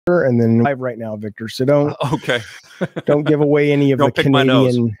and then live right now, Victor. So don't okay. don't give away any of the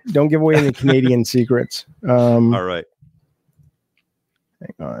Canadian. Don't give away any Canadian secrets. All right.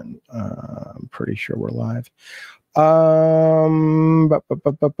 Hang on. I'm pretty sure we're live.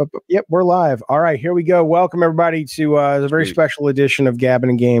 Yep, we're live. All right, here we go. Welcome everybody to the very special edition of Gabbing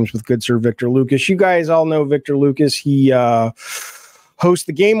and Games with good Sir Victor Lucas. You guys all know Victor Lucas. He hosts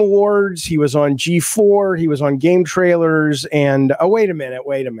the Game Awards. He was on G4. He was on Game Trailers. And wait a minute.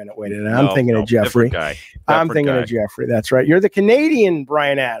 I'm thinking of Jeffrey. I'm thinking of Jeffrey. That's right. You're the Canadian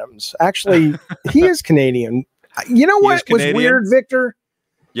Bryan Adams. Actually, he is Canadian. You know what was weird, Victor?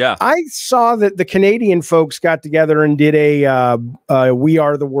 Yeah, I saw that the Canadian folks got together and did a "We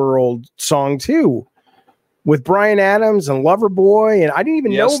Are the World" song too, with Bryan Adams and Loverboy, and I didn't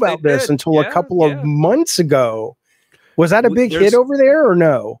even know about this until a couple of months ago. Was that a big hit over there or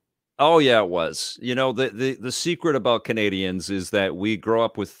no? Oh yeah, it was. You know, the secret about Canadians is that we grow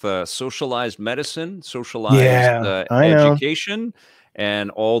up with socialized medicine, socialized education.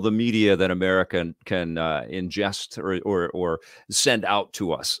 And all the media that America can ingest or send out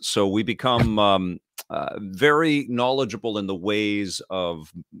to us. So we become very knowledgeable in the ways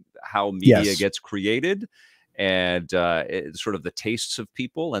of how media gets created and sort of the tastes of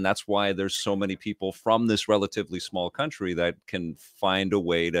people. And that's why there's so many people from this relatively small country that can find a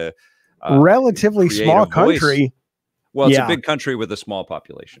way to relatively small country. Well, it's a big country with a small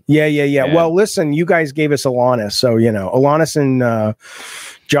population. Yeah. And well, listen, you guys gave us Alanis. So, you know, Alanis and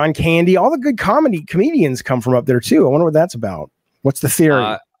John Candy, all the good comedians come from up there, too. I wonder what that's about. What's the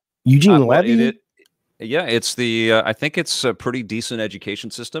theory? Eugene Levy? It's the I think it's a pretty decent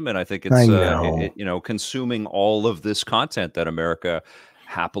education system. And I think it's, you know, consuming all of this content that America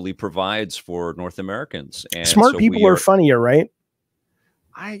happily provides for North Americans. And smart people are funnier, right?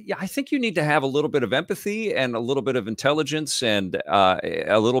 I think you need to have a little bit of empathy and a little bit of intelligence and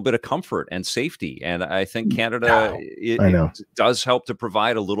a little bit of comfort and safety. And I think Canada it does help to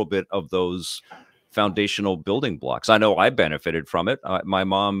provide a little bit of those foundational building blocks. I know I benefited from it. My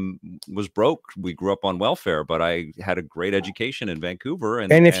mom was broke. We grew up on welfare, but I had a great education in Vancouver.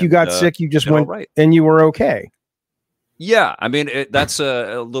 And if you got sick, you just went and you were okay. Yeah, I mean, that's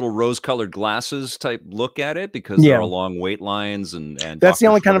a little rose-colored glasses type look at it because there are long wait lines and that's the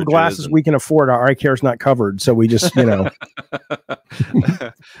only kind of glasses we can afford. Our eye care is not covered, so we just, you know.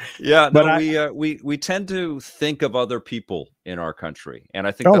 But we tend to think of other people in our country, and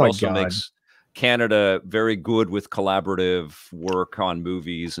I think that also makes Canada very good with collaborative work on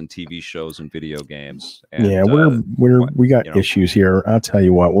movies and TV shows and video games. And, we got issues here. I'll tell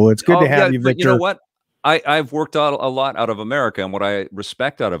you what. Well, it's good to have you, Victor. But you know what? I've worked out a lot out of America, and what I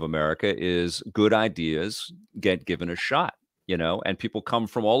respect out of America is good ideas get given a shot, you know, and people come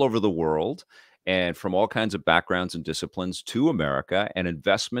from all over the world and from all kinds of backgrounds and disciplines to America, and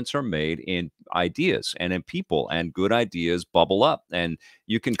investments are made in ideas and in people, and good ideas bubble up, and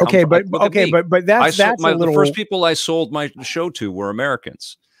you can come but that's the first people I sold my show to were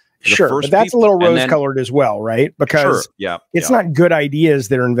Americans. But that's a little rose-colored as well, right? Because it's not good ideas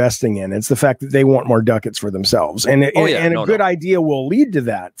they're investing in. It's the fact that they want more ducats for themselves. And a good idea will lead to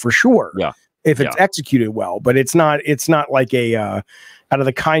that for sure. Yeah. If it's executed well. But it's not like a out of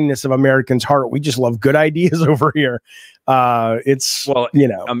the kindness of Americans' heart, we just love good ideas over here. You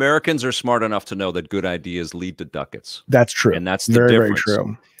know, Americans are smart enough to know that good ideas lead to ducats. That's true. And that's the difference. Very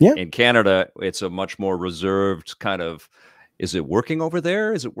true. Yeah. In Canada, it's a much more reserved kind of, is it working over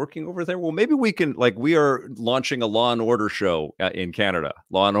there? Is it working over there? Well, maybe we can, we are launching a Law and Order show in Canada,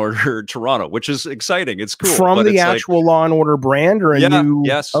 Law and Order Toronto, which is exciting. It's cool. From the actual Law and Order brand or a new?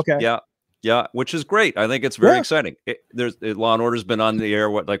 Yes. Okay. Yeah. Which is great. I think it's very exciting. Law and Order's been on the air,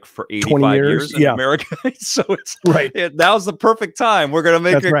 for 85 years in America. So it's now's the perfect time. We're going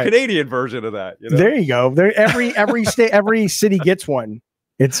to make a Canadian version of that. You know? There you go. Every state, every city gets one.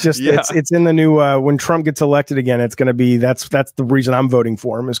 It's just it's in the new when Trump gets elected again, it's going to be that's the reason I'm voting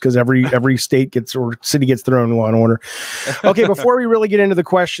for him, is because every state gets or city gets their own Law and Order. Okay, before we really get into the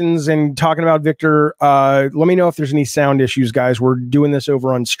questions and talking about Victor, let me know if there's any sound issues, guys. We're doing this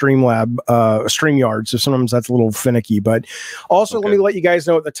over on StreamYard, so sometimes that's a little finicky. But also, let me let you guys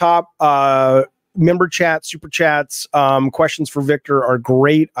know at the top. Member chat, super chats, questions for Victor are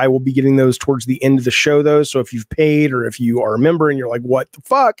great. I will be getting those towards the end of the show, though. So if you've paid or if you are a member and you're like, what the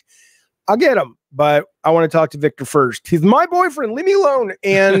fuck, I'll get them. But I want to talk to Victor first. He's my boyfriend. Leave me alone.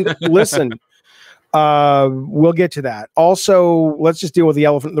 And listen, we'll get to that. Also, let's just deal with the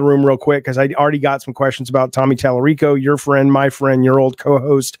elephant in the room real quick, because I already got some questions about Tommy Tallarico, your friend, my friend, your old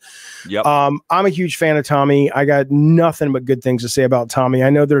co-host. Yep. I'm a huge fan of Tommy. I got nothing but good things to say about Tommy. I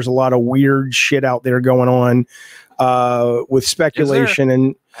know there's a lot of weird shit out there going on with speculation,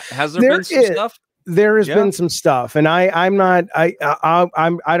 and Has there been some stuff? There has been some stuff, and I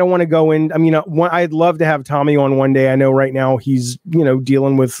don't want to go in. I mean, I'd love to have Tommy on one day. I know right now he's, you know,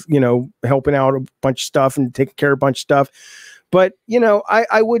 dealing with, you know, helping out a bunch of stuff and taking care of a bunch of stuff. But, you know,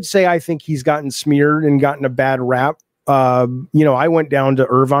 I would say I think he's gotten smeared and gotten a bad rap. You know, I went down to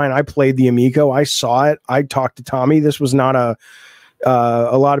Irvine. I played the Amico. I saw it. I talked to Tommy. This was not a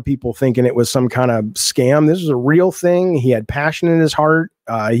lot of people thinking it was some kind of scam. This was a real thing. He had passion in his heart.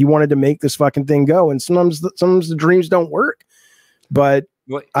 He wanted to make this fucking thing go. And sometimes the dreams don't work. But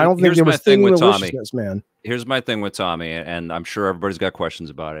I don't think there was thing with Tommy, man. Here's my thing with Tommy, and I'm sure everybody's got questions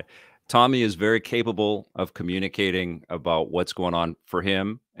about it. Tommy is very capable of communicating about what's going on for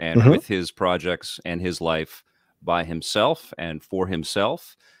him and with his projects and his life by himself and for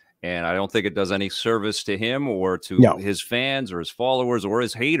himself. And I don't think it does any service to him or to his fans or his followers or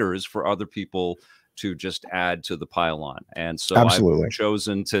his haters for other people to just add to the pylon. And so I've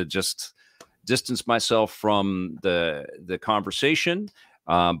chosen to just distance myself from the conversation.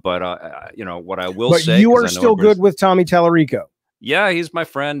 But you know, what I will say, you are still good with Tommy Tallarico. Yeah, he's my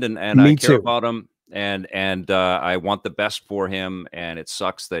friend, and I care about him, and I want the best for him. And it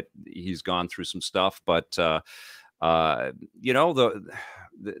sucks that he's gone through some stuff, but you know,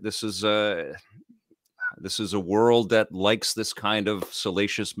 this is a world that likes this kind of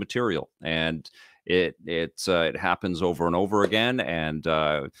salacious material, and it happens over and over again,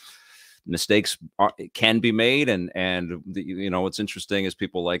 and mistakes can be made, and you know, what's interesting is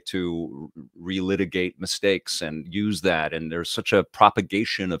people like to relitigate mistakes and use that, and there's such a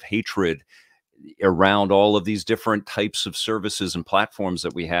propagation of hatred around all of these different types of services and platforms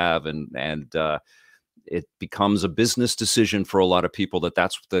that we have, and it becomes a business decision for a lot of people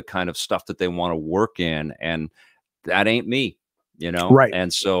that's the kind of stuff that they want to work in, and that ain't me, you know? Right.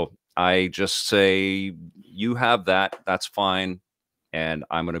 And so I just say, you have that, that's fine. And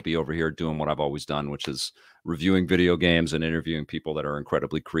I'm going to be over here doing what I've always done, which is reviewing video games and interviewing people that are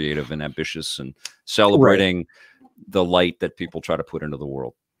incredibly creative and ambitious and celebrating the light that people try to put into the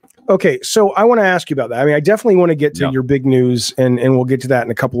world. Okay, so I want to ask you about that. I mean, I definitely want to get to your big news, and we'll get to that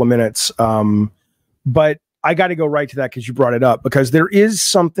in a couple of minutes. But I got to go right to that because you brought it up, because there is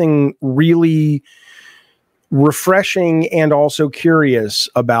something really refreshing and also curious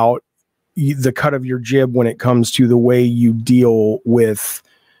about the cut of your jib when it comes to the way you deal with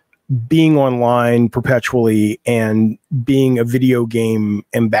being online perpetually and being a video game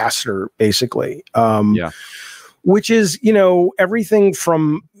ambassador, basically. Which is, you know, everything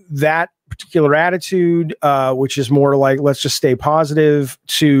from that particular attitude, which is more like, let's just stay positive,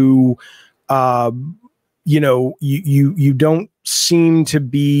 to you know, you don't seem to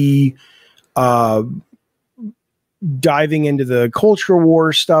be diving into the culture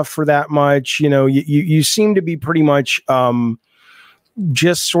war stuff for that much. You know, you seem to be pretty much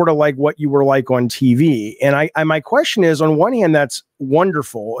just sort of like what you were like on TV. And my question is, on one hand, that's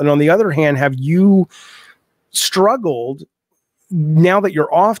wonderful, and on the other hand, have you struggled now that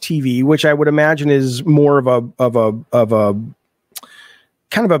you're off TV, which I would imagine is more of a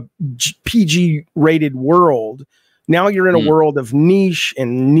kind of a PG rated world? Now you're in a world of niche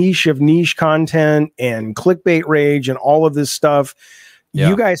content and clickbait rage and all of this stuff.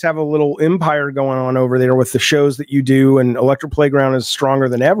 You guys have a little empire going on over there with the shows that you do, and Electric Playground is stronger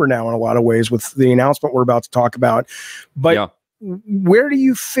than ever now in a lot of ways with the announcement we're about to talk about. But where do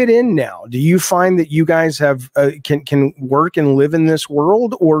you fit in now? Do you find that you guys have can work and live in this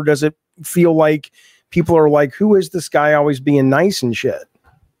world, or does it feel like people are like, who is this guy always being nice and shit?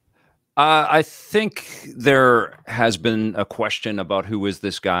 I think there has been a question about who is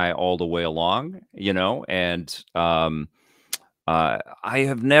this guy all the way along, you know, and I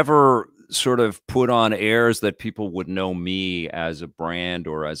have never sort of put on airs that people would know me as a brand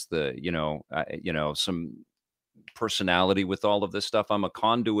or as the, you know, some personality with all of this stuff. I'm a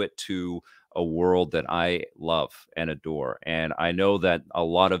conduit to a world that I love and adore, and I know that a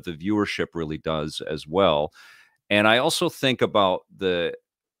lot of the viewership really does as well. And I also think about the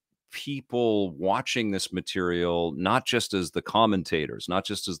people watching this material, not just as the commentators, not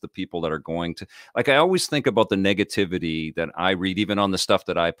just as the people that are going to, like, I always think about the negativity that I read, even on the stuff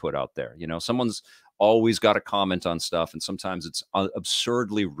that I put out there. You know, someone's always got a comment on stuff, and sometimes it's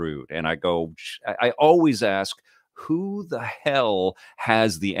absurdly rude. And I always ask, who the hell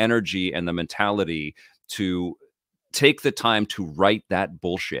has the energy and the mentality to take the time to write that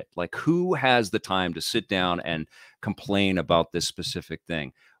bullshit? Like, who has the time to sit down and complain about this specific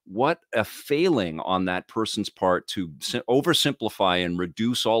thing? What a failing on that person's part to oversimplify and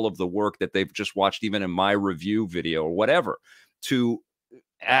reduce all of the work that they've just watched, even in my review video or whatever, to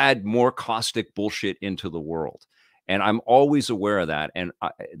add more caustic bullshit into the world. And I'm always aware of that, and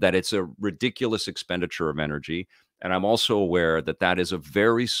that it's a ridiculous expenditure of energy. And I'm also aware that that is a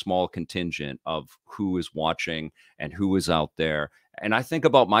very small contingent of who is watching and who is out there. And I think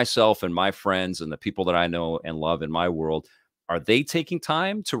about myself and my friends and the people that I know and love in my world. Are they taking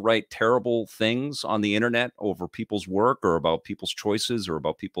time to write terrible things on the internet over people's work or about people's choices or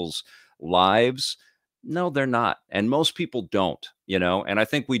about people's lives? No, they're not. And most people don't, you know? And I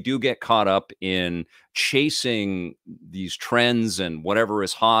think we do get caught up in chasing these trends and whatever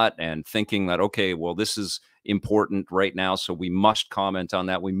is hot and thinking that, okay, well, this is important right now, so we must comment on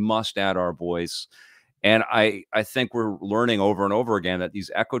that. We must add our voice. And I think we're learning over and over again that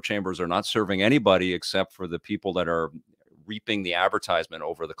these echo chambers are not serving anybody except for the people that are reaping the advertisement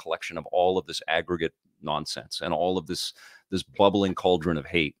over the collection of all of this aggregate nonsense and all of this bubbling cauldron of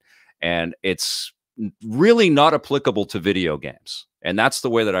hate. And it's really not applicable to video games. And that's the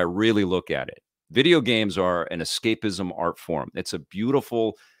way that I really look at it. Video games are an escapism art form. It's a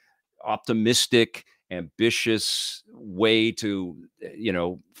beautiful, optimistic, ambitious way to, you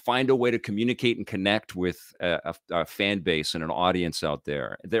know, find a way to communicate and connect with a fan base and an audience out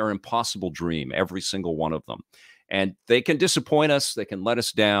there. They're an impossible dream, every single one of them. And they can disappoint us, they can let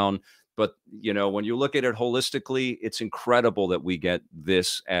us down. But, you know, when you look at it holistically, it's incredible that we get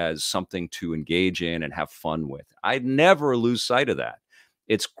this as something to engage in and have fun with. I'd never lose sight of that.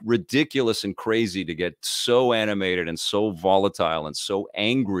 It's ridiculous and crazy to get so animated and so volatile and so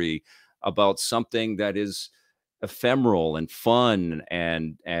angry about something that is ephemeral and fun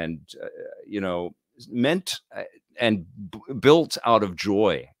and you know, meant and built out of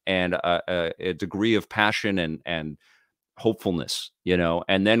joy and a degree of passion and hopefulness, you know.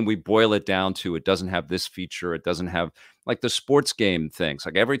 And then we boil it down to, it doesn't have this feature, it doesn't have, like the sports game things.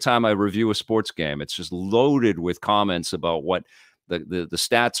 Like every time I review a sports game, it's just loaded with comments about what the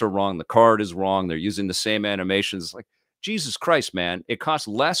stats are wrong, the card is wrong, they're using the same animations. Like, Jesus Christ, man, it costs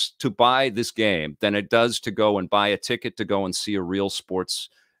less to buy this game than it does to go and buy a ticket to go and see a real sports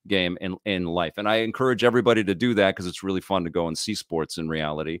game in life. And I encourage everybody to do that because it's really fun to go and see sports in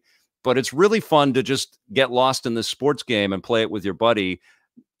reality. But it's really fun to just get lost in this sports game and play it with your buddy,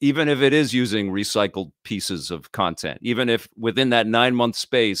 even if it is using recycled pieces of content, even if within that 9-month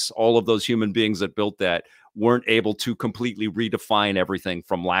space, all of those human beings that built that weren't able to completely redefine everything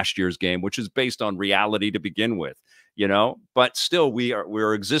from last year's game, which is based on reality to begin with, you know. But still,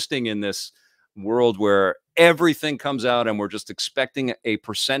 we're existing in this world where everything comes out and we're just expecting a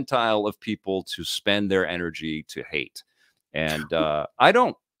percentile of people to spend their energy to hate. And I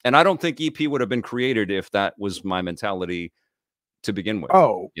don't think EP would have been created if that was my mentality to begin with.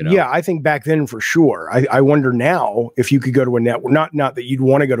 Oh, you know? Yeah, I think back then for sure. I wonder now if you could go to a network, not that you'd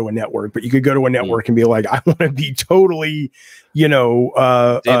want to go to a network, but you could go to a network and be like, I want to be totally, you know,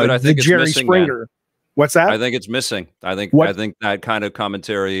 David, I think it's Jerry missing, Springer. man. What's that? I think it's missing. I think that kind of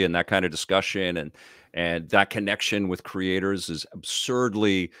commentary and that kind of discussion and that connection with creators is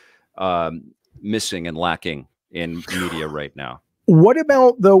absurdly missing and lacking in media right now. What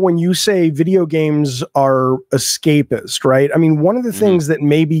about, though, when you say video games are escapist, right? I mean, one of the things that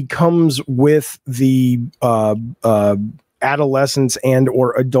maybe comes with the adolescence and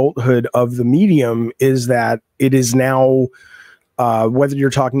or adulthood of the medium is that it is now, whether you're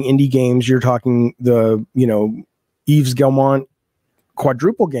talking indie games, you're talking the, you know, Yves Guillemot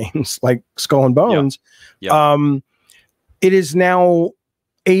quadruple games like Skull and Bones. It is now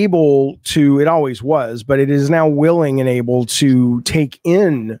able to, it always was, but it is now willing and able to take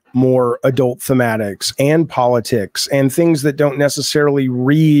in more adult thematics and politics and things that don't necessarily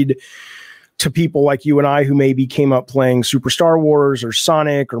read to people like you and I who maybe came up playing Super Star Wars or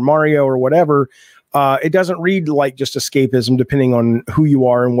Sonic or Mario or whatever. It doesn't read like just escapism depending on who you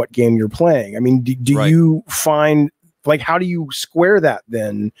are and what game you're playing. I mean, do you find, like, how do you square that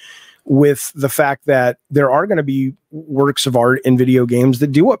then with the fact that there are going to be works of art in video games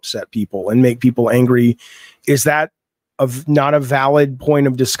that do upset people and make people angry? Is that not a valid point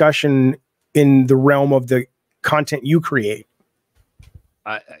of discussion in the realm of the content you create?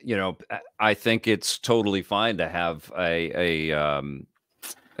 You know, I think it's totally fine to have an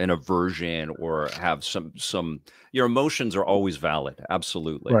aversion or have some your emotions are always valid.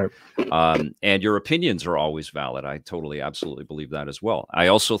 Absolutely. Right. And your opinions are always valid. I totally, absolutely believe that as well. I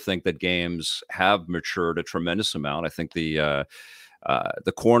also think that games have matured a tremendous amount. I think the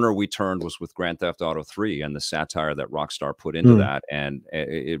corner we turned was with Grand Theft Auto 3 and the satire that Rockstar put into that. And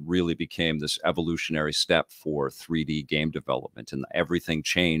it really became this evolutionary step for 3D game development. And everything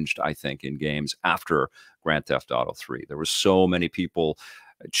changed, I think, in games after Grand Theft Auto 3. There were so many people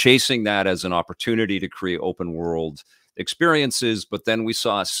chasing that as an opportunity to create open world experiences, but then we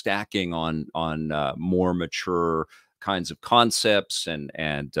saw a stacking on more mature kinds of concepts and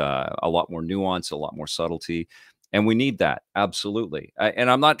a lot more nuance, a lot more subtlety. And we need that. Absolutely. And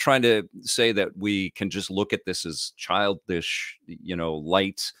I'm not trying to say that we can just look at this as childish,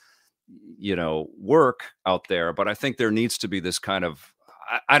 light, work out there. But I think there needs to be this kind of,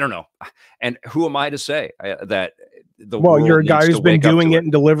 I don't know. And who am I to say that the world you're a guy needs who's to been wake up doing to it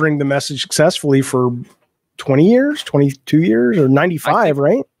and delivering the message successfully for 20 years, 22 years, or 95,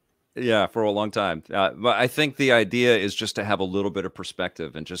 right? Yeah, for a long time. But I think the idea is just to have a little bit of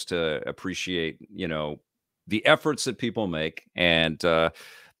perspective and just to appreciate, the efforts that people make, and to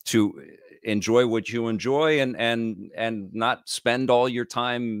enjoy what you enjoy, and not spend all your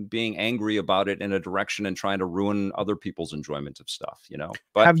time being angry about it in a direction and trying to ruin other people's enjoyment of stuff,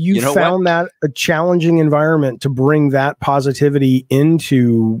 But have you found that a challenging environment to bring that positivity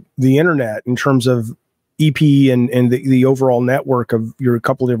into the internet in terms of EP and the overall network of your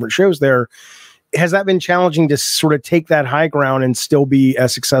couple of different shows there? Has that been challenging to sort of take that high ground and still be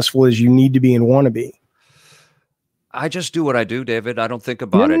as successful as you need to be and want to be? I just do what I do, David. I don't think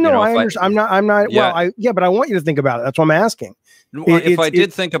about it. No, I understand. I'm not. Yeah. Well, but I want you to think about it. That's what I'm asking. If I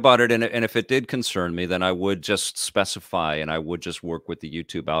did think about it, and if it did concern me, then I would just specify, and I would just work with the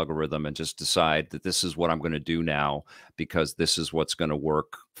YouTube algorithm and just decide that this is what I'm going to do now, because this is what's going to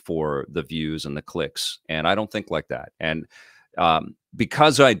work for the views and the clicks. And I don't think like that. And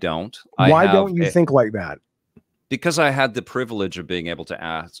because I don't, why don't you think like that? Because I had the privilege of being able to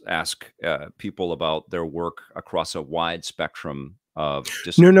ask people about their work across a wide spectrum of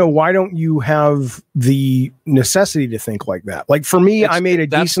disciplines. No. Why don't you have the necessity to think like that? Like for me, I made a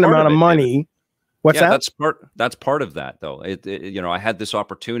decent amount of money. David. What's that? That's part of that, though. I had this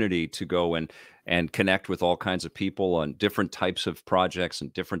opportunity to go and connect with all kinds of people on different types of projects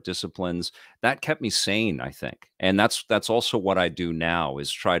and different disciplines. That kept me sane, I think. And that's also what I do now, is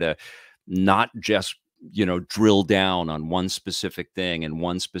try to not just drill down on one specific thing and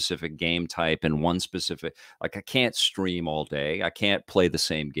one specific game type and one specific, like, I can't stream all day. I can't play the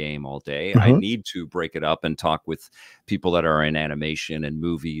same game all day. I need to break it up and talk with people that are in animation and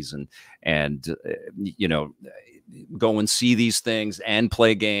movies and go and see these things and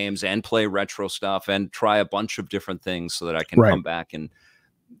play games and play retro stuff and try a bunch of different things so that I can come back and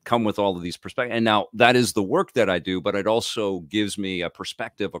come with all of these perspectives. And now that is the work that I do, but it also gives me a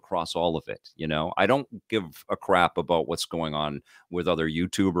perspective across all of it. I don't give a crap about what's going on with other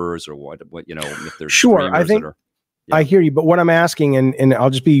YouTubers or what if there's sure. I think I hear you, but what I'm asking, and I'll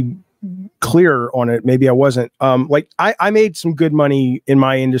just be clear on it. Maybe I wasn't, I made some good money in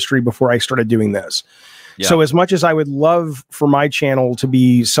my industry before I started doing this. Yeah. So as much as I would love for my channel to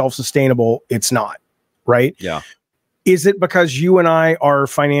be self-sustainable, it's not, right? Yeah. Is it because you and I are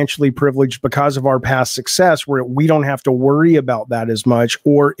financially privileged because of our past success where we don't have to worry about that as much?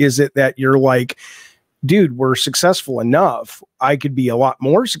 Or is it that you're like, dude, we're successful enough. I could be a lot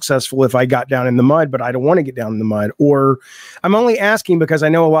more successful if I got down in the mud, but I don't want to get down in the mud. Or I'm only asking because I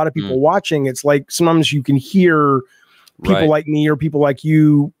know a lot of people watching. It's like sometimes you can hear people like me or people like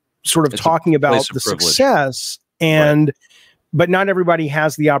you sort of talking about the success and but not everybody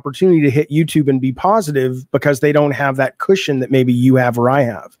has the opportunity to hit YouTube and be positive because they don't have that cushion that maybe you have or I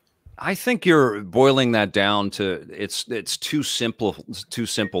have. I think you're boiling that down to it's too simple to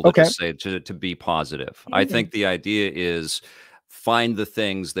just say to be positive. I think the idea is find the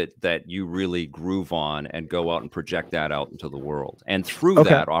things that you really groove on and go out and project that out into the world. And through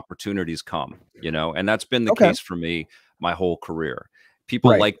that, opportunities come, and that's been the case for me my whole career.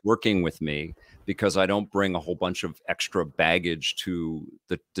 People like working with me because I don't bring a whole bunch of extra baggage to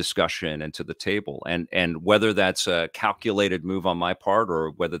the discussion and to the table. And whether that's a calculated move on my part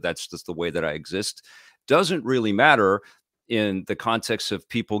or whether that's just the way that I exist doesn't really matter in the context of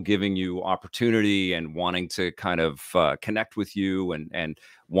people giving you opportunity and wanting to kind of connect with you and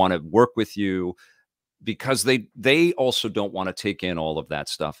want to work with you, because they also don't want to take in all of that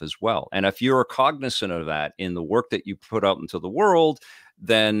stuff as well. And if you're cognizant of that in the work that you put out into the world,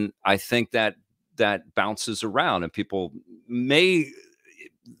 then I think that bounces around and people may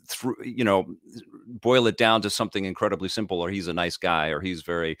boil it down to something incredibly simple, or he's a nice guy, or he's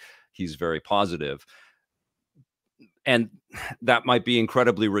very positive. And that might be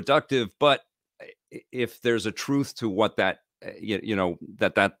incredibly reductive, but if there's a truth to what that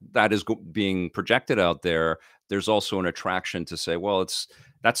that is being projected out there, there's also an attraction to say, well,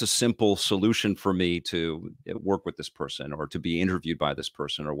 that's a simple solution for me to work with this person or to be interviewed by this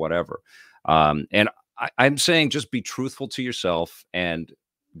person or whatever. And I'm saying just be truthful to yourself and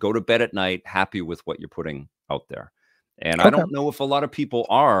go to bed at night happy with what you're putting out there. And I don't know if a lot of people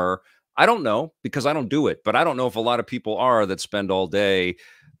are, I don't know, because I don't do it, but I don't know if a lot of people are that spend all day,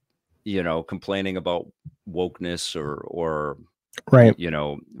 you know, complaining about wokeness or right, you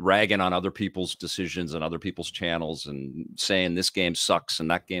know, ragging on other people's decisions and other people's channels and saying this game sucks and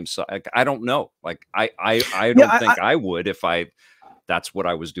that game sucks. Like, I don't know. Like, I don't think I would if that's what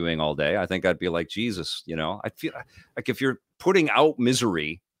I was doing all day. I think I'd be like, Jesus, you know, I feel like if you're putting out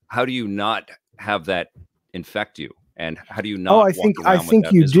misery, how do you not have that infect you? And how do you not I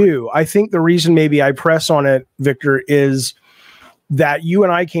think you misery? do. I think the reason maybe I press on it, Victor, is that you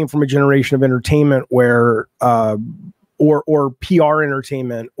and I came from a generation of entertainment where or PR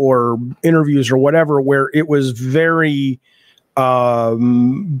entertainment or interviews or whatever, where it was very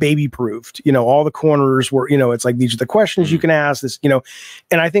baby proofed. You know, all the corners were, you know, it's like, these are the questions you can ask, this, you know.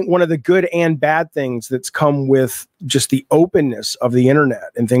 And I think one of the good and bad things that's come with just the openness of the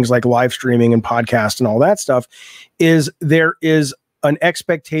internet and things like live streaming and podcast and all that stuff is there is an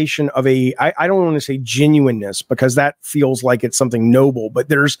expectation of I don't want to say genuineness, because that feels like it's something noble, but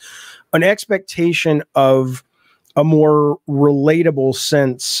there's an expectation of a more relatable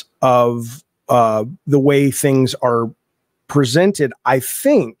sense of the way things are presented, I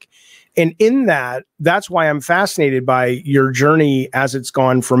think. And in that's why I'm fascinated by your journey as it's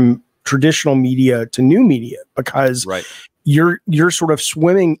gone from traditional media to new media, because you're sort of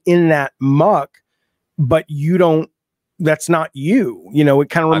swimming in that muck, but you don't, that's not you. You know, it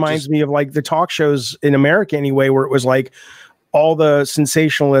kind of reminds me of like the talk shows in America anyway, where it was like all the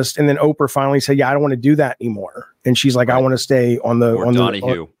sensationalists, and then Oprah finally said, yeah, I don't want to do that anymore. And she's like, I want to stay on the, or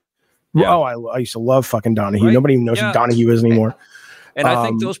Donahue. Oh, I used to love fucking Donahue. Nobody even knows who Donahue is anymore. And I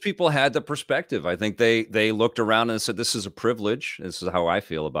think those people had the perspective. I think they looked around and said, this is a privilege. This is how I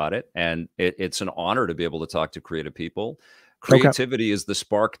feel about it. And it's an honor to be able to talk to creative people. Creativity is the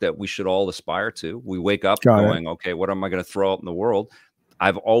spark that we should all aspire to. We wake up going, okay, what am I going to throw out in the world?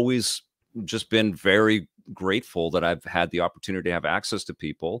 I've always just been very grateful that I've had the opportunity to have access to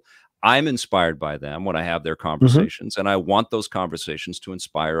people. I'm inspired by them when I have their conversations, and I want those conversations to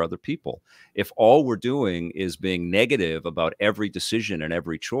inspire other people. If all we're doing is being negative about every decision and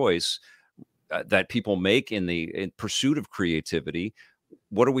every choice that people make in pursuit of creativity,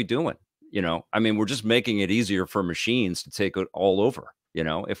 what are we doing? You know, I mean, we're just making it easier for machines to take it all over. You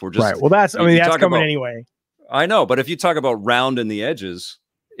know, if we're just well, that's that's coming anyway. I know, but if you talk about rounding the edges,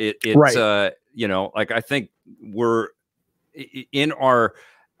 it's you know, like, I think we're in our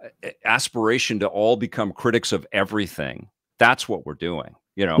aspiration to all become critics of everything. That's what we're doing.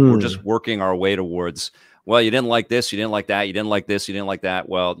 You know, we're just working our way towards, well, you didn't like this, you didn't like that, you didn't like this, you didn't like that.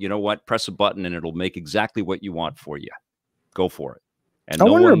 Well, you know what? Press a button and it'll make exactly what you want for you. Go for it. And I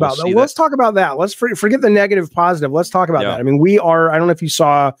wonder about that. Let's talk about that. Let's forget the negative, positive. Let's talk about that. I mean, I don't know if you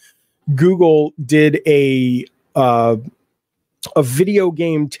saw, Google did a video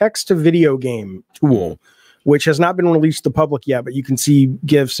game, text to video game tool, which has not been released to the public yet, but you can see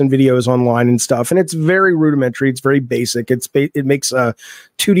GIFs and videos online and stuff. And it's very rudimentary. It's very basic. It makes a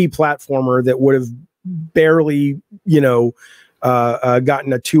 2D platformer that would have barely, you know,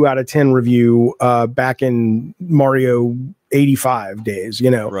 gotten a 2 out of 10 review back in Mario 85 days,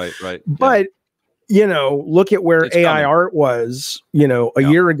 you know. Right. But, you know, look at where AI art was, you know, a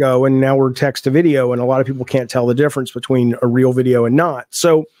year ago, and now we're text to video, and a lot of people can't tell the difference between a real video and not.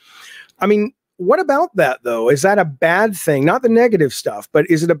 So, I mean, what about that, though? Is that a bad thing? Not the negative stuff, but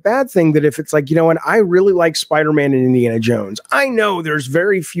is it a bad thing that if it's like, you know, and I really like Spider-Man and Indiana Jones, I know there's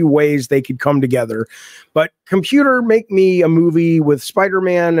very few ways they could come together, but computer, make me a movie with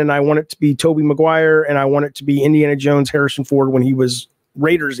Spider-Man, and I want it to be Tobey Maguire, and I want it to be Indiana Jones, Harrison Ford when he was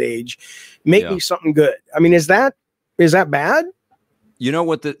Raiders age. Make me something good. I mean, is that bad? You know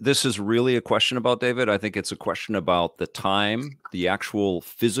what this is really a question about, David? I think it's a question about the time, the actual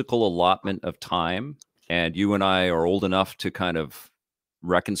physical allotment of time. And you and I are old enough to kind of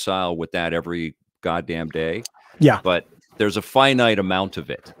reconcile with that every goddamn day. Yeah. But there's a finite amount of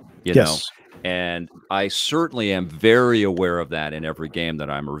it, you know? And I certainly am very aware of that in every game that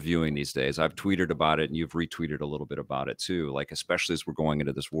I'm reviewing these days. I've tweeted about it, and you've retweeted a little bit about it too. Like, especially as we're going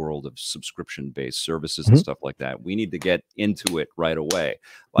into this world of subscription-based services and stuff like that, we need to get into it right away.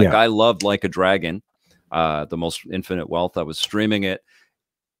 Like, I loved Like a Dragon, The Most Infinite Wealth. I was streaming it.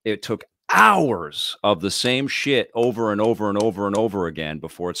 It took hours of the same shit over and over and over and over again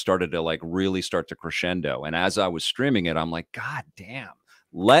before it started to like really start to crescendo. And as I was streaming it, I'm like, God damn,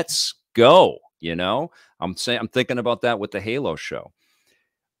 let's go. You know, I'm thinking about that with the Halo show.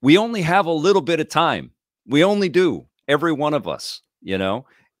 We only have a little bit of time. We only do, every one of us, you know.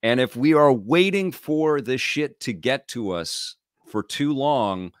 And if we are waiting for this shit to get to us for too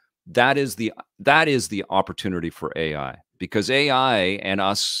long, that is the opportunity for AI, because AI and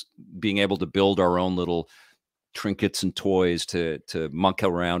us being able to build our own little trinkets and toys to monkey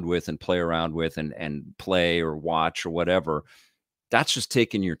around with and play around with and play or watch or whatever, that's just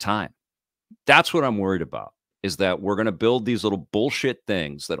taking your time. That's what I'm worried about, is that we're going to build these little bullshit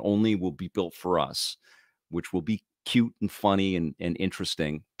things that only will be built for us, which will be cute and funny and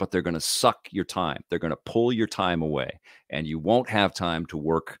interesting, but they're going to suck your time. They're going to pull your time away, and you won't have time to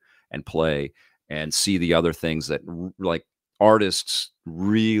work and play and see the other things that like artists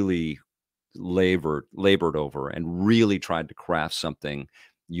really labored over and really tried to craft something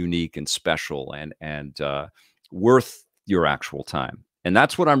unique and special and worth your actual time. And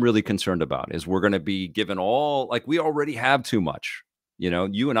that's what I'm really concerned about, is we're going to be given all, like, we already have too much. You know,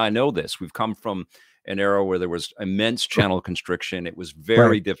 you and I know this. We've come from an era where there was immense channel constriction. It was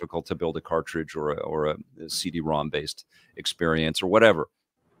very difficult to build a cartridge or a CD-ROM based experience or whatever.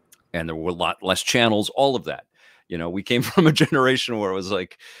 And there were a lot less channels, all of that. You know, we came from a generation where it was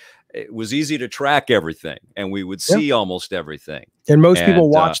like, it was easy to track everything and we would see almost everything. And most people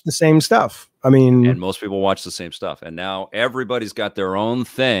watch the same stuff. I mean, and most people watch the same stuff. And now everybody's got their own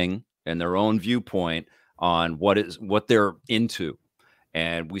thing and their own viewpoint on what they're into.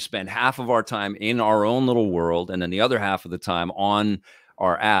 And we spend half of our time in our own little world, and then the other half of the time on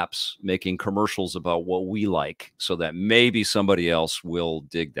our apps making commercials about what we like, so that maybe somebody else will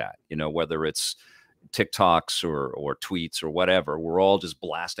dig that, you know, whether it's TikToks or tweets or whatever. We're all just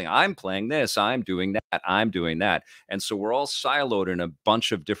blasting, I'm playing this, I'm doing that, I'm doing that. And so we're all siloed in a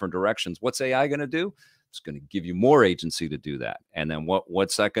bunch of different directions. What's AI going to do? It's going to give you more agency to do that. And then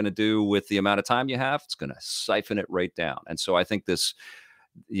what's that going to do with the amount of time you have? It's going to siphon it right down. And so I think this,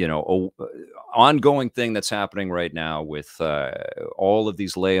 you know, ongoing thing that's happening right now with all of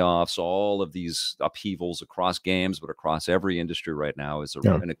these layoffs, all of these upheavals across games, but across every industry right now, is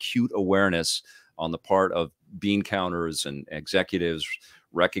an acute awareness on the part of bean counters and executives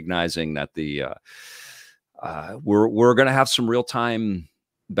recognizing that we're going to have some real time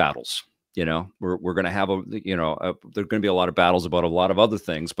battles. You know, we're going to have there's going to be a lot of battles about a lot of other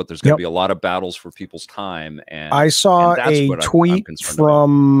things, but there's going to be a lot of battles for people's time. And I saw a tweet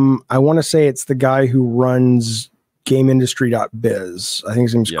from, I want to say it's the guy who runs GameIndustry.biz. I think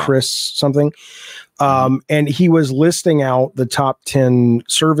his name's Chris something. And he was listing out the top 10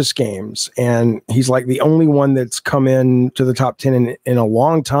 service games. And he's like, the only one that's come in to the top 10 in a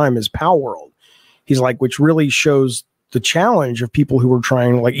long time is Power World. He's like, which really shows the challenge of people who were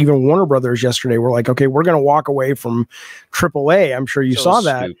trying, like even Warner Brothers yesterday were like, okay, we're going to walk away from AAA. I'm sure you saw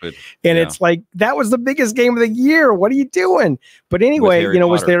that. Stupid. And it's like, that was the biggest game of the year. What are you doing? But anyway, you know,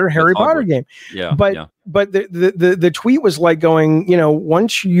 was their Harry Potter game. But the tweet was like going, you know,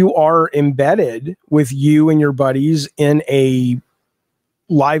 once you are embedded with you and your buddies in a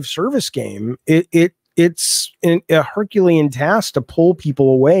live service game, it's a Herculean task to pull people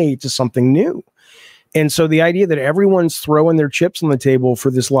away to something new. And so the idea that everyone's throwing their chips on the table for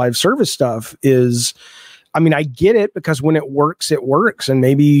this live service stuff is, I mean, I get it, because when it works, it works. And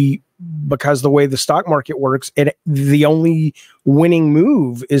maybe because the way the stock market works, the only winning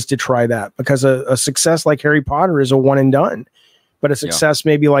move is to try that, because a success like Harry Potter is a one and done. But a success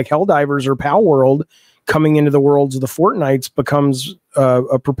maybe like Helldivers or Power World coming into the worlds of the Fortnites becomes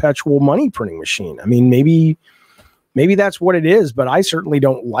a perpetual money printing machine. I mean, maybe that's what it is, but I certainly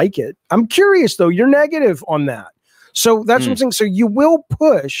don't like it. I'm curious, though. You're negative on that. So that's what I'm saying. So you will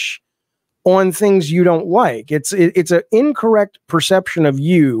push on things you don't like. It's an incorrect perception of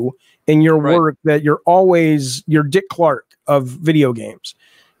you and your work that you're Dick Clark of video games.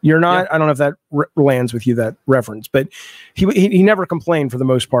 You're not, I don't know if that lands with you, that reference, but he never complained for the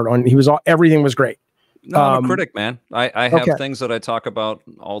most part. Everything was great. No, I'm a critic, man. I have things that I talk about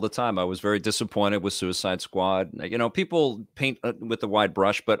all the time. I was very disappointed with Suicide Squad. You know, people paint with a wide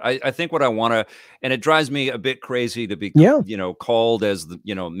brush, but I think what I want to, and it drives me a bit crazy to be, you know, called as the,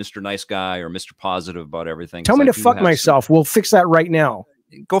 you know, Mr. Nice Guy or Mr. Positive about everything. Tell me to fuck myself. We'll fix that right now.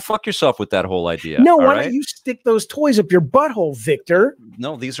 Go fuck yourself with that whole idea. No, why don't you stick those toys up your butthole, Victor?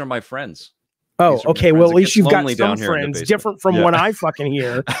 No, these are my friends. Oh, okay. Well, at least you've got some friends different from what I fucking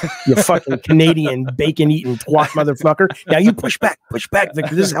hear. You fucking Canadian bacon-eating twat motherfucker. Now you push back,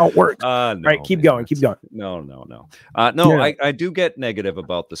 Victor. This is how it works. No, right, keep going. No. I do get negative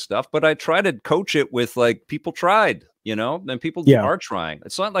about the stuff, but I try to coach it with, like, people tried, you know, and people are trying.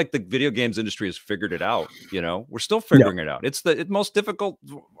 It's not like the video games industry has figured it out. You know, we're still figuring it out. It's the most difficult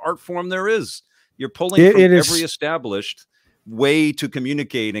art form there is. You're pulling from every established way to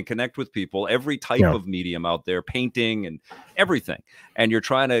communicate and connect with people, every type of medium out there, painting and everything. And you're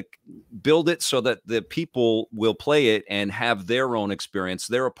trying to build it so that the people will play it and have their own experience.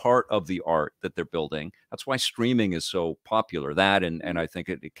 They're a part of the art that they're building. That's why streaming is so popular. That and I think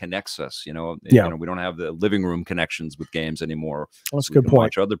it connects us. You know, you know, we don't have the living room connections with games anymore. That's a good point.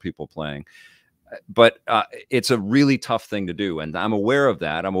 Watch other people playing. But it's a really tough thing to do. And I'm aware of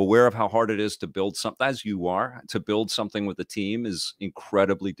that. I'm aware of how hard it is to build something, as you are. To build something with a team is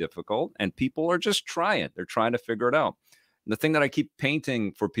incredibly difficult. And people are just trying. They're trying to figure it out. And the thing that I keep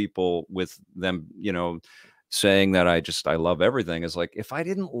painting for people with them, you know, saying that I love everything is like, if I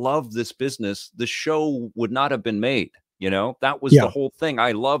didn't love this business, the show would not have been made. You know, that was the whole thing.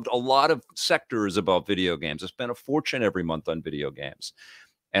 I loved a lot of sectors about video games. I spent a fortune every month on video games.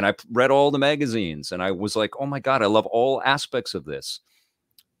 And I read all the magazines and I was like, oh my God, I love all aspects of this.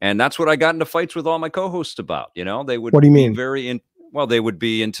 And that's what I got into fights with all my co-hosts about. You know, they would be very well, they would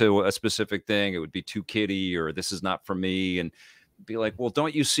be into a specific thing. It would be too kiddie or this is not for me. And be like, well,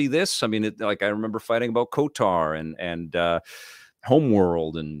 don't you see this? I mean, like I remember fighting about KOTOR and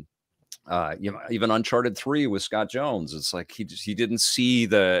Homeworld and you know, even Uncharted 3 with Scott Jones. It's like he didn't see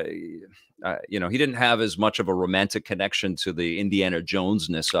the you know, he didn't have as much of a romantic connection to the Indiana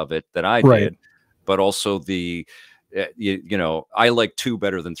Jones-ness of it that I did, but also the you know, I like 2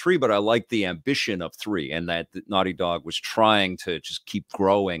 better than 3, but I like the ambition of 3 and that Naughty Dog was trying to just keep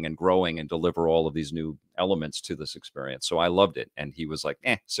growing and growing and deliver all of these new elements to this experience. So I loved it. And he was like,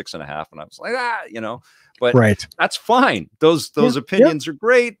 6.5. And I was like, you know, but that's fine. Those opinions are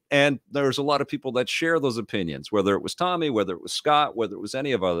great. And there's a lot of people that share those opinions, whether it was Tommy, whether it was Scott, whether it was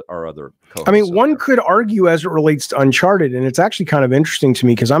any of our other co-hosts. I mean, one could argue as it relates to Uncharted, and it's actually kind of interesting to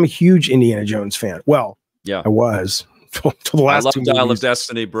me because I'm a huge Indiana Jones fan. Well, I was till the last 2 movies. I love Dial of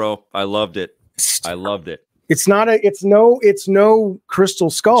Destiny, bro. I loved it. I loved it. It's not it's no Crystal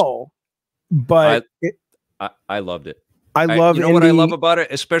Skull, but I loved it. I love you know what I love about it,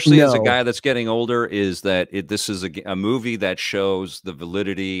 especially as a guy that's getting older, is that this is a movie that shows the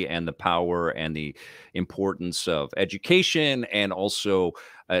validity and the power and the importance of education, and also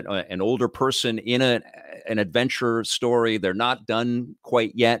an older person in an adventure story. They're not done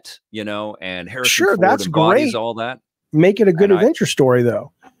quite yet, you know, and Harrison Ford that's embodies great. all that. Make it a good adventure story,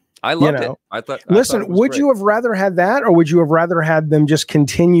 though. I loved it. I thought. Listen, would you have rather had that, or would you have rather had them just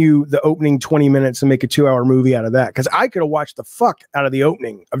continue the opening 20 minutes and make a 2-hour movie out of that? Because I could have watched the fuck out of the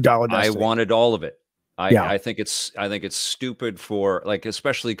opening of Dial of Destiny. I wanted all of it. I think it's stupid for, like,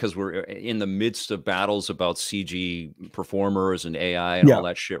 especially because we're in the midst of battles about CG performers and AI and all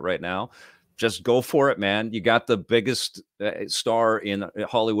that shit right now. Just go for it, man. You got the biggest star in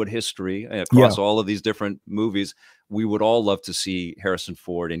Hollywood history across all of these different movies. We would all love to see Harrison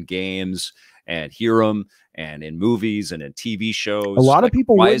Ford in games and hear him, and in movies and in TV shows. A lot of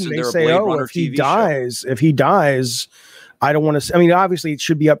people wouldn't. They say, "Oh, if he dies, I don't want to." I mean, obviously, it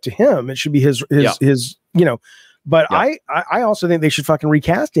should be up to him. It should be his, you know. But I also think they should fucking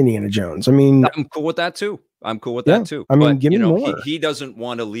recast Indiana Jones. I mean, I'm cool with that too. I mean, give me more. He doesn't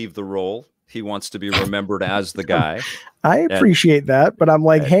want to leave the role. He wants to be remembered as the guy. I appreciate that, but I'm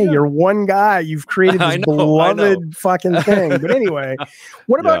like, hey, you're one guy. You've created this beloved fucking thing. But anyway,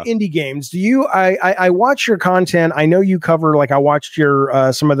 what about indie games? Do you? I watch your content. I know you cover, like, I watched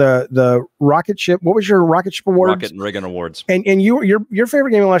your some of the Rocket Ship. What was your Rocket Ship Awards? Rocket and Reagan Awards. And your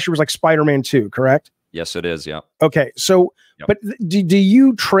favorite game last year was like Spider-Man 2, correct? Yes, it is. Yeah. Okay. So, but do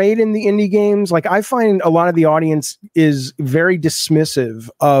you trade in the indie games? Like, I find a lot of the audience is very dismissive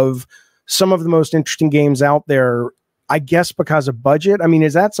of some of the most interesting games out there, I guess because of budget. I mean,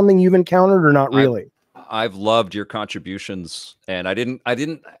 is that something you've encountered or not really? I've loved your contributions, and I didn't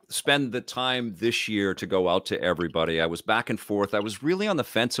spend the time this year to go out to everybody. I was back and forth. I was really on the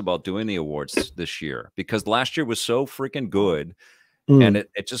fence about doing the awards this year because last year was so freaking good, and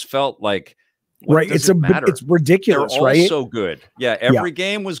it just felt like, it's ridiculous. They're all so good. Yeah, every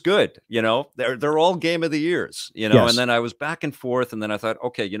game was good. You know, they're all game of the years. You know, and then I was back and forth, and then I thought,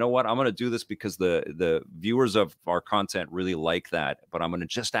 okay, you know what? I'm going to do this because the viewers of our content really like that. But I'm going to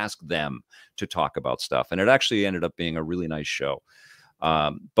just ask them to talk about stuff, and it actually ended up being a really nice show.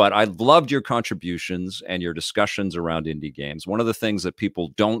 But I loved your contributions and your discussions around indie games. One of the things that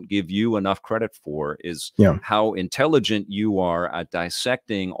people don't give you enough credit for is how intelligent you are at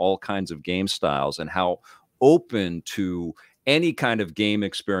dissecting all kinds of game styles and how open to any kind of game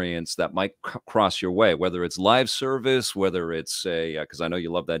experience that might cross your way, whether it's live service, whether it's because I know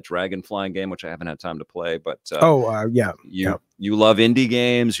you love that dragon flying game, which I haven't had time to play, but you love indie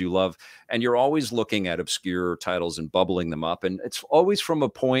games, and you're always looking at obscure titles and bubbling them up. And it's always from a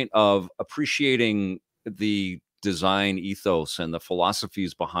point of appreciating the design ethos and the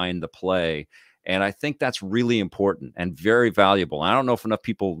philosophies behind the play. And I think that's really important and very valuable. I don't know if enough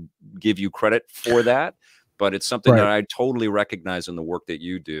people give you credit for that, but it's something that I totally recognize in the work that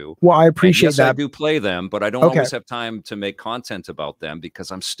you do. Well, I appreciate that. I do play them, but I don't always have time to make content about them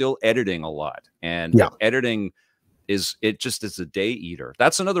because I'm still editing a lot. And editing is a day eater.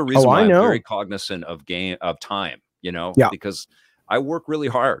 That's another reason why I'm very cognizant of time, you know, because I work really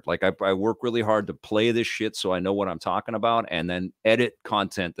hard. Like I work really hard to play this shit so I know what I'm talking about, and then edit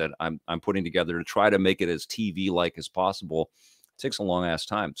content that I'm putting together to try to make it as TV-like as possible. It takes a long ass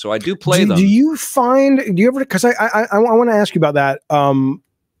time. So I do play them. Do you ever, because I want to ask you about that. And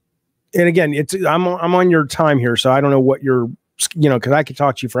again, I'm on your time here, so I don't know what you're, you know, because I could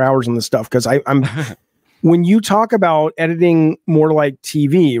talk to you for hours on this stuff, because I'm when you talk about editing more like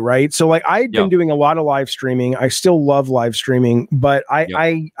TV, right? So like I've been doing a lot of live streaming. I still love live streaming, but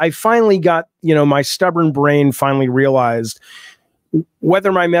I finally got, you know, my stubborn brain finally realized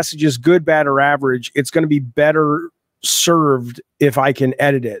whether my message is good, bad, or average, it's going to be better served if I can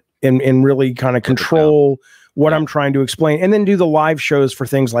edit it and really kind of control what I'm trying to explain, and then do the live shows for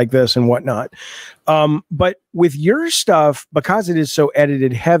things like this and whatnot. But with your stuff, because it is so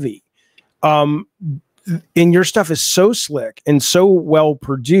edited heavy, and your stuff is so slick and so well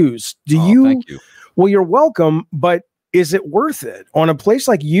produced. Thank you. Well, you're welcome, but is it worth it on a place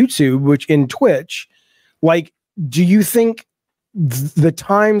like YouTube, which in Twitch, like, do you think the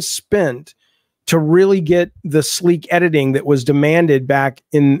time spent to really get the sleek editing that was demanded back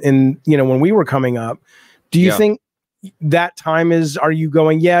in, you know, when we were coming up, do you think that time are you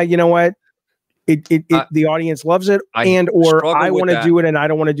going, yeah, you know what? The audience loves it, or I want to do it and I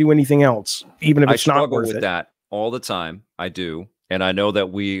don't want to do anything else, even if it's not worth it. I struggle with that all the time. I do. And I know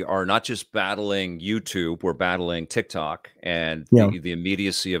that we are not just battling YouTube, we're battling TikTok and the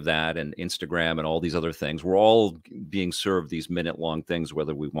immediacy of that, and Instagram and all these other things. We're all being served these minute-long things,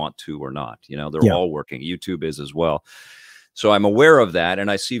 whether we want to or not. You know, they're all working. YouTube is as well. So I'm aware of that,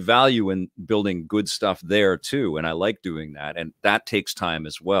 and I see value in building good stuff there too. And I like doing that, and that takes time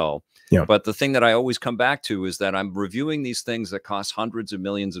as well. Yeah. But the thing that I always come back to is that I'm reviewing these things that cost hundreds of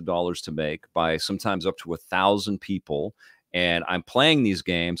millions of dollars to make by sometimes up to 1,000 people. And I'm playing these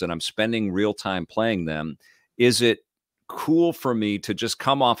games and I'm spending real time playing them. Is it cool for me to just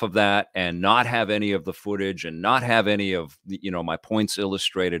come off of that and not have any of the footage and not have any of the, you know, my points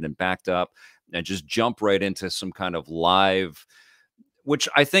illustrated and backed up, and just jump right into some kind of live, which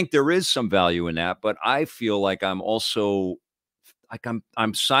I think there is some value in that, but I feel like I'm also like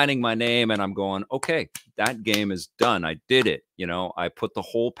I'm signing my name and I'm going, okay, that game is done. I did it. You know, I put the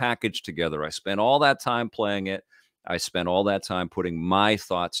whole package together. I spent all that time playing it. I spent all that time putting my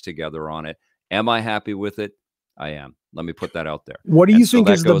thoughts together on it. Am I happy with it? I am. Let me put that out there. What do you think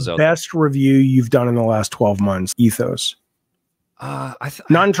is the best review you've done in the last 12 months? Ethos.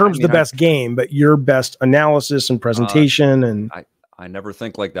 Not in terms of the best game, but your best analysis and presentation. And I never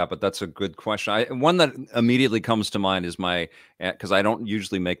think like that, but that's a good question. One that immediately comes to mind is because I don't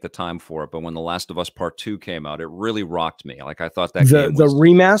usually make the time for it, but when The Last of Us Part 2 came out, it really rocked me. Like I thought that game was, the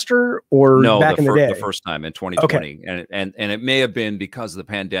remaster, or no, back in the day? The first time in 2020. Okay. And it may have been because the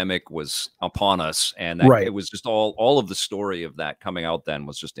pandemic was upon us, and it was just all of the story of that coming out then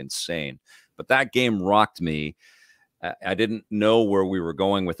was just insane. But that game rocked me. I didn't know where we were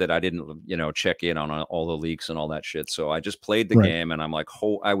going with it. I didn't, you know, check in on all the leaks and all that shit. So I just played the game, and I'm like,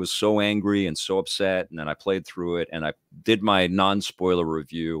 I was so angry and so upset. And then I played through it, and I did my non-spoiler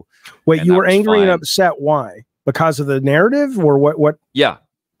review. Wait, you were angry and upset? Why? Because of the narrative, or what? Yeah,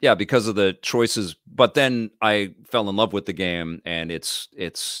 because of the choices. But then I fell in love with the game, and it's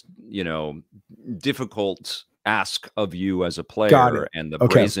you know, difficult ask of you as a player, and the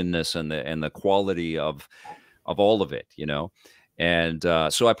brazenness and the quality of all of it, you know. And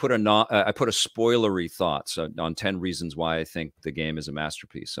so I put a spoilery thoughts on 10 reasons why I think the game is a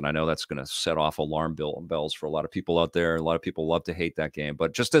masterpiece. And I know that's going to set off alarm bells for a lot of people out there. A lot of people love to hate that game,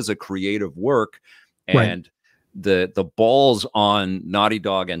 but just as a creative work, and the balls on Naughty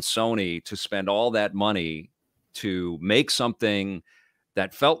Dog and Sony to spend all that money to make something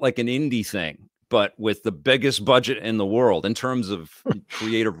that felt like an indie thing, but with the biggest budget in the world in terms of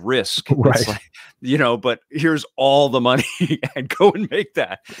creative risk. It's like, you know, but here's all the money and go and make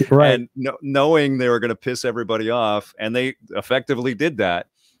that. And knowing they were going to piss everybody off, and they effectively did that.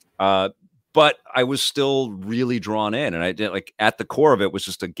 But I was still really drawn in, and I did, like, at the core of it was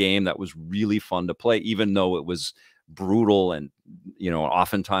just a game that was really fun to play, even though it was brutal and, you know,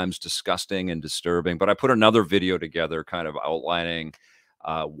 oftentimes disgusting and disturbing. But I put another video together kind of outlining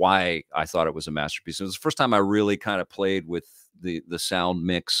why I thought it was a masterpiece. It was the first time I really kind of played with the sound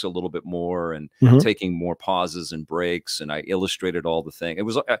mix a little bit more and taking more pauses and breaks. And I illustrated all the thing. It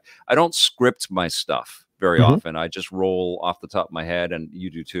was, I don't script my stuff very often. I just roll off the top of my head, and you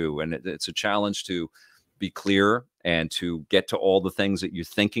do too. And it's a challenge to be clear and to get to all the things that you're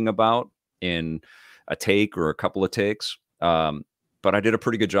thinking about in a take or a couple of takes. But I did a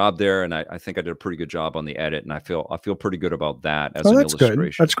pretty good job there, and I think I did a pretty good job on the edit, and I feel pretty good about that as an illustration.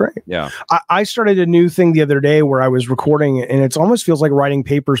 Good. That's great. Yeah. I started a new thing the other day where I was recording it, and it almost feels like writing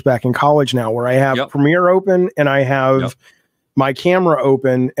papers back in college now, where I have Premiere open and I have my camera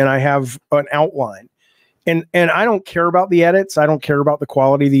open and I have an outline. And I don't care about the edits. I don't care about the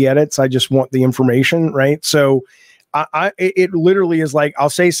quality of the edits. I just want the information, right? So it literally is like, I'll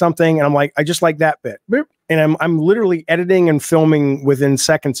say something and I'm like, I just like that bit. And I'm literally editing and filming within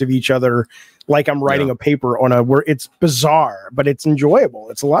seconds of each other, like I'm writing a paper on where it's bizarre, but it's enjoyable.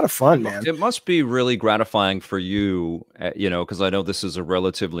 It's a lot of fun, man. It must be really gratifying for you, because I know this is a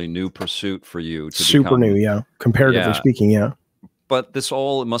relatively new pursuit for you. Super new, yeah. Comparatively speaking, yeah. But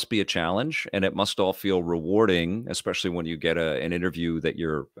it must be a challenge, and it must all feel rewarding, especially when you get an interview that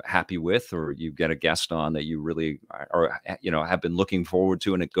you're happy with, or you get a guest on that you really are, have been looking forward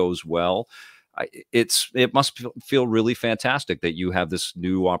to, and it goes well. It must feel really fantastic that you have this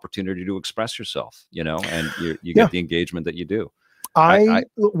new opportunity to express yourself, and you get the engagement that you do.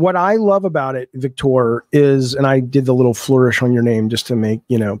 What I love about it, Victor, is, and I did the little flourish on your name just to make,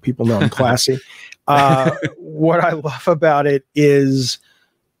 people know I'm classy. What I love about it is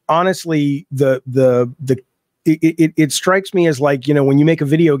honestly, it strikes me as like, when you make a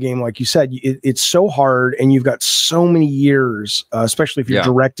video game, like you said, it's so hard and you've got so many years, especially if you're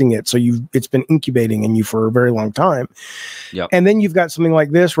directing it. So it's been incubating in you for a very long time. And then you've got something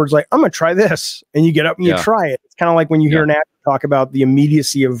like this where it's like, I'm going to try this. And you get up and you try it. It's kind of like when you hear an actor talk about the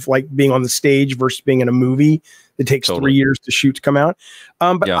immediacy of like being on the stage versus being in a movie that takes 3 years to shoot to come out.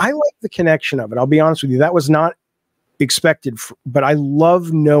 But I like the connection of it. I'll be honest with you. That was not expected, but I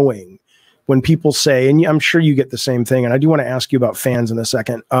love knowing when people say, and I'm sure you get the same thing, and I do want to ask you about fans in a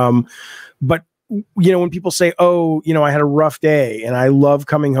second. But when people say, oh, I had a rough day and I love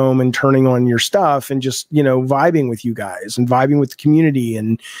coming home and turning on your stuff and just, vibing with you guys and vibing with the community.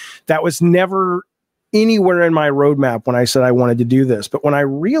 And that was never anywhere in my roadmap when I said I wanted to do this. But when I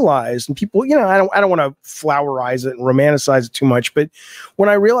realized, and people, I don't want to flowerize it and romanticize it too much, but when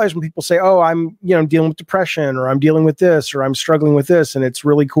I realized when people say, oh, I'm, dealing with depression, or I'm dealing with this, or I'm struggling with this, and it's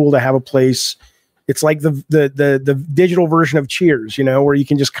really cool to have a place. It's like the digital version of Cheers, where you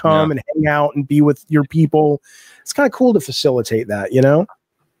can just come and hang out and be with your people. It's kind of cool to facilitate that,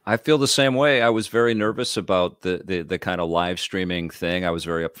 I feel the same way. I was very nervous about the kind of live streaming thing. I was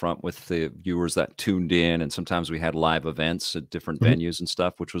very upfront with the viewers that tuned in, and sometimes we had live events at different venues and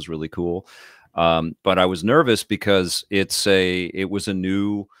stuff, which was really cool. But I was nervous because it was a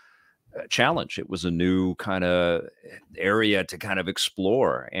new challenge. It was a new kind of area to kind of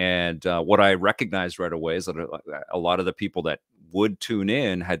explore. And what I recognized right away is that a lot of the people that would tune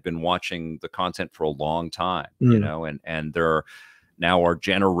in had been watching the content for a long time, and there now are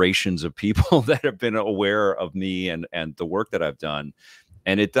generations of people that have been aware of me and the work that I've done.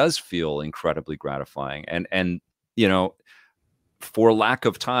 And it does feel incredibly gratifying. And for lack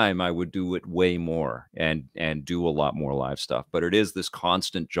of time, I would do it way more and do a lot more live stuff. But it is this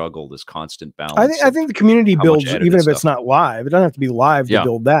constant juggle, this constant balance. I think the community builds, even if it's not live. It doesn't have to be live to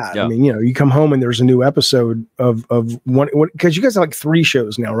build that. I mean, you come home and there's a new episode of one, because you guys have like 3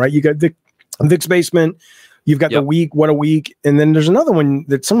 shows now, right? You got Vic's Basement. You've got the week, what a week, and then there's another one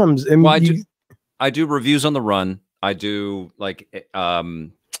that sometimes. I do reviews on the run. I do like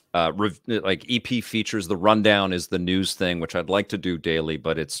EP features. The rundown is the news thing, which I'd like to do daily,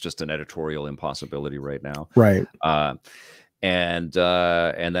 but it's just an editorial impossibility right now. Right. And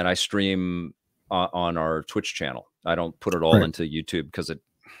then I stream on our Twitch channel. I don't put it all into YouTube because it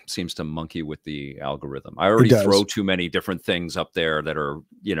seems to monkey with the algorithm. I already throw too many different things up there that are,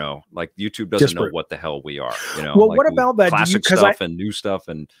 like YouTube doesn't know what the hell we are. Well, like, what about that classic stuff and new stuff?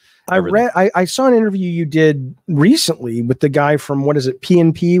 And I saw an interview you did recently with the guy from, what is it,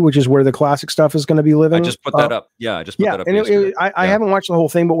 PNP, which is where the classic stuff is going to be living. I just put that up. Yeah, I just put that up. And I haven't watched the whole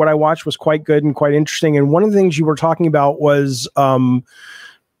thing, but what I watched was quite good and quite interesting. And one of the things you were talking about was,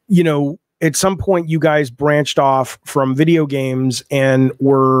 at some point you guys branched off from video games and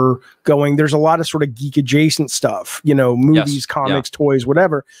were going, there's a lot of sort of geek adjacent stuff, movies, comics, toys,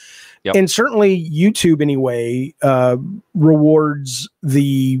 whatever. And certainly YouTube anyway, rewards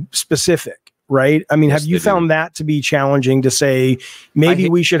the specific, right? I mean, Yes, have you found that to be challenging to say, maybe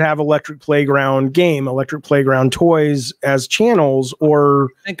we should have Electric Playground game, Electric Playground toys as channels, or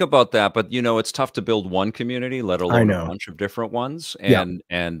think about that, but you know, it's tough to build one community, let alone a bunch of different ones. And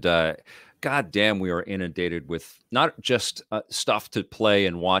God damn, we are inundated with not just stuff to play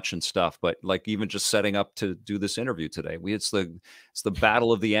and watch and stuff, but like even just setting up to do this interview today. It's the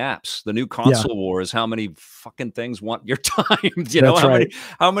battle of the apps. The new console war is how many fucking things want your time. You know,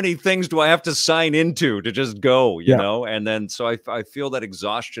 how many things do I have to sign into to just go? You know, and then so I feel that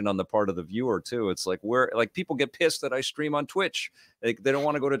exhaustion on the part of the viewer too. It's like people get pissed that I stream on Twitch. They don't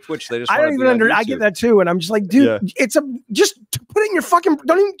want to go to Twitch. They just I get that too, and I'm just like, dude, it's just put it in your fucking.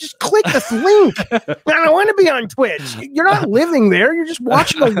 Don't even just click the link. I don't want to be on Twitch. You're not living there. You're just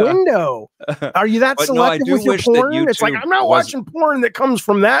watching a window. Are you that selective with your porn? It's like, I'm not watching porn that comes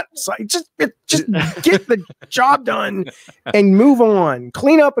from that site. Just get the job done and move on.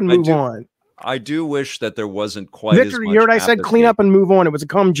 Clean up and move on. I do wish that there wasn't quite Victor, as much you heard I said clean up and move on. It was a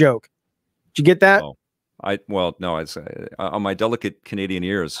cum joke. Did you get that? Oh. No, I'd say on my delicate Canadian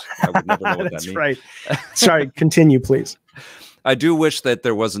ears, I would never know what that means. That's right. Sorry, continue, please. I do wish that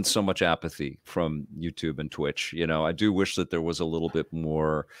there wasn't so much apathy from YouTube and Twitch. You know, I do wish that there was a little bit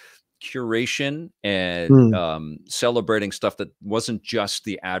more curation and celebrating stuff that wasn't just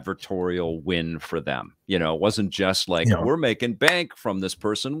the advertorial win for them. You know, it wasn't just like, we're making bank from this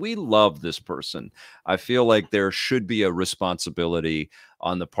person. We love this person. I feel like there should be a responsibility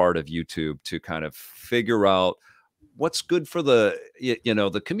on the part of YouTube to kind of figure out what's good for the, you know,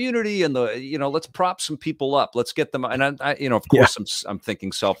 the community and the, you know, let's prop some people up. Let's get them. And I you know, of course I'm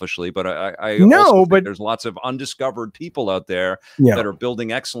thinking selfishly, but I also think there's lots of undiscovered people out there that are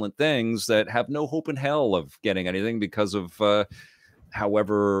building excellent things that have no hope in hell of getting anything because of,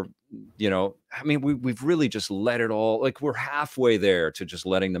 however, you know, I mean, we've really just let it all, like we're halfway there to just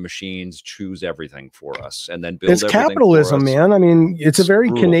letting the machines choose everything for us and then build. It's capitalism, man. I mean, it's a very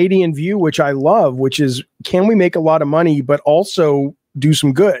Canadian view, which I love, which is, can we make a lot of money, but also do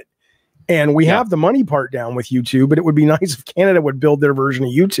some good? And we have the money part down with YouTube, but it would be nice if Canada would build their version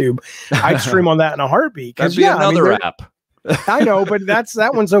of YouTube. I'd stream on that in a heartbeat. That'd be another app. I know, but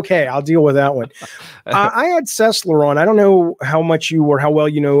that one's okay. I'll deal with that one. I had Sessler on. I don't know how much you or how well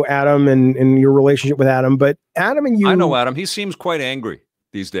you know Adam and your relationship with Adam, but Adam and you. I know Adam. He seems quite angry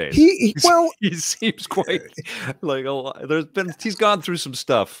these days. He seems quite like a lot. He's gone through some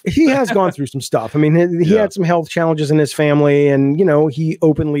stuff. He has gone through some stuff. I mean, he had some health challenges in his family, and you know, he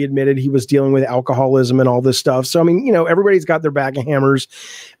openly admitted he was dealing with alcoholism and all this stuff. So I mean, you know, everybody's got their bag of hammers,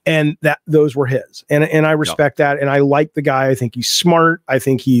 and those were his. And I respect that, and I like the guy. I think he's smart. I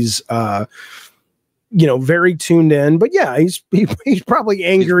think he's you know, very tuned in. But yeah, he's probably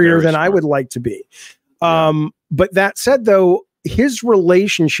angrier than I would like to be. But that said, though, his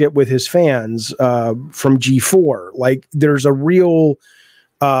relationship with his fans from G4, like there's a real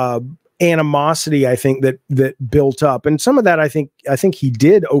animosity, I think, that built up. And some of that, I think he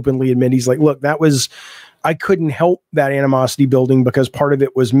did openly admit. He's like, look, I couldn't help that animosity building because part of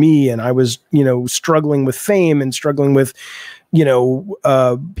it was me. And I was, you know, struggling with fame and struggling with, you know,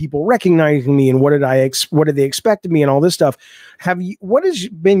 people recognizing me and what did they expect of me and all this stuff. What has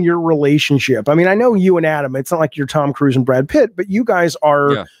been your relationship? I mean, I know you and Adam, it's not like you're Tom Cruise and Brad Pitt, but you guys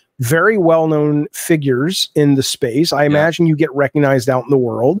are very well-known figures in the space. I imagine you get recognized out in the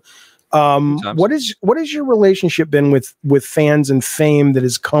world. What is your relationship been with fans and fame that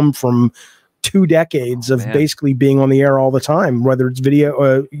has come from 2 decades of basically being on the air all the time, whether it's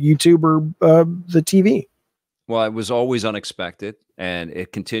video, YouTube or the TV? Well, it was always unexpected, and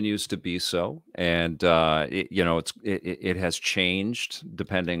it continues to be so. And you know, it has changed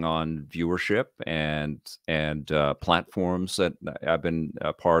depending on viewership and platforms that I've been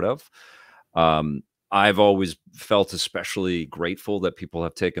a part of. I've always felt especially grateful that people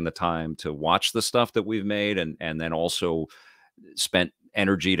have taken the time to watch the stuff that we've made, and then also spent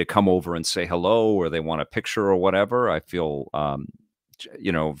energy to come over and say hello, or they want a picture or whatever. I feel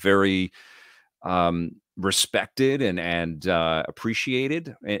you know, very respected and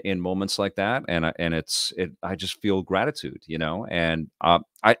appreciated in moments like that, and I just feel gratitude, you know. And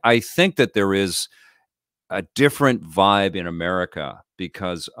I think that there is a different vibe in America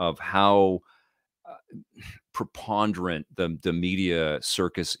because of how preponderant the media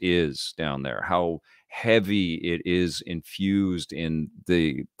circus is down there, how heavy it is infused in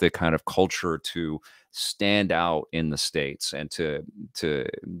the kind of culture to stand out in the States and to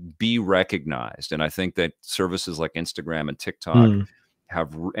be recognized. And I think that services like Instagram and TikTok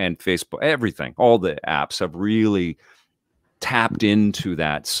and Facebook, everything, all the apps have really tapped into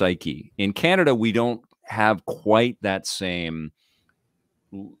that psyche. In Canada, we don't have quite that same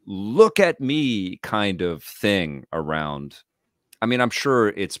look at me kind of thing around. I mean, I'm sure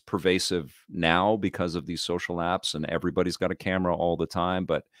it's pervasive now because of these social apps and everybody's got a camera all the time.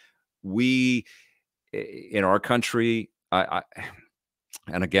 But we, in our country,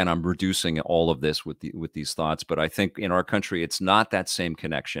 and again, I'm reducing all of this with these thoughts, but I think in our country, it's not that same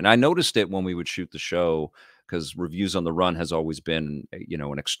connection. I noticed it when we would shoot the show, because Reviews on the Run has always been, you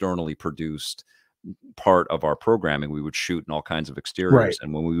know, an externally produced part of our programming. We would shoot in all kinds of exteriors.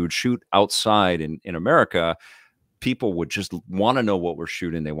 And when we would shoot outside in America, people would just want to know what we're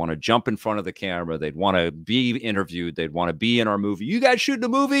shooting. They want to jump in front of the camera. They'd want to be interviewed. They'd want to be in our movie. You guys shooting a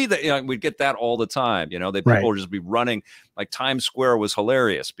movie? That, you know, we'd get that all the time. You know, people would just be running. Like Times Square was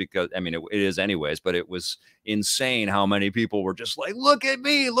hilarious because, I mean, it is anyways, but it was insane how many people were just like, look at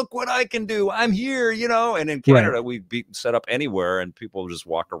me, look what I can do. I'm here, you know. And in Canada, we'd be set up anywhere and people would just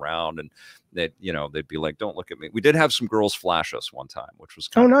walk around and that, you know, they'd be like, don't look at me. We did have some girls flash us one time, which was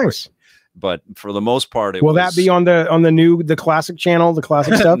kind of nice. But for the most part, it will that be on the classic channel, the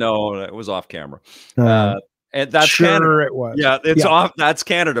classic stuff? No, it was off camera. And that's Canada. It was. Yeah, it's off. That's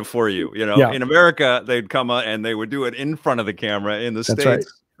Canada for you. You know, in America, they'd come and they would do it in front of the camera. In the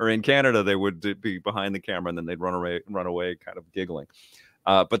States or in Canada, they would be behind the camera and then they'd run away, kind of giggling.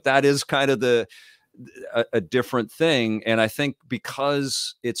 But that is kind of a different thing. And I think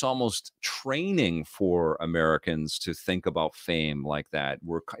because it's almost training for Americans to think about fame like that,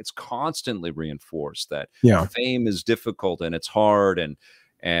 it's constantly reinforced that fame is difficult and it's hard and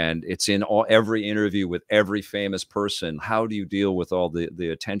it's in every interview with every famous person. How do you deal with all the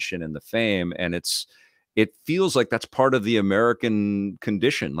attention and the fame? And it feels like that's part of the American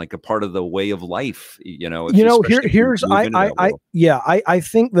condition, like a part of the way of life. You know, I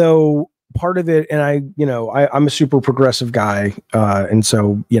think though, part of it, and I'm a super progressive guy, and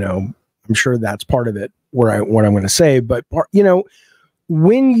so, you know, I'm sure that's part of it what I'm going to say. But you know,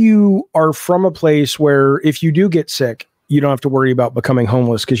 when you are from a place where if you do get sick, you don't have to worry about becoming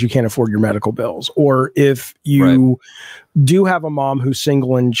homeless because you can't afford your medical bills, or if you do have a mom who's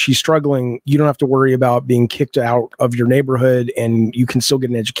single and she's struggling, you don't have to worry about being kicked out of your neighborhood and you can still get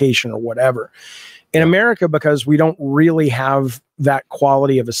an education or whatever. In America, because we don't really have that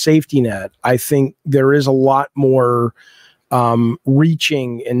quality of a safety net, I think there is a lot more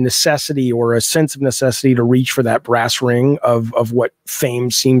reaching and necessity, or a sense of necessity to reach for that brass ring of what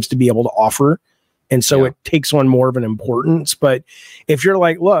fame seems to be able to offer. And so it takes on more of an importance. But if you're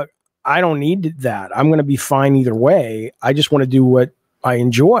like, look, I don't need that, I'm going to be fine either way, I just want to do what I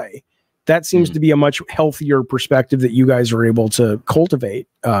enjoy. That seems to be a much healthier perspective that you guys are able to cultivate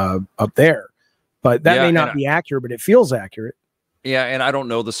up there. But that may not be accurate, but it feels accurate. Yeah, and I don't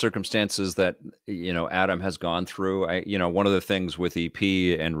know the circumstances that, you know, Adam has gone through. You know, one of the things with EP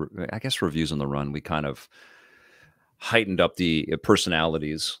and I guess Reviews on the Run, we kind of heightened up the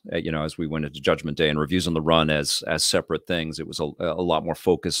personalities, you know, as we went into Judgment Day, and Reviews on the Run as separate things. It was a lot more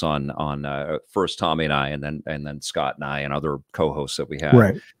focus on first Tommy and I, and then Scott and I and other co-hosts that we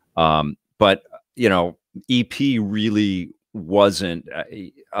had. But you know, EP really wasn't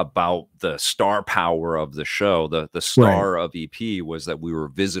about the star power of the show. The star of EP was that we were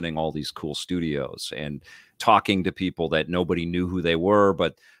visiting all these cool studios and talking to people that nobody knew who they were,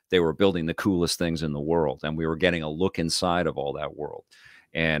 but they were building the coolest things in the world. And we were getting a look inside of all that world.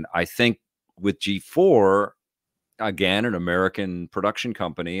 And I think with G4, again, an American production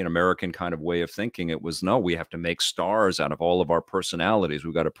company, an American kind of way of thinking, it was, no, we have to make stars out of all of our personalities.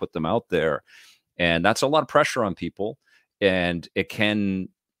 We've got to put them out there. And that's a lot of pressure on people. And it can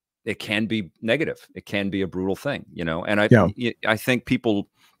be negative. It can be a brutal thing, you know. And I think people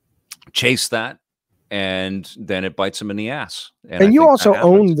chase that, and then it bites them in the ass. And you also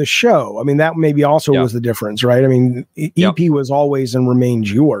own the show. I mean, that maybe also was the difference, right? I mean, EP was always and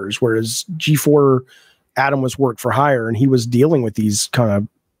remains yours, whereas G4, Adam was work for hire, and he was dealing with these kind of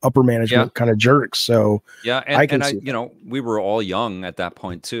upper management kind of jerks. So and you know, we were all young at that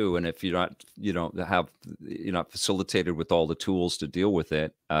point too. And if you're not facilitated with all the tools to deal with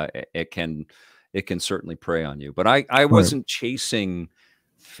it, it can certainly prey on you. But I wasn't chasing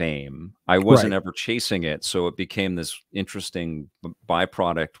fame. I wasn't ever chasing it. So it became this interesting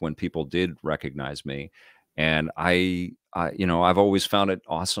byproduct when people did recognize me. And I you know, I've always found it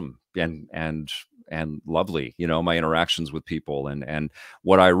awesome and lovely, you know, my interactions with people. And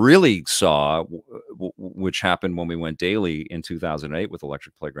what I really saw, which happened when we went daily in 2008 with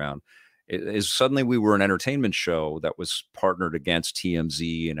Electric Playground, is suddenly we were an entertainment show that was partnered against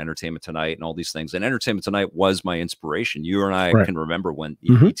TMZ and Entertainment Tonight and all these things. And Entertainment Tonight was my inspiration. You and I can remember when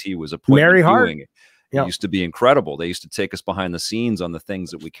ET was appointed doing it. It used to be incredible. They used to take us behind the scenes on the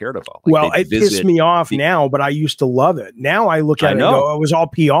things that we cared about. Like well, it pissed me off now, but I used to love it. Now I look at it and go, it was all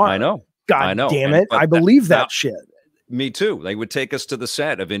PR. I know. God damn it. I believe that shit. Me too. They would take us to the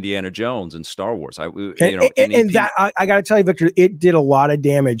set of Indiana Jones and Star Wars. I got to tell you, Victor, it did a lot of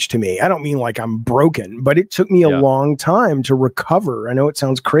damage to me. I don't mean like I'm broken, but it took me a long time to recover. I know it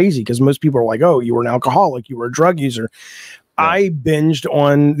sounds crazy because most people are like, oh, you were an alcoholic, you were a drug user. Yeah. I binged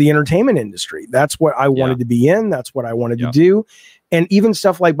on the entertainment industry. That's what I wanted to be in. That's what I wanted to do. And even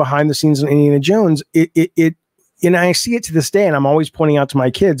stuff like behind the scenes in Indiana Jones, and I see it to this day, and I'm always pointing out to my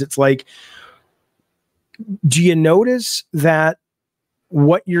kids, it's like, do you notice that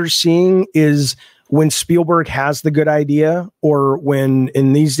what you're seeing is when Spielberg has the good idea, or when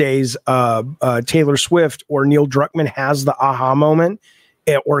in these days Taylor Swift or Neil Druckmann has the aha moment,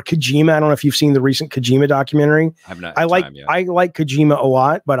 or Kojima? I don't know if you've seen the recent Kojima documentary. I like Kojima a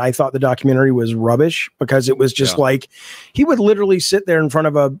lot, but I thought the documentary was rubbish because it was just like he would literally sit there in front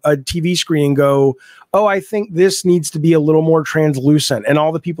of a TV screen and go, "Oh, I think this needs to be a little more translucent," and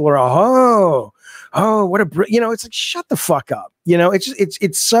all the people are, "Oh, what it's like, shut the fuck up."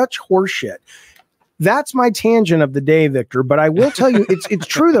 It's such horseshit. That's my tangent of the day, Victor. But I will tell you, it's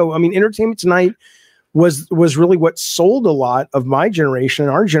true though. I mean, Entertainment Tonight was really what sold a lot of my generation,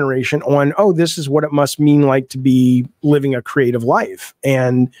 our generation, on, oh, this is what it must mean like to be living a creative life.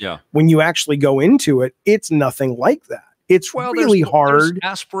 And when you actually go into it, it's nothing like that. It's really hard. There's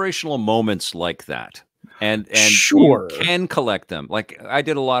aspirational moments like that. And you can collect them. Like I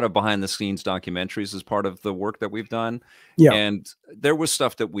did a lot of behind the scenes documentaries as part of the work that we've done. Yeah. And there was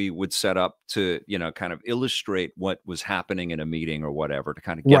stuff that we would set up to, kind of illustrate what was happening in a meeting or whatever, to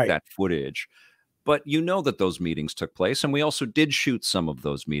kind of get that footage. But that those meetings took place, and we also did shoot some of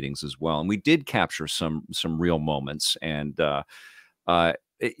those meetings as well. And we did capture some real moments. And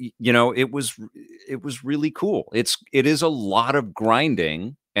it was really cool. It is a lot of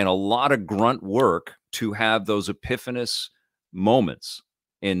grinding and a lot of grunt work to have those epiphanous moments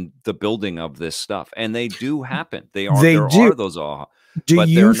in the building of this stuff. And they do happen. There are those aha. But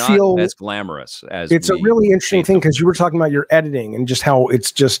they're not as glamorous as it's a really interesting thing, because you were talking about your editing and just how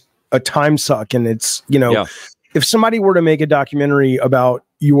it's just a time suck. And it's, if somebody were to make a documentary about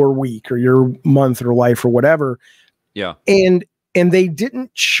your week or your month or life or whatever, and they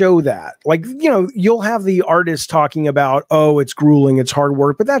didn't show that, like, you'll have the artist talking about, oh, it's grueling, it's hard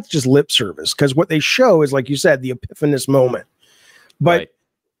work, but that's just lip service, because what they show is, like you said, the epiphanous moment. But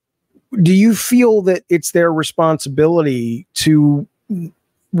do you feel that it's their responsibility to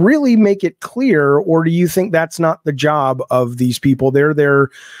really make it clear, or do you think that's not the job of these people? They're there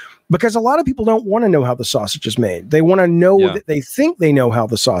because a lot of people don't want to know how the sausage is made. They want to know that they think they know how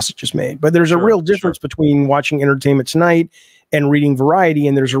the sausage is made. But there's a real difference between watching Entertainment Tonight and reading Variety,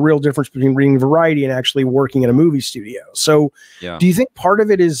 and there's a real difference between reading Variety and actually working in a movie studio. So do you think part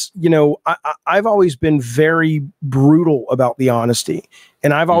of it is, I've always been very brutal about the honesty,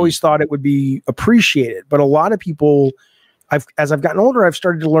 and I've always thought it would be appreciated. But a lot of people, as I've gotten older, I've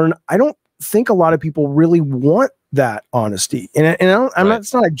started to learn, I don't think a lot of people really want that honesty. And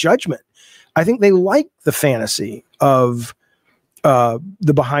it's not a judgment. I think they like the fantasy of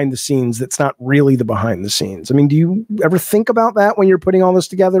the behind the scenes that's not really the behind the scenes. I mean, do you ever think about that when you're putting all this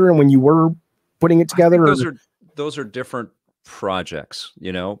together, and when you were putting it together? Those are different projects,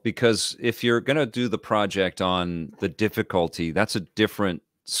 because if you're going to do the project on the difficulty, that's a different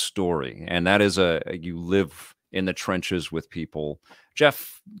story. And that is you live in the trenches with people.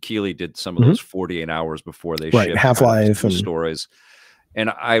 Jeff Keighley did some of those 48 hours before they shipped Half-Life and stories. And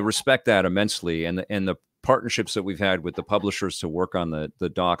I respect that immensely. And the partnerships that we've had with the publishers to work on the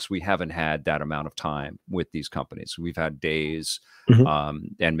docs, we haven't had that amount of time with these companies. We've had days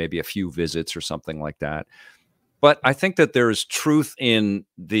and maybe a few visits or something like that. But I think that there is truth in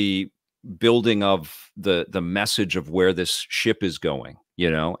the building of the message of where this ship is going,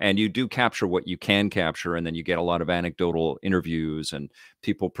 and you do capture what you can capture. And then you get a lot of anecdotal interviews and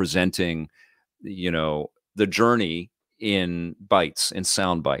people presenting, the journey in bites, in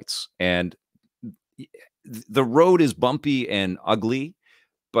sound bites. And the road is bumpy and ugly,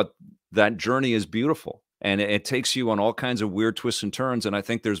 but that journey is beautiful. And it takes you on all kinds of weird twists and turns. And I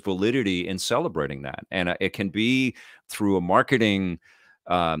think there's validity in celebrating that. And it can be through a marketing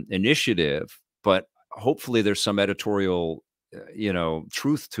initiative, but hopefully there's some editorial,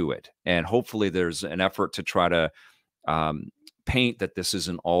 truth to it. And hopefully there's an effort to try to paint that this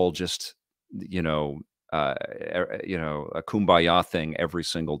isn't all just, a kumbaya thing every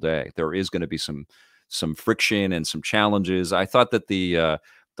single day. There is going to be some friction and some challenges. I thought that the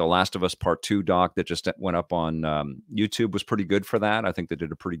The Last of Us Part 2 doc that just went up on YouTube was pretty good for that. I think they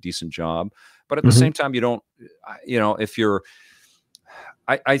did a pretty decent job. But at the same time, you don't, you know, if you're,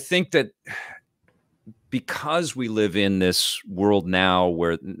 I think that because we live in this world now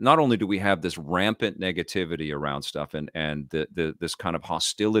where not only do we have this rampant negativity around stuff and this kind of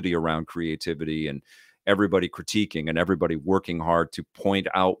hostility around creativity and everybody critiquing and everybody working hard to point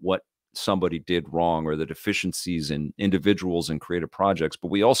out what somebody did wrong or the deficiencies in individuals and creative projects, but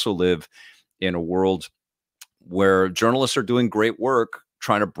we also live in a world where journalists are doing great work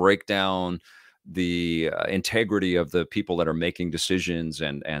trying to break down the integrity of the people that are making decisions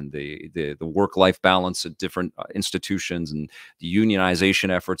and the work-life balance at different institutions and the unionization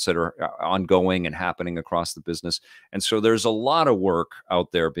efforts that are ongoing and happening across the business. And so there's a lot of work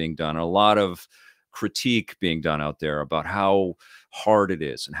out there being done, a lot of critique being done out there about how hard it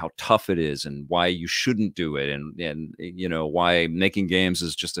is and how tough it is and why you shouldn't do it and you know, why making games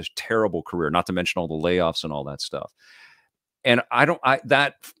is just a terrible career, not to mention all the layoffs and all that stuff. And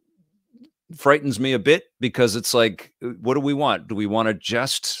that frightens me a bit because it's like, what do we want? Do we want to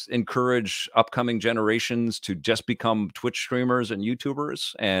just encourage upcoming generations to just become Twitch streamers and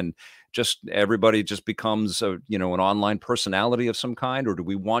YouTubers and just everybody just becomes a, you know, an online personality of some kind? Or do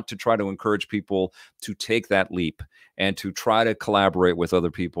we want to try to encourage people to take that leap and to try to collaborate with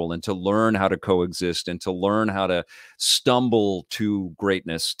other people and to learn how to coexist and to learn how to stumble to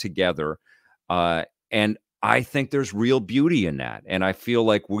greatness together? And I think there's real beauty in that. And I feel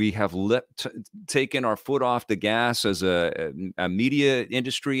like we have taken our foot off the gas as a media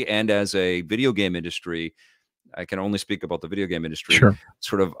industry and as a video game industry. I can only speak about the video game industry,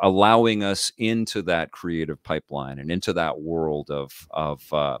 sort of allowing us into that creative pipeline and into that world of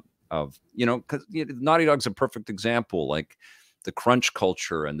you know, because Naughty Dog's a perfect example, like the crunch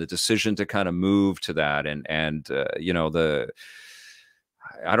culture and the decision to kind of move to that. And you know,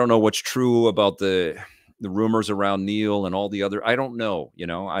 I don't know what's true about the rumors around Neil and all the other, I don't know, you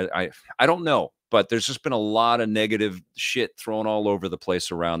know, I don't know, but there's just been a lot of negative shit thrown all over the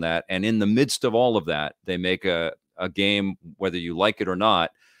place around that. And in the midst of all of that, they make a game, whether you like it or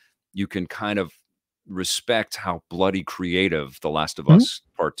not, you can kind of respect how bloody creative The Last of Us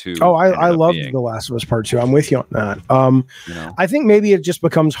Part 2. Oh, I love The Last of Us Part 2. I'm with you on that. You know? I think maybe it just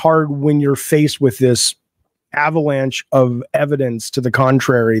becomes hard when you're faced with this avalanche of evidence to the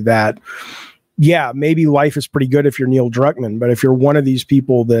contrary that, yeah, maybe life is pretty good if you're Neil Druckmann, but if you're one of these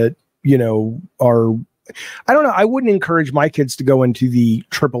people that, you know, are, I don't know, I wouldn't encourage my kids to go into the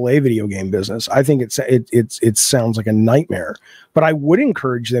AAA video game business. I think it sounds like a nightmare, but I would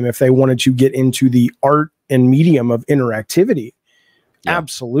encourage them if they wanted to get into the art and medium of interactivity. Yeah.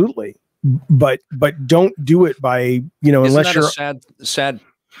 Absolutely. But don't do it by, you know, unless you're a sad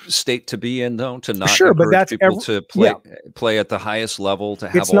state to be in, though, to not sure, but that's people to play at the highest level, to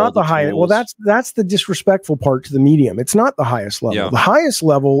have it's not the highest. Well, that's the disrespectful part to the medium. It's not the highest level. The highest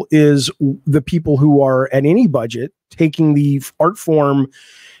level is the people who are at any budget taking the art form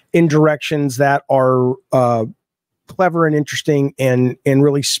in directions that are clever and interesting and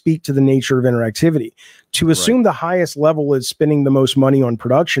really speak to the nature of interactivity. To assume the highest level is spending the most money on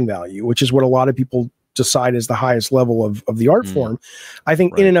production value, which is what a lot of people decide is the highest level of the art form, I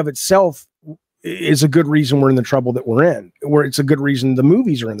think in and of itself is a good reason we're in the trouble that we're in, where it's a good reason the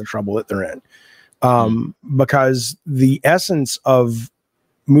movies are in the trouble that they're in. Because the essence of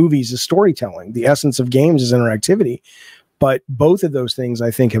movies is storytelling. The essence of games is interactivity. But both of those things,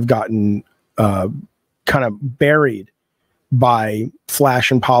 I think, have gotten kind of buried by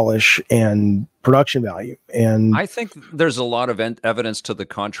flash and polish and production value. And I think there's a lot of evidence to the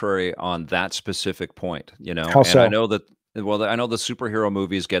contrary on that specific point, you know. How so? I know that, well, I know the superhero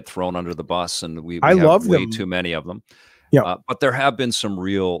movies get thrown under the bus and we I have love way them. too many of them. Yeah. But there have been some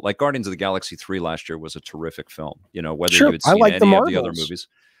real, like Guardians of the Galaxy 3 last year was a terrific film, you know, whether you had seen any of the other movies.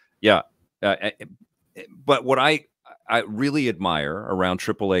 Yeah. But what I really admire around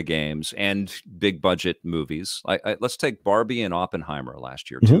AAA games and big budget movies, let's take Barbie and Oppenheimer last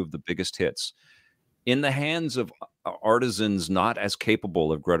year, two of the biggest hits. In the hands of artisans not as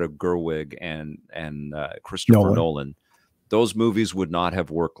capable of Greta Gerwig and Christopher Nolan, those movies would not have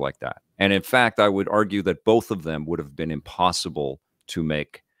worked like that. And in fact, I would argue that both of them would have been impossible to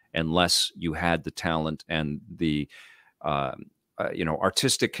make unless you had the talent and the you know,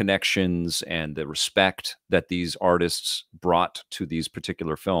 artistic connections and the respect that these artists brought to these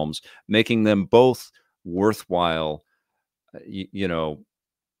particular films, making them both worthwhile, you know,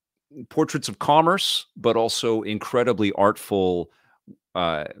 portraits of commerce, but also incredibly artful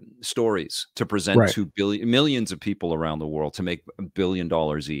stories to present to millions of people around the world to make $1 billion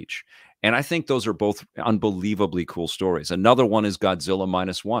each. And I think those are both unbelievably cool stories. Another one is Godzilla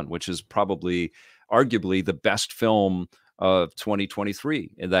 -1, which is probably arguably the best film of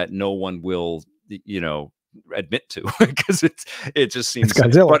 2023 that no one will, admit to because it just seems,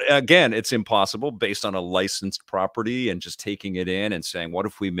 but again, it's impossible based on a licensed property and just taking it in and saying, what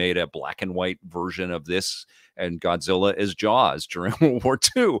if we made a black and white version of this and Godzilla is Jaws during World War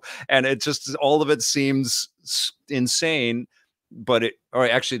II? And it just, all of it seems insane. But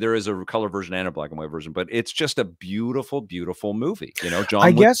actually there is a color version and a black and white version, but it's just a beautiful, beautiful movie. John,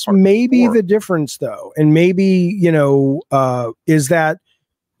 I guess maybe the difference though, and maybe, is that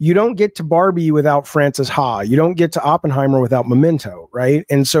you don't get to Barbie without Frances Ha. You don't get to Oppenheimer without Memento, right?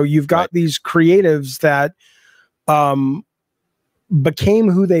 And so you've got these creatives that became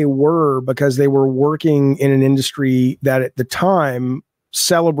who they were because they were working in an industry that at the time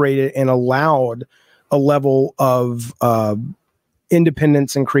celebrated and allowed a level of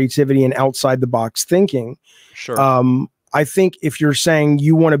independence and creativity and outside the box thinking. Sure. I think if you're saying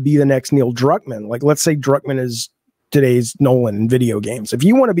you want to be the next Neil Druckmann, like let's say Druckmann is today's Nolan in video games. If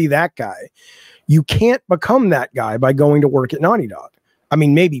you want to be that guy, you can't become that guy by going to work at Naughty Dog. I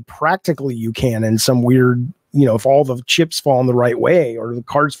mean, maybe practically you can in some weird, if all the chips fall in the right way or the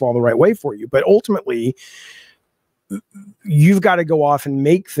cards fall the right way for you. But ultimately, you've got to go off and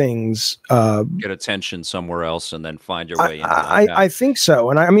make things, get attention somewhere else and then find your way into I think so.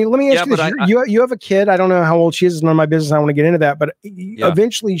 And I mean, let me ask you this. You have a kid. I don't know how old she is. It's none of my business. I want to get into that. But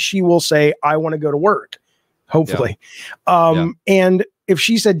eventually she will say, I want to go to work. Hopefully. And if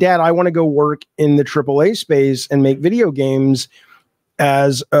she said, Dad, I want to go work in the AAA space and make video games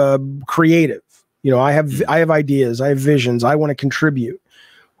as a creative, I have ideas, I have visions, I want to contribute.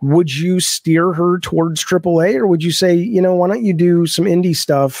 Would you steer her towards AAA, or would you say, why don't you do some indie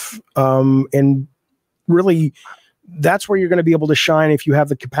stuff? And really, that's where you're going to be able to shine if you have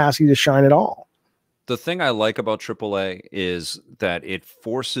the capacity to shine at all. The thing I like about AAA is that it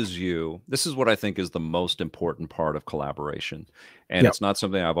forces you. This is what I think is the most important part of collaboration. And it's not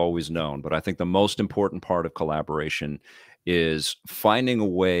something I've always known, but I think the most important part of collaboration is finding a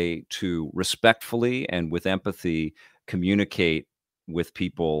way to respectfully and with empathy communicate with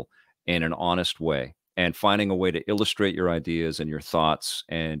people in an honest way, and finding a way to illustrate your ideas and your thoughts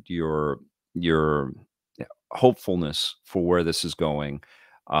and your hopefulness for where this is going,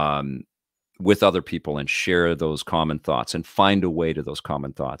 with other people, and share those common thoughts and find a way to those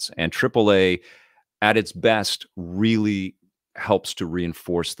common thoughts. And AAA at its best really helps to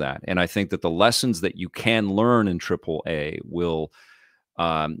reinforce that. And I think that the lessons that you can learn in AAA will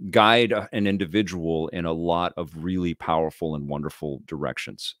guide an individual in a lot of really powerful and wonderful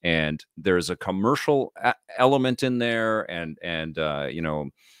directions. And there's a commercial element in there, and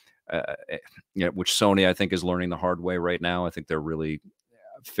which Sony, I think, is learning the hard way right now. I think they're really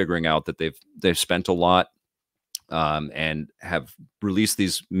figuring out that they've spent a lot and have released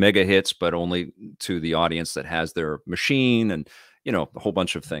these mega hits, but only to the audience that has their machine, and a whole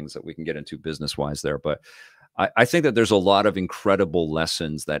bunch of things that we can get into business wise there. But I think that there's a lot of incredible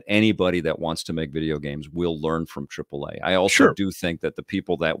lessons that anybody that wants to make video games will learn from AAA. I also do think that the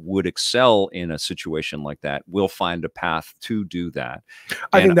people that would excel in a situation like that will find a path to do that.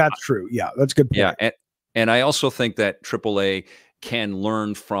 I think that's true. Yeah, that's a good point. Yeah, and I also think that AAA can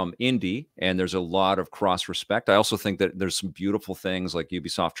learn from indie, and there's a lot of cross respect. I also think that there's some beautiful things, like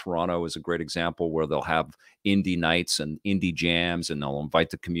Ubisoft Toronto is a great example, where they'll have indie nights and indie jams, and they'll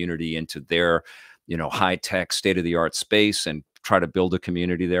invite the community into their high-tech, state-of-the-art space and try to build a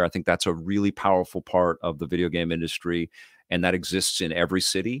community there. I think that's a really powerful part of the video game industry, and that exists in every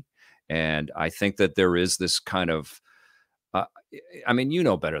city. And I think that there is this kind of, I mean,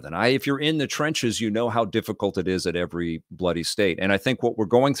 better than I, if you're in the trenches, how difficult it is at every bloody state. And I think what we're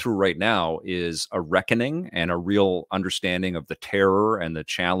going through right now is a reckoning and a real understanding of the terror and the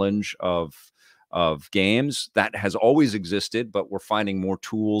challenge of games that has always existed, but we're finding more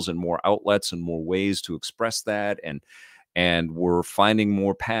tools and more outlets and more ways to express that. And we're finding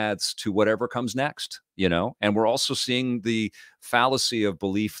more paths to whatever comes next, and we're also seeing the fallacy of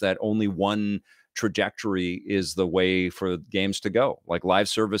belief that only one trajectory is the way for games to go. Like, live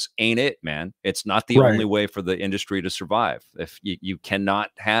service ain't it, man. It's not the only way for the industry to survive. If you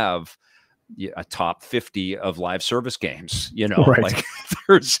cannot have a top 50 of live service games, like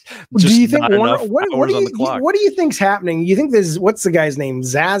there's just do you think not enough hours on the clock. What do you think's happening? You think this, what's the guy's name?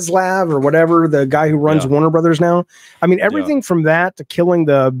 Zaslav or whatever, the guy who runs Warner Brothers now? I mean, everything from that to killing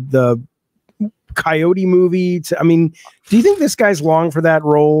the Coyote movie to, I mean, do you think this guy's long for that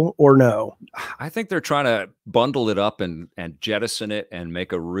role or no? I think they're trying to bundle it up and jettison it and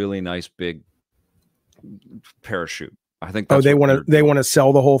make a really nice big parachute. I think that's they want to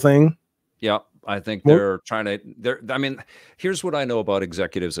sell the whole thing. Yeah, I think they're trying to. I mean, here's what I know about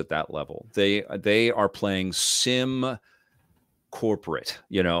executives at that level. They are playing sim corporate.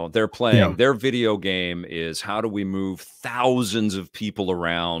 You know, they're playing, their video game is how do we move thousands of people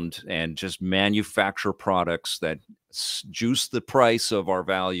around and just manufacture products that juice the price of our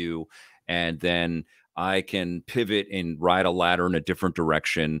value, and then I can pivot and ride a ladder in a different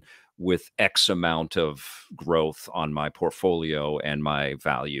direction with X amount of growth on my portfolio and my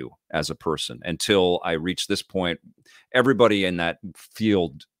value as a person. Until I reach this point, everybody in that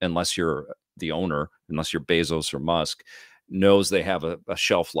field, unless you're the owner, unless you're Bezos or Musk, knows they have a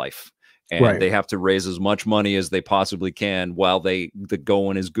shelf life, and they have to raise as much money as they possibly can while the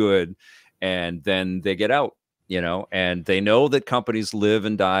going is good, and then they get out, you know, and they know that companies live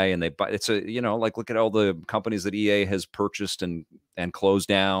and die, and they buy. It's a, you know, like look at all the companies that EA has purchased and closed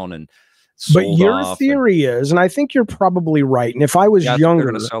down and sold off. But your theory is, and I think you're probably right, and if I was younger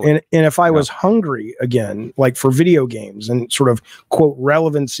and if I was hungry again, like for video games and sort of quote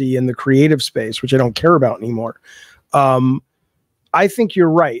relevancy in the creative space, which I don't care about anymore, I think you're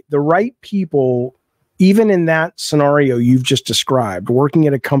right. The right people, even in that scenario you've just described, working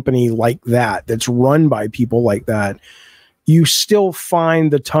at a company like that, that's run by people like that, you still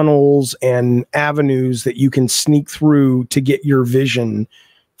find the tunnels and avenues that you can sneak through to get your vision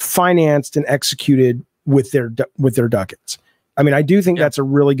financed and executed with their ducats. I mean, I do think that's a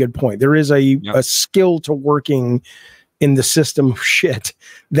really good point. There is a skill to working in the system of shit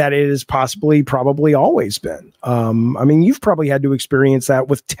that it has probably always been. I mean, you've probably had to experience that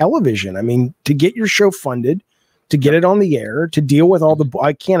with television. I mean, to get your show funded, to get it on the air, to deal with all the,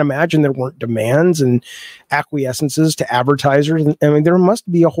 I can't imagine there weren't demands and acquiescences to advertisers. I mean, there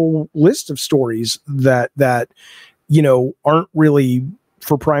must be a whole list of stories that, you know, aren't really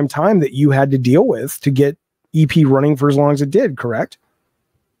for prime time that you had to deal with to get EP running for as long as it did, correct?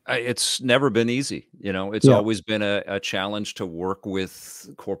 It's never been easy. You know, it's always been a challenge to work with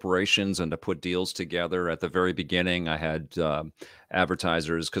corporations and to put deals together. At the very beginning, I had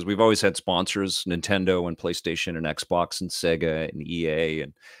advertisers, because we've always had sponsors, Nintendo and PlayStation and Xbox and Sega and EA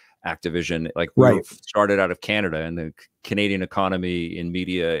and Activision. Like we started out of Canada, and the Canadian economy in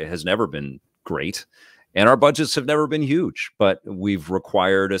media has never been great. And our budgets have never been huge, but we've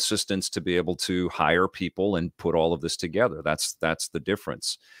required assistance to be able to hire people and put all of this together. That's the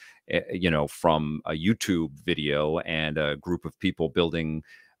difference, you know, from a YouTube video and a group of people building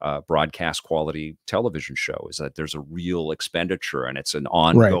broadcast quality television show, is that there's a real expenditure, and it's an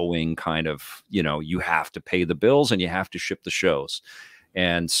ongoing kind of, you know, you have to pay the bills and you have to ship the shows.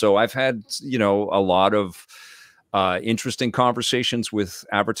 And so I've had, you know, a lot of interesting conversations with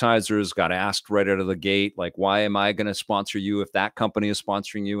advertisers. Got asked right out of the gate, like, why am I going to sponsor you if that company is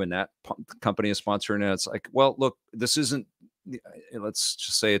sponsoring you and that company is sponsoring it? It's like, well, look, this isn't, let's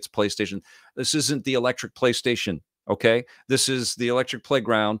just say it's PlayStation. This isn't the electric PlayStation. Okay. This is the electric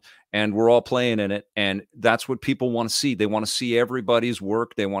playground, and we're all playing in it. And that's what people want to see. They want to see everybody's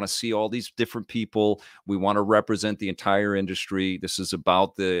work. They want to see all these different people. We want to represent the entire industry. This is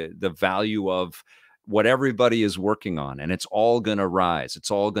about the value of what everybody is working on, and it's all going to rise.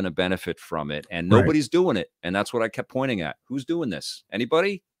 It's all going to benefit from it, and nobody's doing it. And that's what I kept pointing at. Who's doing this?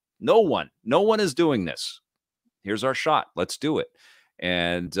 Anybody? No one. No one is doing this. Here's our shot. Let's do it.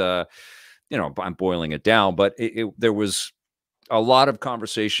 And, you know, I'm boiling it down, but there was a lot of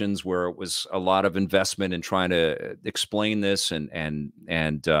conversations where it was a lot of investment in trying to explain this and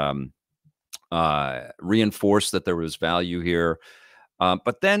reinforce that there was value here.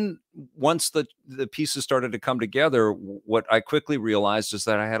 But then once the pieces started to come together, what I quickly realized is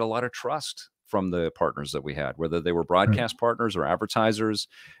that I had a lot of trust from the partners that we had, whether they were broadcast partners or advertisers.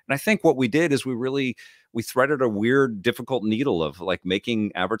 And I think what we did is we threaded a weird, difficult needle of like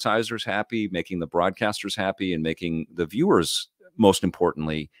making advertisers happy, making the broadcasters happy, and making the viewers, most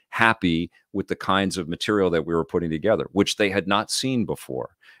importantly, happy with the kinds of material that we were putting together, which they had not seen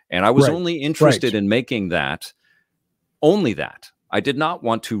before. And I was only interested in making that, only that. I did not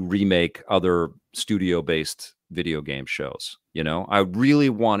want to remake other studio-based video game shows. You know, I really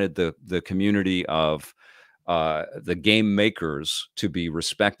wanted the community of the game makers to be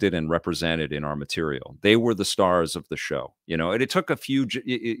respected and represented in our material. They were the stars of the show. You know, and it took a few,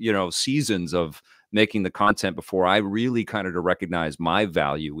 you know, seasons of making the content before I really kind of to recognize my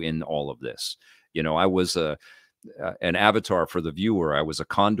value in all of this. You know, I was an avatar for the viewer. I was a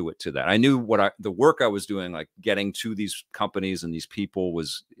conduit to that. I knew the work I was doing, like getting to these companies and these people,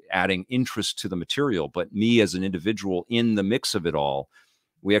 was adding interest to the material. But me as an individual in the mix of it all,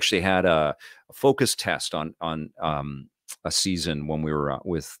 we actually had a focus test on a season when we were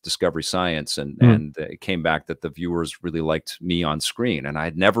with Discovery Science, and it came back that the viewers really liked me on screen, and I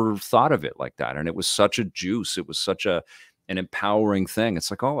had never thought of it like that. And it was such a juice. It was such an empowering thing.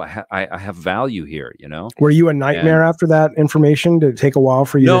 It's like, oh, I have value here, you know? Were you a nightmare after that information? Did it take a while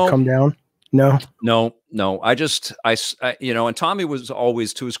for you to come down? No. You know, and Tommy was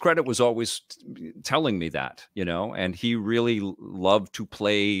always, to his credit, was always telling me that, you know, and he really loved to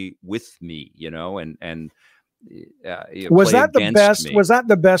play with me, you know, and was that the best? Was that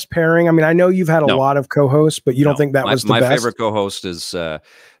the best pairing? I mean, I know you've had a lot of co-hosts, but you don't think that was the best? My favorite co-host is to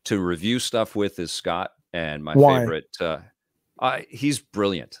review stuff with is Scott, and my favorite. He's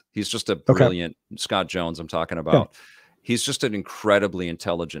brilliant. He's just a brilliant Scott Jones. I'm talking about. Yeah. He's just an incredibly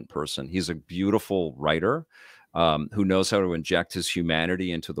intelligent person. He's a beautiful writer who knows how to inject his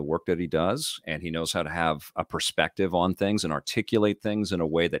humanity into the work that he does. And he knows how to have a perspective on things and articulate things in a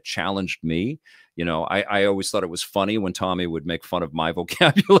way that challenged me. You know, I always thought it was funny when Tommy would make fun of my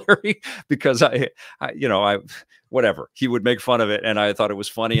vocabulary because whatever, he would make fun of it. And I thought it was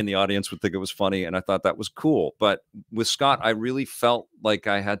funny and the audience would think it was funny. And I thought that was cool. But with Scott, I really felt like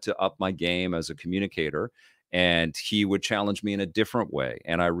I had to up my game as a communicator. And he would challenge me in a different way.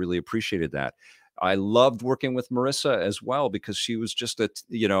 And I really appreciated that. I loved working with Marissa as well, because she was just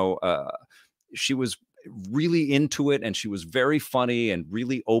she was really into it, and she was very funny and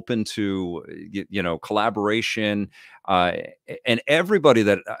really open to, you know, collaboration. And everybody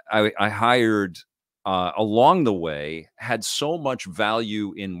that I hired along the way had so much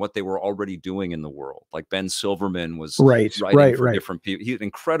value in what they were already doing in the world. Like Ben Silverman was writing for different people. He's an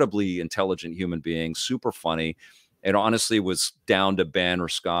incredibly intelligent human being, super funny. It honestly was down to Ben or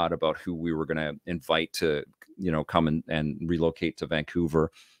Scott about who we were going to invite to, you know, come and relocate to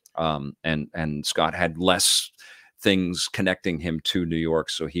Vancouver. And Scott had less things connecting him to New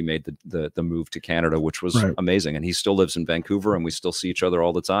York, so he made the move to Canada, which was amazing. And he still lives in Vancouver, and we still see each other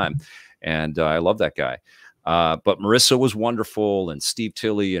all the time. And I love that guy. But Marissa was wonderful, and Steve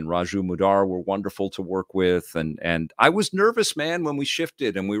Tilley and Raju Mudar were wonderful to work with. And I was nervous, man, when we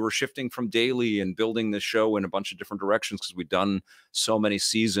shifted, and we were shifting from daily and building the show in a bunch of different directions, because we'd done so many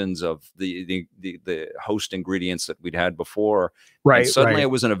seasons of the host ingredients that we'd had before. And suddenly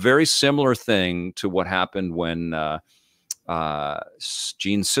it was in a very similar thing to what happened when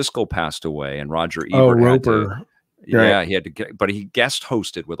Gene Siskel passed away and Roger Ebert had to. Yeah, he had to get, but he guest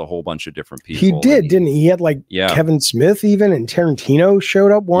hosted with a whole bunch of different people. He did, didn't he? He had like Kevin Smith even, and Tarantino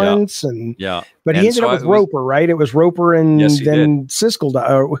showed up once. But he ended up with Roper, right? It was Roper and then Siskel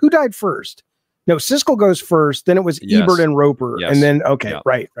died. Who died first? No, Siskel goes first. Then it was Ebert and Roper, and then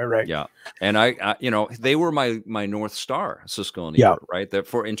right. Yeah, and I you know, they were my North Star, Siskel and Ebert, right? That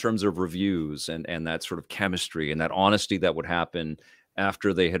in terms of reviews and that sort of chemistry and that honesty that would happen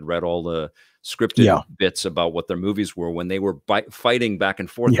after they had read all the scripted bits about what their movies were, when they were fighting back and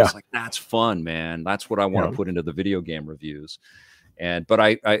forth. I was like, that's fun, man. That's what I want to put into the video game reviews.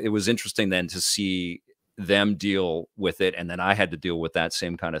 But it was interesting then to see them deal with it. And then I had to deal with that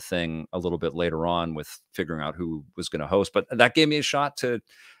same kind of thing a little bit later on with figuring out who was going to host. But that gave me a shot to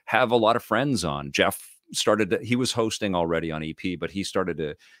have a lot of friends on. Jeff he was hosting already on EP, but he started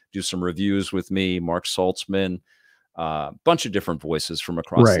to do some reviews with me. Mark Saltzman, bunch of different voices from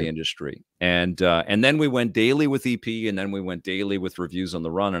across the industry. And then we went daily with EP, and then we went daily with Reviews on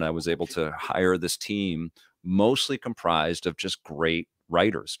the Run. And I was able to hire this team mostly comprised of just great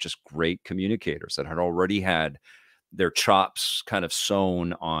writers, just great communicators that had already had their chops kind of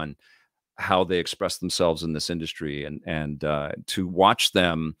sewn on how they express themselves in this industry. And to watch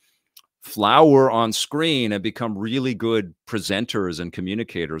them flower on screen and become really good presenters and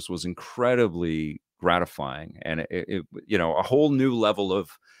communicators was incredibly gratifying, and it you know, a whole new level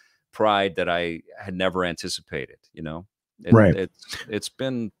of pride that I had never anticipated. You know, it's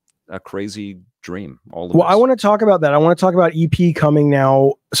been a crazy dream. I want to talk about that. I want to talk about EP coming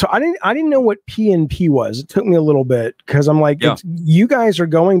now. So I didn't know what PNP was. It took me a little bit, because I'm like, you guys are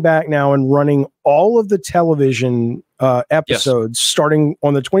going back now and running all of the television episodes starting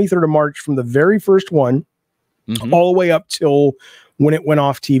on the 23rd of March from the very first one all the way up till when it went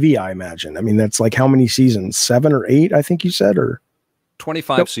off TV, I imagine. I mean, that's like how many seasons? 7 or 8, I think you said, or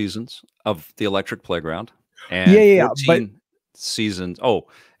 25 seasons of The Electric Playground. And 14 seasons. Oh,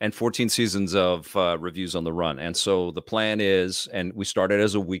 and 14 seasons of Reviews on the Run. And so the plan is, and we started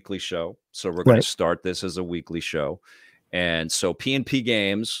as a weekly show, so we're going to start this as a weekly show. And so PNP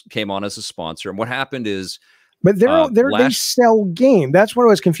Games came on as a sponsor. And what happened is, but they sell game. That's what I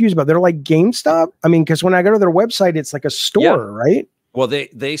was confused about. They're like GameStop. I mean, because when I go to their website, it's like a store, right? Well,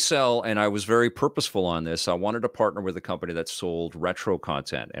 they sell, and I was very purposeful on this. I wanted to partner with a company that sold retro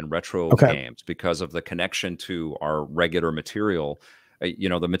content and retro games because of the connection to our regular material. You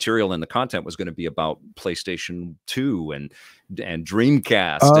know, the material and the content was going to be about PlayStation 2 and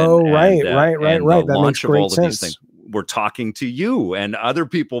Dreamcast. Oh, and right. The That launch makes of all great of these things. We're talking to you and other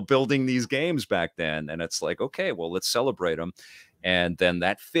people building these games back then. And it's like, okay, well, let's celebrate them. And then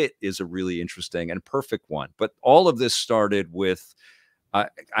that fit is a really interesting and perfect one. But all of this started with,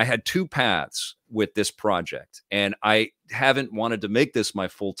 I had two paths with this project, and I haven't wanted to make this my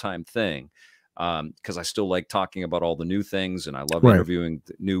full-time thing because I still like talking about all the new things, and I love interviewing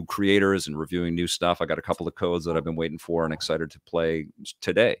new creators and reviewing new stuff. I got a couple of codes that I've been waiting for and excited to play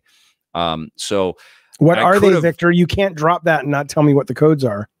today. So what are they, Victor? You can't drop that and not tell me what the codes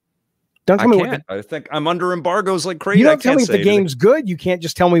are. Don't tell me what I think I'm under embargoes like crazy. You don't tell me if the game's good. You can't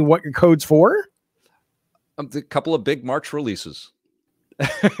just tell me what your code's for. A couple of big March releases.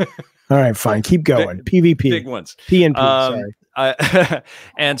 All right, fine. Keep going. PvP. Big ones. PNP, sorry.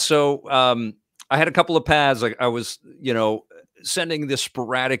 And so I had a couple of paths. Like I was, you know, sending this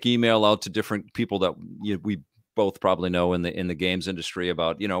sporadic email out to different people that we both probably know in the games industry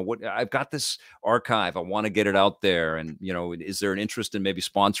about, you know, what I've got this archive. I want to get it out there. And, you know, is there an interest in maybe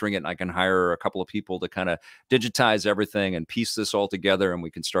sponsoring it? And I can hire a couple of people to kind of digitize everything and piece this all together, and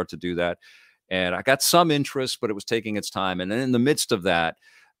we can start to do that. And I got some interest, but it was taking its time. And then in the midst of that,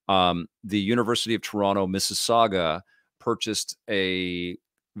 the University of Toronto, Mississauga purchased a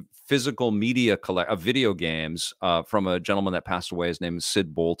physical media of video games from a gentleman that passed away. His name is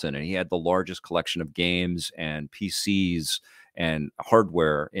Sid Bolton, and he had the largest collection of games and PCs and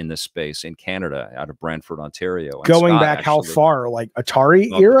hardware in this space in Canada, out of Brantford, Ontario. And going back how far, like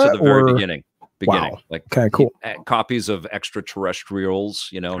Atari era, to the very beginning. Wow. Like, okay, cool. Copies of extraterrestrials,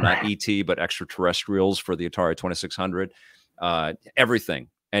 you know, not ET, but extraterrestrials for the Atari 2600, everything.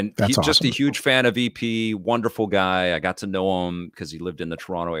 And he's just a huge fan of EP, wonderful guy. I got to know him because he lived in the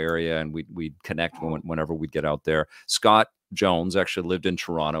Toronto area, and we'd connect whenever we'd get out there. Scott Jones actually lived in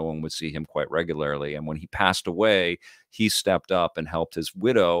Toronto and would see him quite regularly. And when he passed away, he stepped up and helped his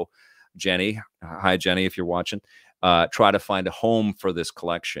widow, Jenny. Hi, Jenny, if you're watching. Try to find a home for this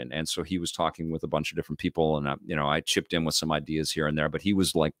collection. And so he was talking with a bunch of different people, and you know, I chipped in with some ideas here and there, but he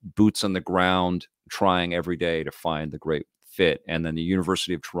was like boots on the ground, trying every day to find the great fit. And then the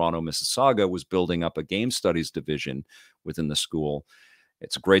University of Toronto, Mississauga was building up a game studies division within the school.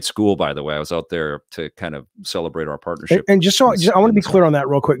 It's a great school, by the way. I was out there to kind of celebrate our partnership. And just so I want to be clear on that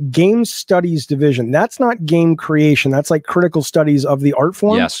real quick. Game studies division, that's not game creation. That's like critical studies of the art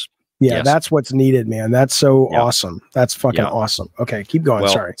form. Yes. Yeah, yes. That's what's needed, man. That's so awesome. That's fucking awesome. Okay, keep going.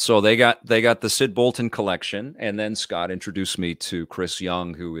 Well, sorry. So they got the Sid Bolton collection, and then Scott introduced me to Chris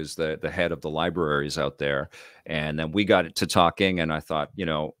Young, who is the head of the libraries out there. And then we got to talking, and I thought, you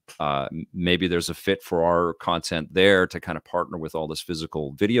know, maybe there's a fit for our content there to kind of partner with all this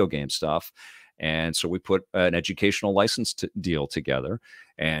physical video game stuff. And so we put an educational license deal together,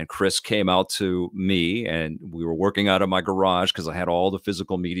 and Chris came out to me, and we were working out of my garage because I had all the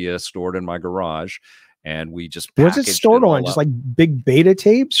physical media stored in my garage. And we just what's it stored on? Just like big beta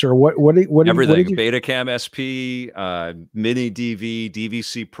tapes, or what? Everything. What Betacam SP, Mini DV,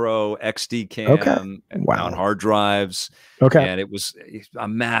 DVC Pro, XD Cam, on hard drives. Okay, and it was a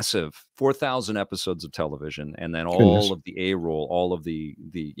massive 4,000 episodes of television, and then all of the A-roll, all of the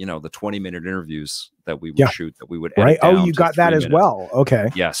you know, the 20-minute interviews that we would shoot, that we would edit down. Oh, you got that as well. Okay.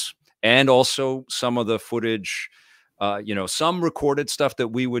 Yes, and also some of the footage. You know, some recorded stuff that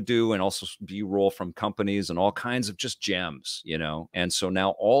we would do, and also B-roll from companies and all kinds of just gems, you know. And so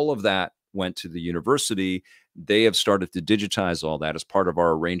now all of that went to the university. They have started to digitize all that as part of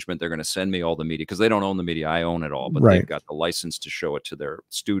our arrangement. They're going to send me all the media because they don't own the media. I own it all, but they've got the license to show it to their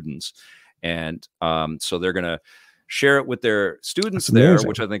students. And so they're going to share it with their students there,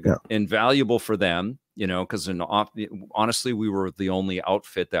 which I think invaluable for them, you know, because honestly, we were the only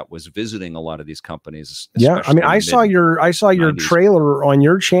outfit that was visiting a lot of these companies. Yeah, I mean, I saw your trailer on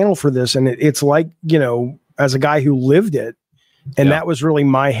your channel for this, and it's like, you know, as a guy who lived it, and that was really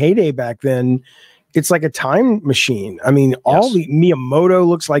my heyday back then. It's like a time machine. I mean, all the Miyamoto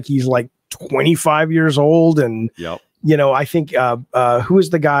looks like he's like 25 years old, and you know, I think who is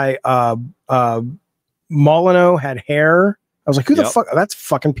the guy? Molyneux had hair. I was like, who the fuck? That's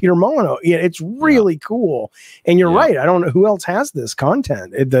fucking Peter Molyneux. Yeah, it's really cool. And you're right. I don't know who else has this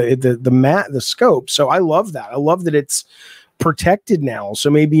content, the scope. So I love that. I love that it's protected now. So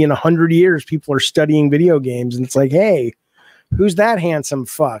maybe in 100 years, people are studying video games, and it's like, hey, who's that handsome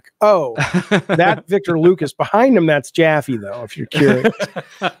fuck? Oh, that Victor Lucas behind him. That's Jaffe, though, if you're curious.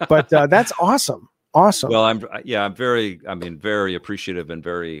 But that's awesome. Awesome. Well, I'm very appreciative and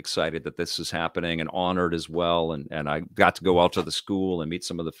very excited that this is happening, and honored as well. And I got to go out to the school and meet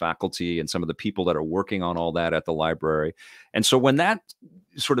some of the faculty and some of the people that are working on all that at the library. And so when that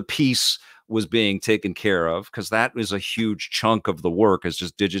sort of piece was being taken care of, because that is a huge chunk of the work, is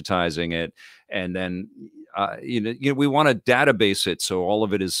just digitizing it. And then, we want to database it so all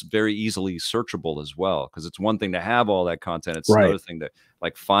of it is very easily searchable as well. Because it's one thing to have all that content. It's another thing to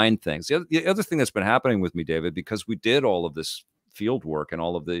like find things. The other thing that's been happening with me, David, because we did all of this field work and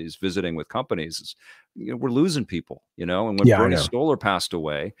all of these visiting with companies, is, we're losing people, and when Bernie Stoller passed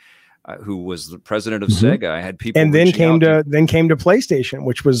away, who was the president of Sega, I had people, and then came to PlayStation,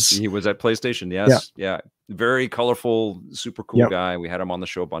 which was, he was at PlayStation. Yes. Yeah. Very colorful, super cool guy. We had him on the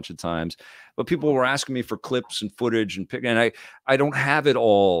show a bunch of times, but people were asking me for clips and footage and I don't have it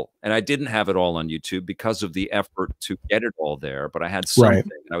all. And I didn't have it all on YouTube because of the effort to get it all there, but I had something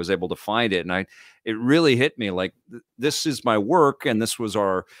and I was able to find it. And it really hit me like, this is my work. And this was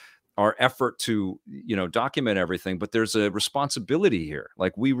our effort to, document everything, but there's a responsibility here.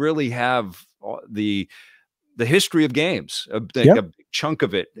 Like, we really have the history of games. A big chunk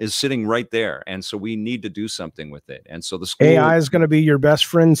of it is sitting right there. And so we need to do something with it. And so the school, AI is going to be your best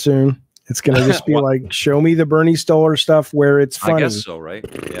friend soon. It's going to just be like, show me the Bernie Stoller stuff where it's funny. I guess so, right?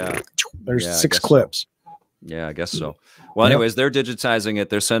 Yeah. There's 6 clips. So. Yeah, I guess so. Well, anyways, they're digitizing it.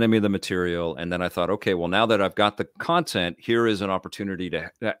 They're sending me the material. And then I thought, okay, well, now that I've got the content, here is an opportunity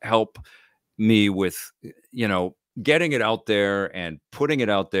to help me with, getting it out there and putting it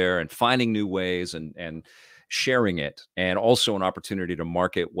out there and finding new ways and sharing it, and also an opportunity to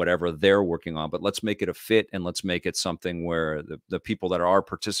market whatever they're working on. But let's make it a fit, and let's make it something where the people that are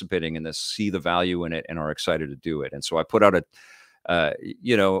participating in this see the value in it and are excited to do it. And so I put out an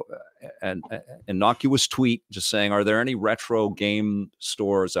innocuous tweet just saying, are there any retro game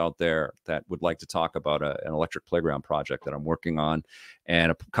stores out there that would like to talk about an electric playground project that I'm working on?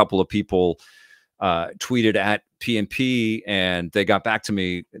 And a couple of people tweeted at PNP, and they got back to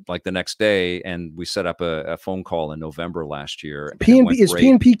me like the next day, and we set up a phone call in November last year.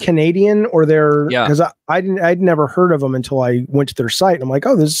 PNP Canadian, or they're, because I'd never heard of them until I went to their site, and I'm like,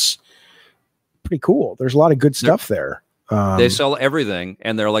 oh, this is pretty cool. There's a lot of good stuff there. They sell everything,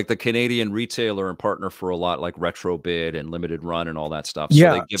 and they're like the Canadian retailer and partner for a lot like Retrobid and Limited Run and all that stuff.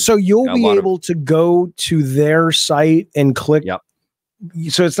 So you'll be able to go to their site and click.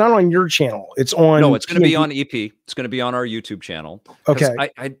 So it's not on your channel. It's on. No, it's going to be on EP. It's going to be on our YouTube channel. Okay.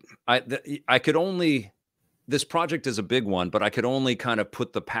 I could only. This project is a big one, but I could only kind of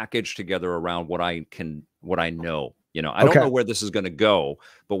put the package together around what I know. I don't know where this is going to go,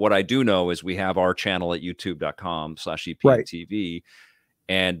 but what I do know is we have our channel at youtube.com/EPTV,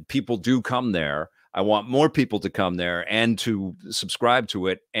 and people do come there. I want more people to come there and to subscribe to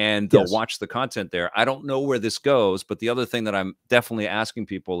it, and they'll watch the content there. I don't know where this goes, but the other thing that I'm definitely asking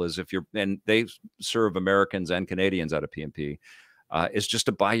people is, and they serve Americans and Canadians out of PNP, is just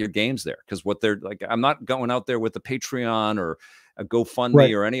to buy your games there. Because what they're like, I'm not going out there with a Patreon or a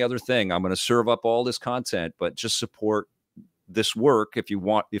GoFundMe or any other thing. I'm going to serve up all this content, but just support this work if you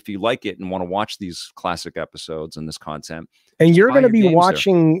like it and want to watch these classic episodes and this content. And you're going to be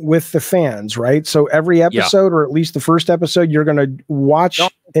watching with the fans, right? So every episode, or at least the first episode, you're going to watch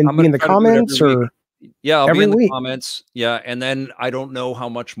and be in the comments, or I'll be in the comments. Yeah. And then I don't know how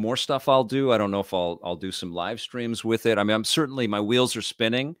much more stuff I'll do. I don't know if I'll do some live streams with it. I mean, my wheels are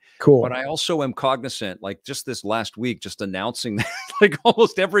spinning. Cool. But I also am cognizant, like just this last week, just announcing that like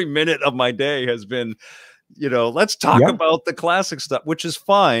almost every minute of my day has been, let's talk about the classic stuff, which is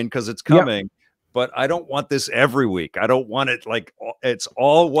fine because it's coming. But I don't want this every week. I don't want it like it's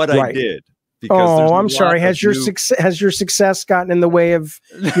all what I did. Because I'm sorry. Has your success gotten in the way of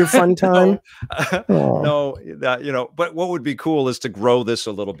your fun time? No, but what would be cool is to grow this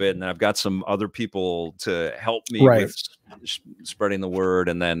a little bit. And I've got some other people to help me with spreading the word.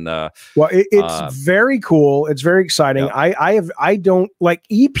 And then, it's very cool. It's very exciting. I don't like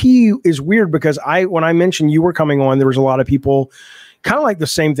EP is weird because when I mentioned you were coming on, there was a lot of people kind of like the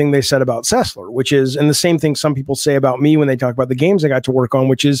same thing they said about Sessler, which is, and the same thing some people say about me when they talk about the games I got to work on,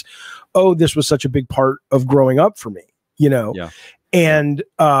 which is, oh, this was such a big part of growing up for me, And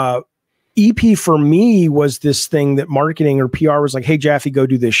EP for me was this thing that marketing or PR was like, hey, Jaffe, go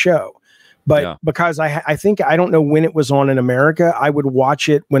do this show. But because I think, I don't know when it was on in America, I would watch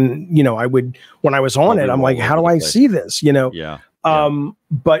it when I was on it, I'm like, how do I see this?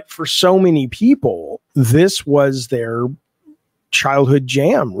 But for so many people, this was their childhood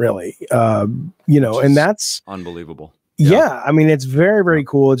jam, really, and that's unbelievable. I mean, it's very, very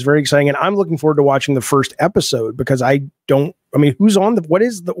cool. It's very exciting, and I'm looking forward to watching the first episode because I don't I mean, who's on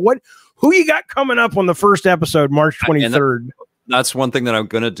who you got coming up on the first episode, March 23rd? That's one thing that I'm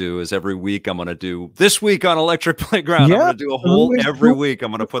going to do is every week I'm going to do this week on Electric Playground. I'm going to do a whole every week.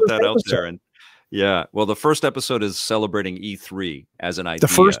 I'm going to put that out there. And yeah, well, the first episode is celebrating E3 as an idea. The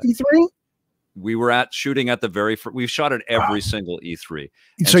first E3? We were shooting at the very first. We've shot at every single E3.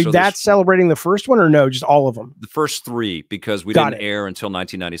 So that's celebrating the first one, or no, just all of them? The first three, because we didn't air until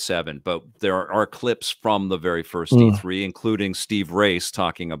 1997. But there are clips from the very first E3, including Steve Race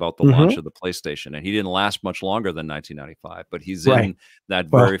talking about the launch of the PlayStation. And he didn't last much longer than 1995, but he's in that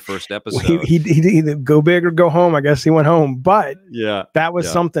very first episode. He go big or go home. I guess he went home. But yeah, that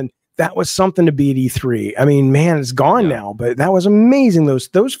was something. That was something to be at E3. I mean, man, it's gone now, but that was amazing.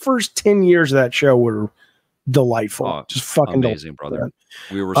 Those first 10 years of that show were delightful. Just fucking amazing, brother.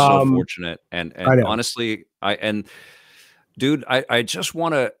 We were so fortunate. And honestly, dude, I just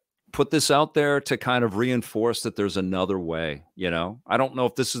want to put this out there to kind of reinforce that there's another way. You know, I don't know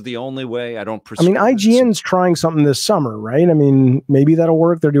if this is the only way. I mean, IGN's trying something this summer, right? I mean, maybe that'll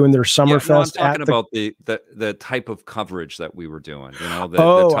work. They're doing their summer fest. I'm talking about the type of coverage that we were doing. You know, the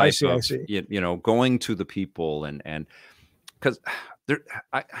type I see. You know, going to the people and because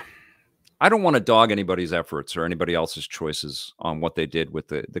I don't want to dog anybody's efforts or anybody else's choices on what they did with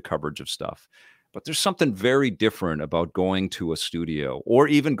the coverage of stuff. But there's something very different about going to a studio or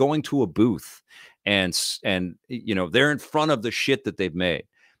even going to a booth and you know, they're in front of the shit that they've made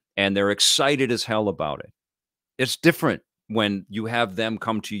and they're excited as hell about it. It's different when you have them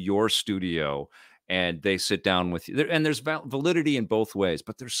come to your studio and they sit down with you. And there's validity in both ways,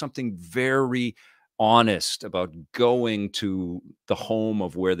 but there's something very honest about going to the home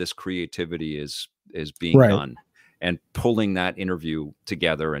of where this creativity is being done. And pulling that interview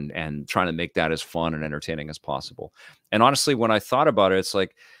together and trying to make that as fun and entertaining as possible. And honestly, when I thought about it, it's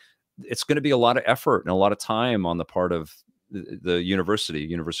like, it's going to be a lot of effort and a lot of time on the part of the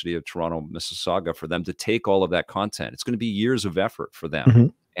University of Toronto, Mississauga, for them to take all of that content. It's going to be years of effort for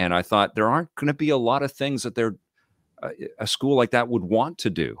them. And I thought there aren't going to be a lot of things that a school like that would want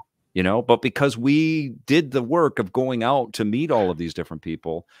to do, you know, but because we did the work of going out to meet all of these different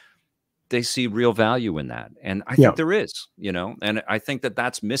people, they see real value in that. And I think there is, you know, and I think that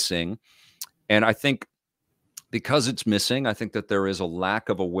that's missing. And I think because it's missing, I think that there is a lack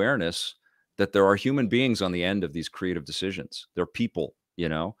of awareness that there are human beings on the end of these creative decisions. They're people, you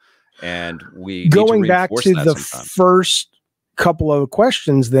know, and we going back to the first couple of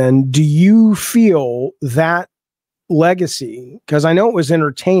questions, then do you feel that legacy, because I know it was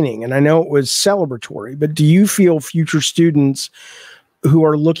entertaining and I know it was celebratory, but do you feel future students who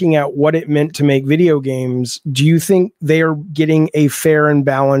are looking at what it meant to make video games, do you think they are getting a fair and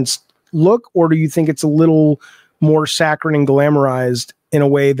balanced look, or do you think it's a little more saccharine and glamorized in a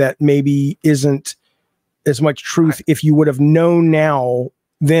way that maybe isn't as much truth if you would have known now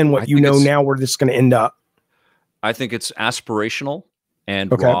than what you know now where this is going to end up? I think it's aspirational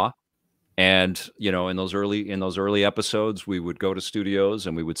and raw. And, you know, in those early episodes, we would go to studios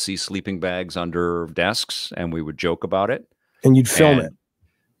and we would see sleeping bags under desks and we would joke about it. And you'd film it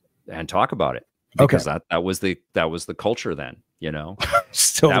and talk about it, because that was the culture then, you know.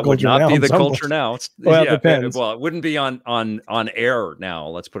 Still, that would not be the culture now. Well, it depends. Well, it wouldn't be on air now.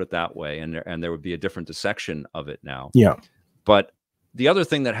 Let's put it that way, and there would be a different dissection of it now. Yeah. But the other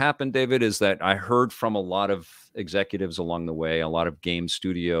thing that happened, David, is that I heard from a lot of executives along the way, a lot of game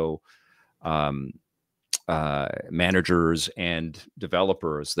studio managers and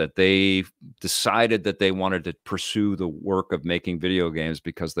developers, that they decided that they wanted to pursue the work of making video games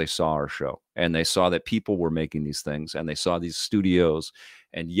because they saw our show and they saw that people were making these things and they saw these studios.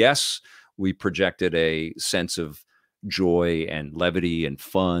 And yes, we projected a sense of joy and levity and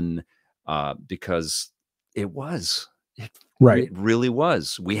fun because it really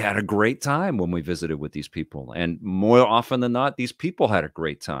was. We had a great time when we visited with these people, and more often than not, these people had a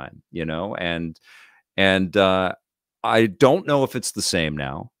great time, you know, and I don't know if it's the same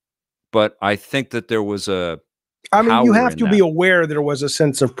now, but I think that there was you have to be aware there was a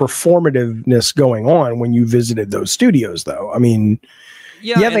sense of performativeness going on when you visited those studios, though. I mean,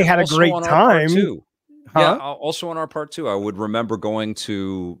 they had a great time too. Yeah, also on our part too. I would remember going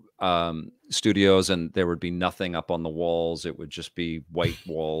to studios and there would be nothing up on the walls. It would just be white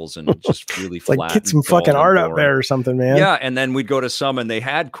walls and just really flat. Like, get some fucking art up there or something, man. Yeah, and then we'd go to some and they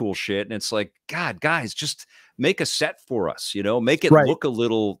had cool shit, and it's like, God, guys, just make a set for us, you know, make it look a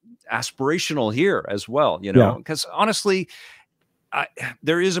little aspirational here as well, you know, because honestly,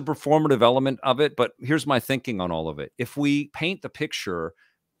 there is a performative element of it, but here's my thinking on all of it. If we paint the picture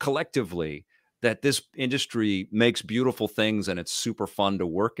collectively that this industry makes beautiful things and it's super fun to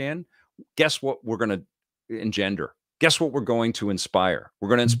work in, guess what we're going to engender? guess what we're going to inspire? We're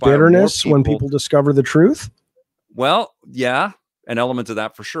going to inspire bitterness more people. When people discover the truth. Well, yeah, an element of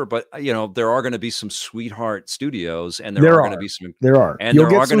that for sure. But you know, there are going to be some sweetheart studios, and there are going to be some. And you'll there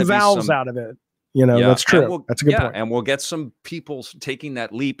get are going to some be valves some out of it. You know, that's true. That's a good point. And we'll get some people taking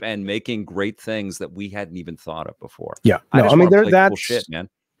that leap and making great things that we hadn't even thought of before. Yeah, no, I mean, that's cool shit, man.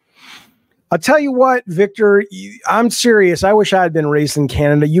 I'll tell you what, Victor, I'm serious. I wish I had been raised in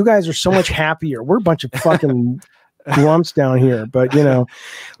Canada. You guys are so much happier. We're a bunch of fucking grumps down here, but you know,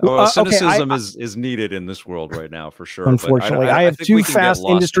 well, cynicism is needed in this world right now for sure. Unfortunately, I have two fast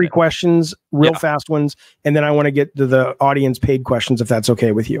industry questions, real fast ones, and then I want to get to the audience paid questions if that's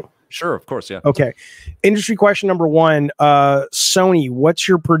okay with you. Sure, of course, yeah. Okay, industry question number one: Sony, what's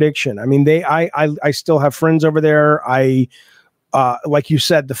your prediction? I mean, I still have friends over there. Like you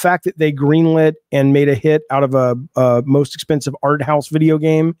said, the fact that they greenlit and made a hit out of a most expensive art house video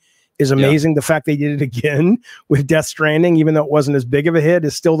game is amazing. The fact they did it again with Death Stranding, even though it wasn't as big of a hit,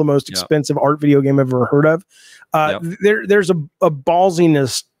 is still the most expensive art video game I've ever heard of. There's a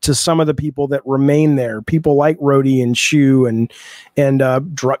ballsiness to some of the people that remain there. People like Rhodey and Shu and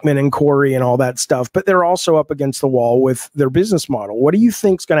Druckmann and Corey and all that stuff, but they're also up against the wall with their business model. What do you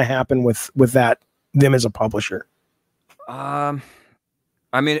think's going to happen with them as a publisher? I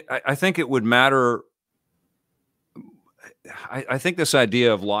mean, I think it would matter. I think this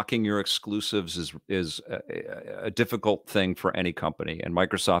idea of locking your exclusives is a difficult thing for any company, and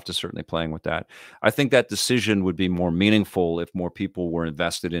Microsoft is certainly playing with that. I think that decision would be more meaningful if more people were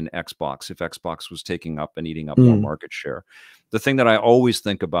invested in Xbox, if Xbox was taking up and eating up more market share. The thing that I always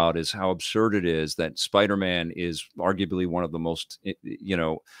think about is how absurd it is that Spider-Man is arguably one of the most, you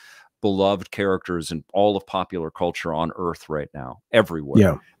know, beloved characters in all of popular culture on Earth right now, everywhere.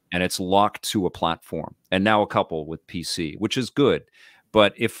 Yeah. And it's locked to a platform, and now a couple with PC, which is good.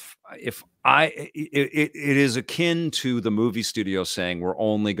 But it is akin to the movie studio saying we're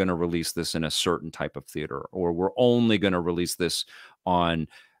only going to release this in a certain type of theater, or we're only going to release this on,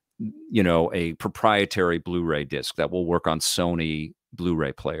 you know, a proprietary Blu-ray disc that will work on Sony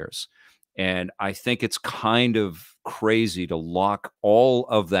Blu-ray players. And I think it's kind of crazy to lock all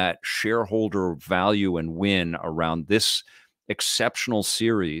of that shareholder value and win around this exceptional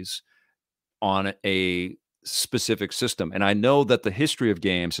series on a specific system. And I know that the history of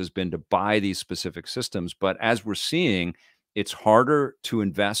games has been to buy these specific systems, but as we're seeing, it's harder to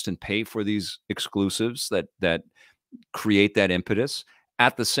invest and pay for these exclusives that create that impetus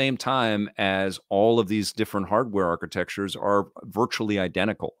at the same time as all of these different hardware architectures are virtually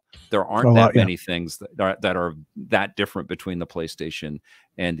identical. There aren't that many things that are that different between the PlayStation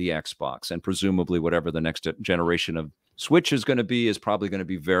and the Xbox, and presumably whatever the next generation of Switch is going to be is probably going to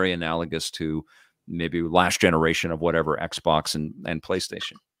be very analogous to maybe last generation of whatever Xbox and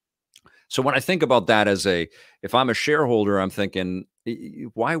PlayStation. So when I think about that if I'm a shareholder, I'm thinking,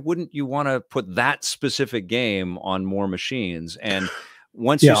 why wouldn't you want to put that specific game on more machines? And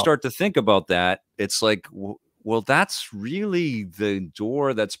once you start to think about that, it's like, well, that's really the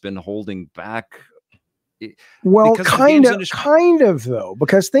door that's been holding back. Well, kind of though,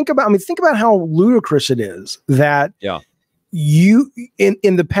 because think about how ludicrous it is that you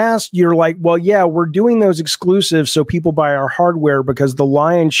in the past you're like, well, yeah, we're doing those exclusives so people buy our hardware because the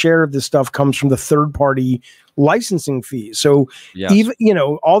lion's share of this stuff comes from the third party licensing fees. So even, you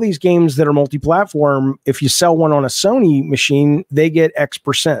know, all these games that are multi-platform, if you sell one on a Sony machine, they get X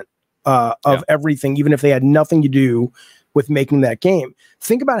percent of everything, even if they had nothing to do with making that game.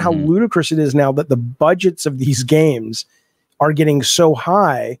 Think about how ludicrous it is now that the budgets of these games are getting so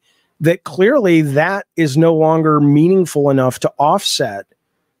high that clearly that is no longer meaningful enough to offset.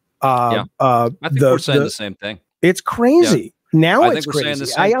 I think we're saying the same thing. It's crazy. Now it's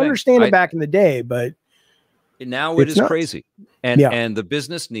crazy. I understand it back in the day, but now it is crazy. And the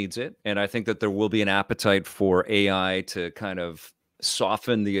business needs it. And I think that there will be an appetite for AI to kind of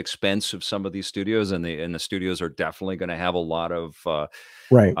soften the expense of some of these studios, and the studios are definitely going to have a lot of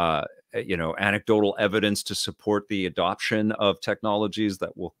you know, anecdotal evidence to support the adoption of technologies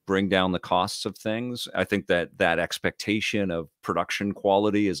that will bring down the costs of things. I think that expectation of production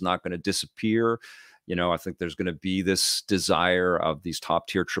quality is not going to disappear. You know, I think there's going to be this desire of these top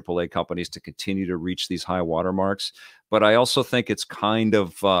tier AAA companies to continue to reach these high watermarks. But I also think it's kind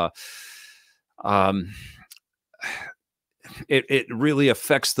of it really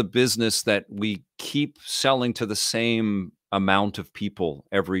affects the business that we keep selling to the same amount of people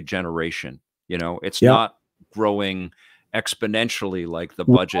every generation. You know, it's not growing exponentially like the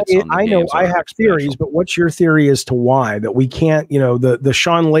budgets on the I know I have theories, but what's your theory as to why that we can't, you know, the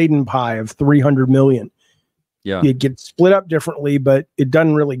Sean Layden pie of 300 million? Yeah. It gets split up differently, but it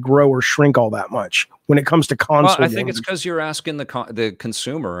doesn't really grow or shrink all that much when it comes to console. Well, I think it's because you're asking the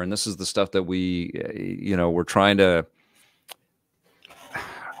consumer, and this is the stuff that we, we're trying to.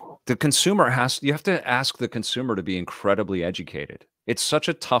 The consumer you have to ask the consumer to be incredibly educated. It's such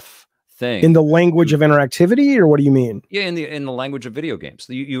a tough thing. In the language of interactivity, or what do you mean? Yeah, in the language of video games,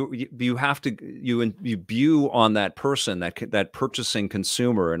 you have to you view on that person, that purchasing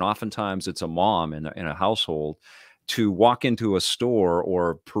consumer, and oftentimes it's a mom in a household, to walk into a store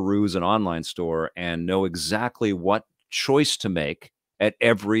or peruse an online store and know exactly what choice to make at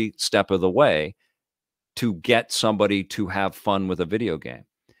every step of the way to get somebody to have fun with a video game.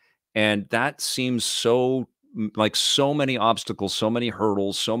 And that seems so like so many obstacles, so many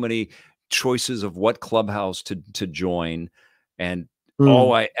hurdles, so many choices of what clubhouse to join. And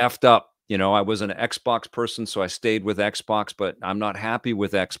oh, I effed up. I was an Xbox person, so I stayed with Xbox, but I'm not happy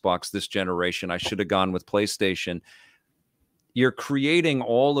with Xbox this generation. I should have gone with PlayStation. You're creating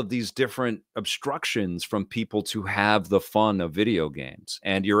all of these different obstructions from people to have the fun of video games.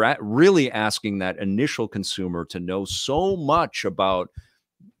 And you're really asking that initial consumer to know so much about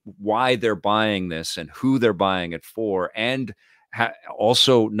why they're buying this and who they're buying it for. And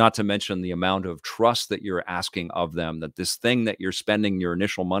also, not to mention the amount of trust that you're asking of them, that this thing that you're spending your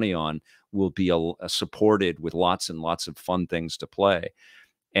initial money on will be supported with lots and lots of fun things to play.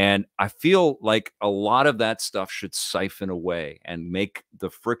 And I feel like a lot of that stuff should siphon away and make the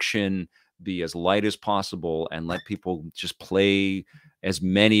friction be as light as possible and let people just play as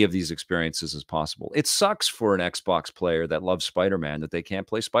many of these experiences as possible. It sucks for an Xbox player that loves Spider-Man that they can't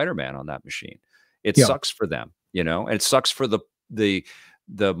play Spider-Man on that machine. It sucks for them, and it sucks for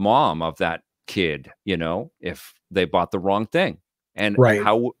the mom of that kid, if they bought the wrong thing. And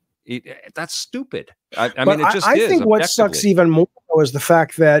that's stupid. I mean, it just I think what sucks even more is the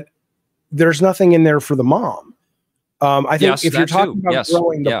fact that there's nothing in there for the mom. I think if you're talking about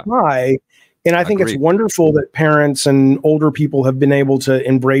growing the pie, and I think it's wonderful that parents and older people have been able to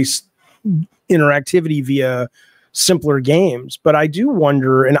embrace interactivity via simpler games. But I do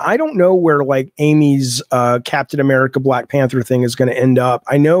wonder, and I don't know where like Amy's Captain America Black Panther thing is going to end up.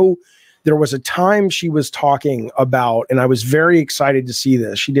 I know there was a time she was talking about, and I was very excited to see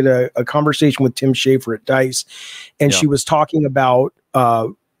this. She did a conversation with Tim Schafer at DICE, and she was talking about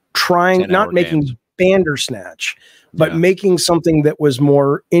trying, not making Bandersnatch, but making something that was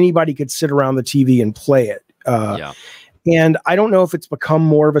more anybody could sit around the TV and play it. And I don't know if it's become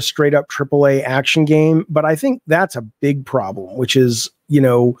more of a straight up AAA action game, but I think that's a big problem, which is,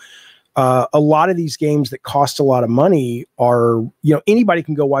 a lot of these games that cost a lot of money are, anybody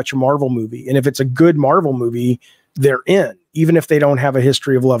can go watch a Marvel movie. And if it's a good Marvel movie, they're in, even if they don't have a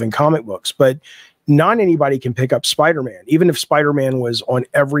history of loving comic books. But not anybody can pick up Spider-Man, even if Spider-Man was on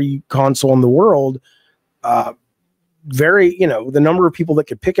every console in the world. The number of people that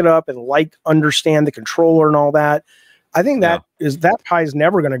could pick it up and understand the controller and all that. I think that pie is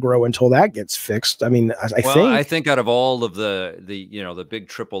never going to grow until that gets fixed. I mean, I think out of all of the big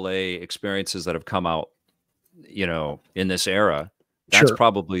AAA experiences that have come out, in this era, that's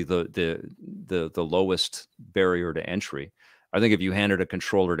probably the lowest barrier to entry. I think if you handed a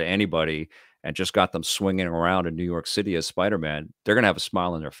controller to anybody and just got them swinging around in New York City as Spider-Man, they're going to have a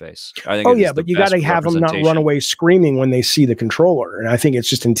smile on their face. I think but you got to have them not run away screaming when they see the controller. And I think it's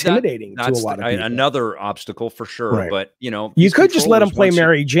just intimidating to a lot of people. Another obstacle for sure. Right. But, you could just let them play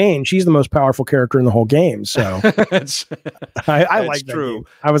Mary Jane. She's the most powerful character in the whole game. So I like that game.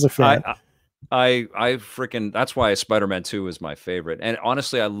 I was a fan. I freaking, that's why Spider-Man 2 is my favorite. And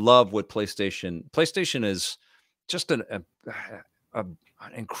honestly, I love what PlayStation is just an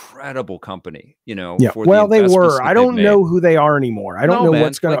incredible company, well, they were. I don't know who they are anymore. I don't know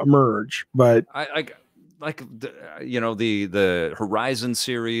what's going to emerge, but I the Horizon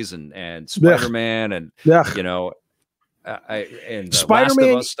series and Spider-Man and and Spider-Man Last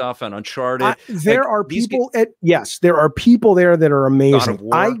of Us stuff and Uncharted. There are people there are people there that are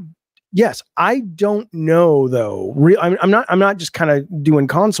amazing. I don't know though. I'm not just kind of doing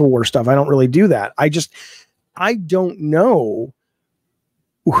console war stuff. I don't really do that. I don't know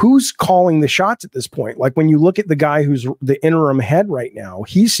who's calling the shots at this point. Like when you look at the guy who's the interim head right now,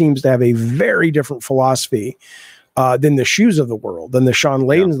 he seems to have a very different philosophy than the Shoes of the world, than the Sean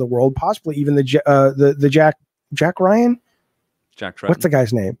Layden's of the world, possibly even the Jack Ryan. Jack Tretton. What's the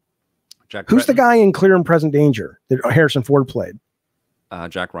guy's name? Who's the guy in Clear and Present Danger that Harrison Ford played?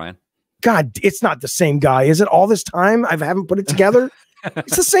 Jack Ryan. God, it's not the same guy, is it? All this time I haven't put it together.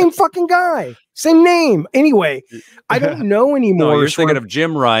 It's the same fucking guy, same name. Anyway, I don't know anymore. No, you're thinking of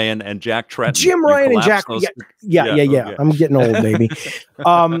Jim Ryan and Jack Tretton. Jim Ryan and Jack. Yeah. I'm getting old, baby.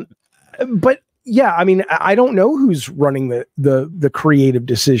 But Yeah, I mean, I don't know who's running the creative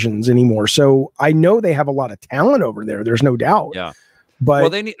decisions anymore. So I know they have a lot of talent over there. There's no doubt. Yeah. But well,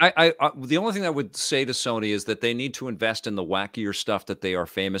 they need. The only thing I would say to Sony is that they need to invest in the wackier stuff that they are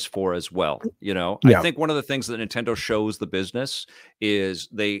famous for as well. You know, I think one of the things that Nintendo shows the business is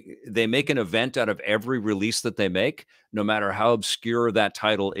they make an event out of every release that they make, no matter how obscure that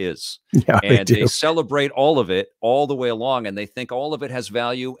title is. Yeah, and they celebrate all of it all the way along, and they think all of it has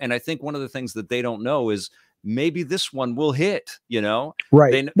value. And I think one of the things that they don't know is maybe this one will hit, you know?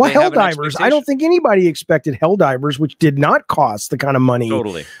 Right. Well, Helldivers, I don't think anybody expected Helldivers, which did not cost the kind of money.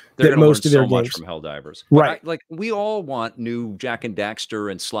 Totally. They're most of their so much games from Helldivers. Right. Like, we all want new Jak and Daxter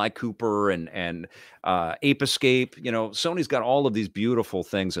and Sly Cooper and Ape Escape. You know, Sony's got all of these beautiful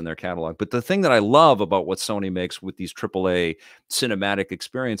things in their catalog. But the thing that I love about what Sony makes with these AAA cinematic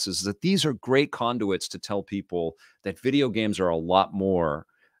experiences is that these are great conduits to tell people that video games are a lot more.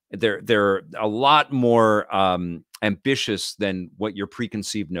 They're a lot more ambitious than what your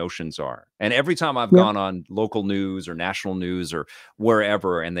preconceived notions are. And every time I've gone on local news or national news or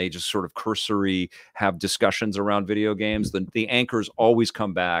wherever, and they just sort of cursory have discussions around video games, the anchors always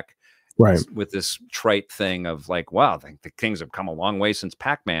come back with this trite thing of like, wow, the things have come a long way since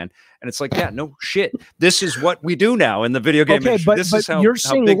Pac-Man. And it's like, yeah, no shit. This is what we do now in the video game industry. But, this is how, you're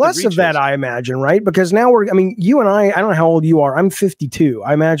seeing less of that, I imagine, right? Because now I mean, you and I don't know how old you are. I'm 52.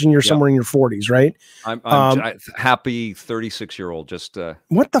 I imagine you're somewhere in your 40s, right? I'm happy 36-year-old. Just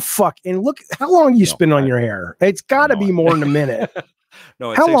what the fuck? And look, how long you spend on your hair? It's got to be more than a minute.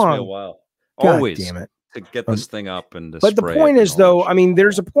 No, it takes me a while. Always. God damn it. To get this thing up and but the point is, though, I mean,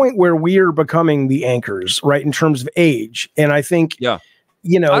 there's a point where we're becoming the anchors, right, in terms of age, and I think,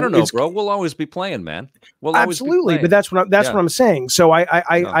 you know, I don't know, bro. We'll always be playing, man. We'll absolutely, but that's what I'm saying. So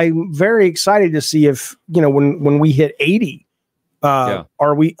I'm very excited to see if, you know, when we hit 80,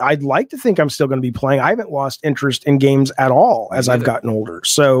 are we? I'd like to think I'm still going to be playing. I haven't lost interest in games at all as I've gotten older.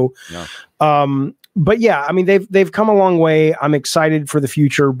 So, but yeah, I mean, they've come a long way. I'm excited for the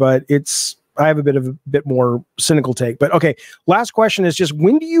future, but I have a bit more cynical take. But okay, last question is just,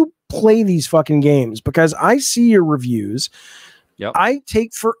 when do you play these fucking games? Because I see your reviews. I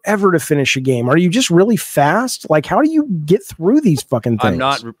take forever to finish a game. Are you just really fast? Like, how do you get through these fucking things?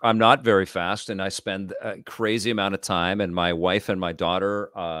 I'm not very fast, and I spend a crazy amount of time, and my wife and my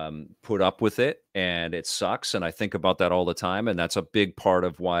daughter put up with it, and it sucks. And I think about that all the time. And that's a big part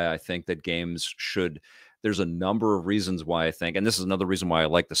of why I think that games should. There's a number of reasons why I think, and this is another reason why I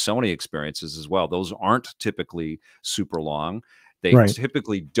like the Sony experiences as well. Those aren't typically super long. They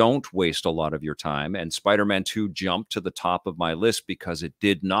typically don't waste a lot of your time. And Spider-Man 2 jumped to the top of my list because it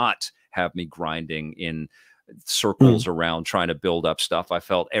did not have me grinding in circles around trying to build up stuff. I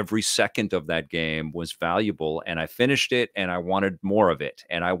felt every second of that game was valuable, and I finished it, and I wanted more of it.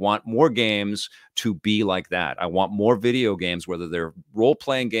 And I want more games to be like that. I want more video games, whether they're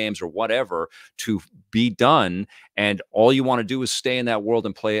role-playing games or whatever, to be done, and all you want to do is stay in that world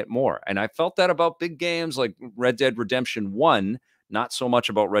and play it more. And I felt that about big games like Red Dead Redemption 1, not so much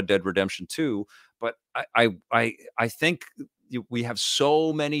about Red Dead Redemption 2, but I think we have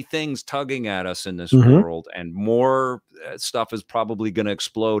so many things tugging at us in this world, and more stuff is probably going to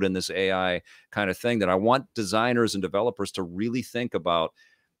explode in this AI kind of thing, that I want designers and developers to really think about,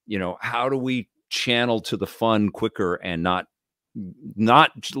 you know, how do we channel to the fun quicker and not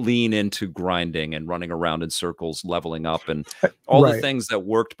lean into grinding and running around in circles, leveling up, and all the things that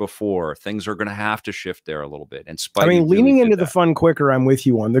worked before. Things are going to have to shift there a little bit. And Spidey, I mean, leaning into the fun quicker, I'm with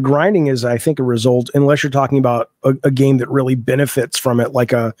you on. The grinding is, I think, a result, unless you're talking about a game that really benefits from it,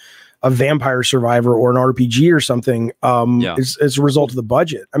 like a Vampire Survivor or an RPG or something, is a result of the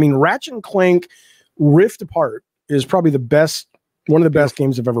budget. I mean, Ratchet and Clank Rift Apart is probably one of the best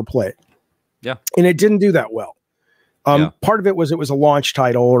games I've ever played. Yeah. And it didn't do that well. Part of it was a launch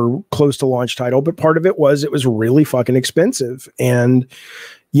title or close to launch title, but part of it was really fucking expensive. And,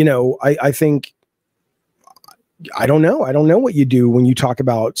 you know, I think, I don't know what you do when you talk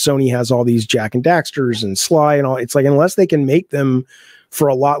about Sony has all these Jak and Daxters and Sly and all. It's like, unless they can make them for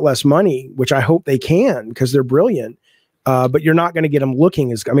a lot less money, which I hope they can, because they're brilliant. But you're not going to get them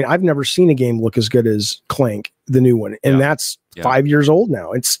looking as, I mean, I've never seen a game look as good as Clank, the new one. And that's 5 years old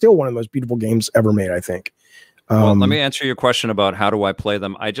now. It's still one of the most beautiful games ever made, I think. Well, let me answer your question about how do I play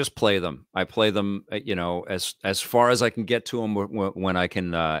them. I just play them. I play them, you know, as far as I can get to them when I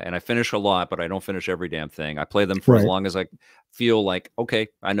can, and I finish a lot, but I don't finish every damn thing. I play them for as long as I feel like, okay,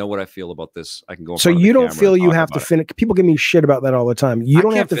 I know what I feel about this. I can go. So you don't feel you have to finish. People give me shit about that all the time. You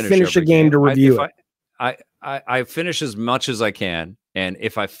don't have to finish a game to review it. I finish as much as I can, and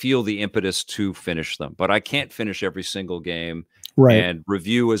if I feel the impetus to finish them, but I can't finish every single game. Right. and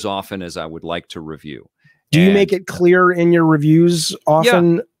review as often as I would like to review. Do you make it clear in your reviews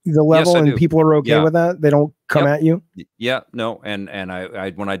often the level, and people are okay with that? They don't come at you? Yeah, no. And I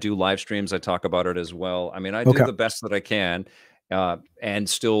when I do live streams, I talk about it as well. I mean, I do the best that I can and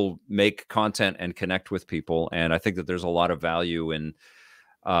still make content and connect with people. And I think that there's a lot of value in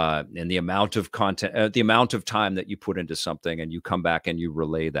the amount of content, the amount of time that you put into something, and you come back and you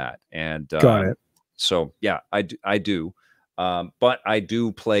relay that. And got it. So yeah, I do. But I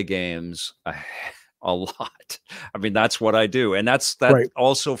do play games a lot. I mean, that's what I do. And that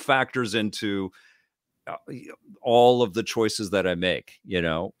also factors into all of the choices that I make, you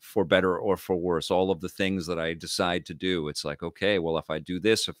know, for better or for worse, all of the things that I decide to do. It's like, okay, well, if I do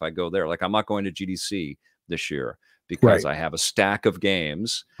this, if I go there, like I'm not going to GDC this year because I have a stack of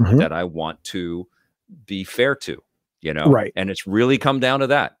games that I want to be fair to, you know, and it's really come down to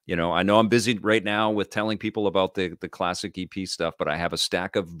that. You know, I know I'm busy right now with telling people about the classic EP stuff, but I have a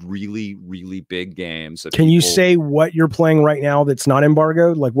stack of really, really big games. That Can you say what you're playing right now that's not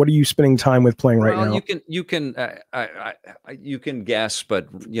embargoed? Like, what are you spending time with playing right now? You can guess, but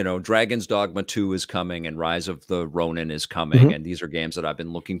you know, Dragon's Dogma 2 is coming, and Rise of the Ronin is coming, and these are games that I've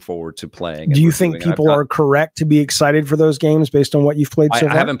been looking forward to playing. Do you think people are correct to be excited for those games based on what you've played so far?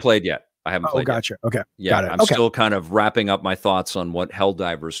 I haven't played yet. I haven't played. Gotcha. Yet. Okay. Yeah, got it. I'm still kind of wrapping up my thoughts on what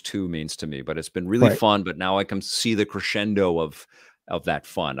Helldivers 2 means to me, but it's been really fun. But now I can see the crescendo of that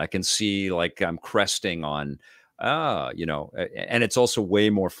fun. I can see like I'm cresting on, you know, and it's also way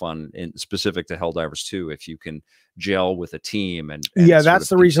more fun in specific to Helldivers 2 if you can gel with a team and yeah, that's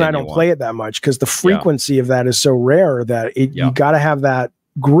the reason I don't play it that much, because the frequency of that is so rare that you got to have that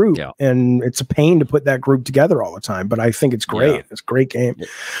group, and it's a pain to put that group together all the time. But I think it's great. It's a great game.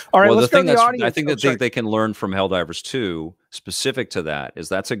 All right, well, let's go to the audience. I think they can learn from Helldivers 2 specific to that is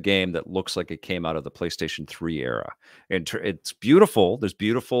that's a game that looks like it came out of the PlayStation 3 era. It's beautiful. There's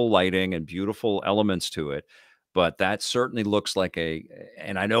beautiful lighting and beautiful elements to it, but that certainly looks like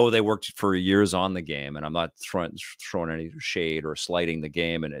and I know they worked for years on the game, and I'm not throwing any shade or slighting the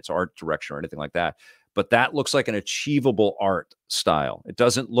game and its art direction or anything like that. But that looks like an achievable art style. It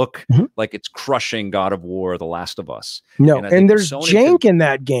doesn't look like it's crushing God of War, The Last of Us. No, and there's jank in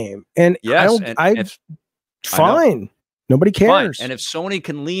that game. And fine. Nobody cares. Fine. And if Sony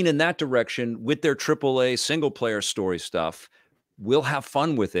can lean in that direction with their AAA single player story stuff, we'll have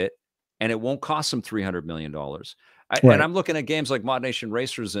fun with it, and it won't cost them $300 million. And I'm looking at games like Mod Nation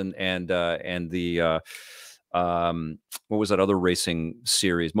Racers and the what was that other racing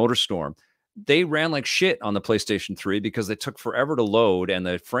series, MotorStorm. They ran like shit on the PlayStation 3 because they took forever to load and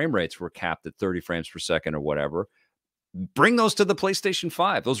the frame rates were capped at 30 frames per second or whatever. Bring those to the PlayStation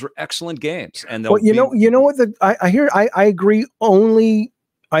 5. Those were excellent games. And well, you know what I agree.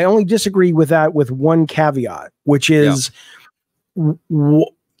 I only disagree with that with one caveat, which is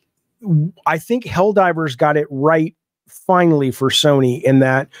I think Helldivers got it right finally for Sony in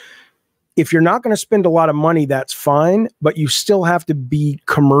that if you're not going to spend a lot of money, that's fine, but you still have to be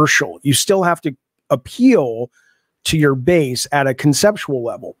commercial. You still have to appeal to your base at a conceptual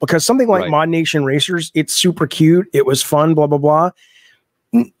level, because something like Mod Nation Racers, it's super cute. It was fun, blah, blah, blah.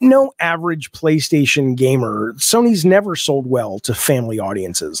 No average PlayStation gamer. Sony's never sold well to family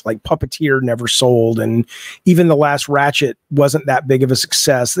audiences. Like Puppeteer never sold, and even the last Ratchet wasn't that big of a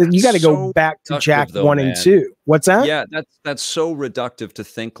success. You got to go back to Jack 1 and 2. What's that? Yeah, that's so reductive to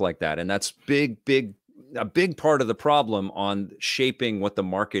think like that, and that's a big part of the problem on shaping what the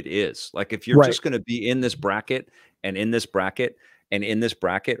market is. Like if you're just going to be in this bracket and in this bracket and in this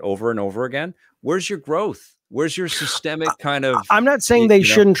bracket over and over again, where's your growth? Where's your systemic kind of... I'm not saying they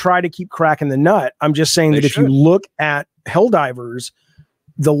shouldn't try to keep cracking the nut. I'm just saying that if you look at Helldivers,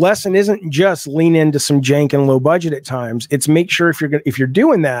 the lesson isn't just lean into some jank and low budget at times. It's make sure if you're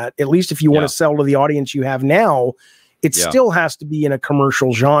doing that, at least if you want to sell to the audience you have now, it still has to be in a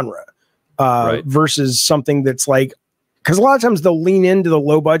commercial genre versus something that's like... Because a lot of times they'll lean into the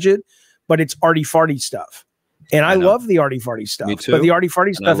low budget, but it's arty-farty stuff. And I love the arty-farty stuff, but the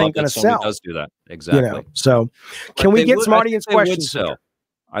arty-farty stuff ain't going to sell. Does do that. Exactly. You know, so can we get some audience questions?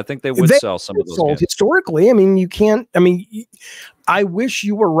 I think they would sell some of those games. Historically. I mean, you can't, I wish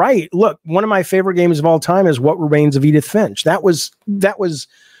you were right. Look, one of my favorite games of all time is What Remains of Edith Finch. That was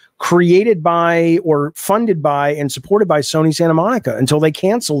created by or funded by and supported by Sony Santa Monica until they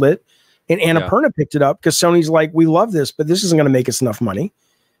canceled it. And Annapurna picked it up because Sony's like, we love this, but this isn't going to make us enough money.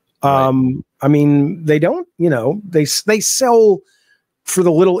 I mean, they don't, they sell for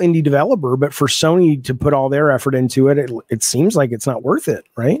the little indie developer, but for Sony to put all their effort into it, it seems like it's not worth it,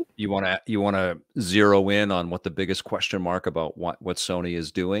 right? You want to zero in on what the biggest question mark about what Sony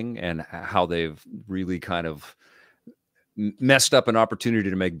is doing and how they've really kind of messed up an opportunity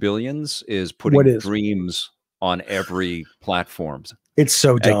to make billions is putting dreams on every platform. It's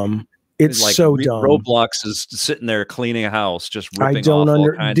so dumb. It's like so dumb. Roblox is sitting there cleaning a house, just ripping off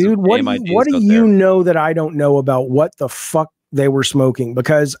all kinds of what do you know that I don't know about what the fuck they were smoking?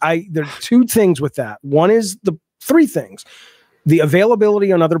 Because there are two things with that. One is three things: the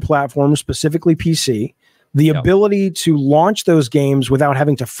availability on other platforms, specifically PC, the ability to launch those games without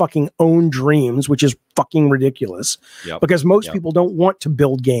having to fucking own dreams, which is fucking ridiculous, because most people don't want to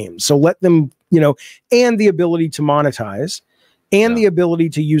build games. So let them, and the ability to monetize. And the ability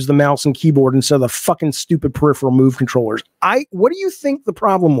to use the mouse and keyboard instead of the fucking stupid peripheral move controllers. What do you think the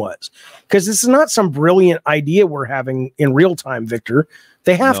problem was? Because this is not some brilliant idea we're having in real time, Victor.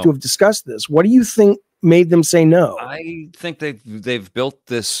 They have to have discussed this. What do you think made them say no? I think they've built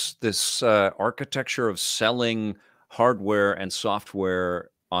this architecture of selling hardware and software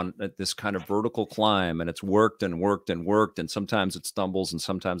on this kind of vertical climb, and it's worked and worked and worked, and sometimes it stumbles and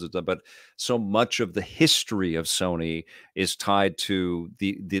sometimes it does, but so much of the history of Sony is tied to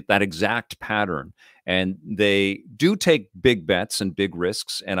that exact pattern, and they do take big bets and big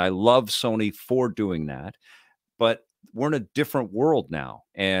risks, and I love Sony for doing that, but we're in a different world now.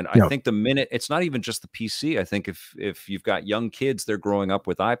 And I think the minute it's not even just the PC, I think if you've got young kids, they're growing up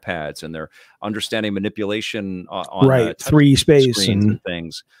with iPads and they're understanding manipulation on 3 space and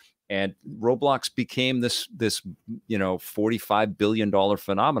things. And Roblox became this $45 billion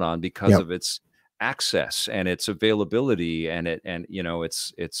phenomenon because of its access and its availability and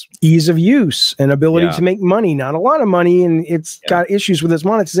its ease of use and ability to make money. Not a lot of money, and it's got issues with its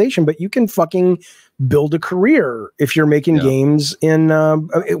monetization, but you can fucking build a career if you're making games in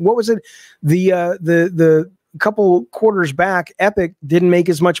what was it, the couple quarters back, Epic didn't make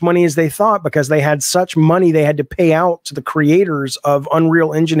as much money as they thought because they had such money they had to pay out to the creators of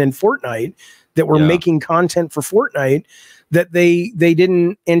Unreal Engine and Fortnite that were making content for Fortnite that they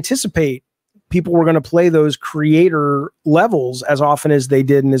didn't anticipate people were going to play those creator levels as often as they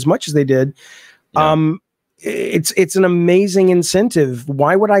did and as much as they did. It's an amazing incentive.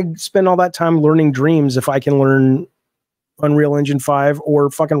 Why would I spend all that time learning dreams if I can learn Unreal Engine 5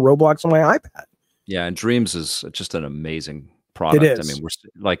 or fucking Roblox on my iPad? Yeah, and Dreams is just an amazing product. It is. I mean, we're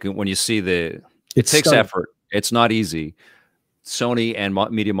like when you see it takes effort. It's not easy. Sony and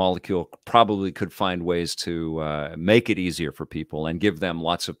Media Molecule probably could find ways to make it easier for people and give them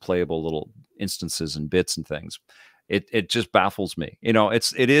lots of playable little instances and bits and things. It just baffles me.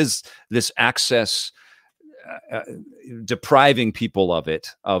 It is this access. Depriving people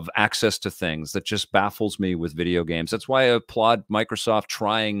of access to things that just baffles me with video games. That's why I applaud Microsoft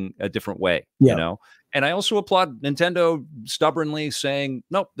trying a different way, and I also applaud Nintendo stubbornly saying,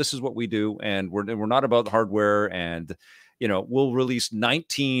 nope, this is what we do, and we're not about hardware, and we'll release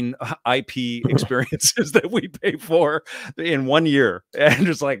 19 IP experiences that we pay for in 1 year. And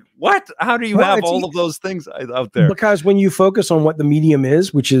it's like, what? How do you have all of those things out there? Because when you focus on what the medium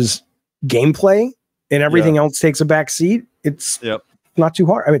is, which is gameplay, and everything else takes a back seat, it's not too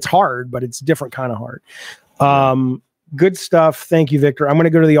hard. I mean, it's hard, but it's different kind of hard. Good stuff. Thank you, Victor. I'm going to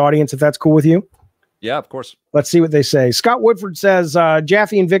go to the audience if that's cool with you. Yeah, of course. Let's see what they say. Scott Woodford says,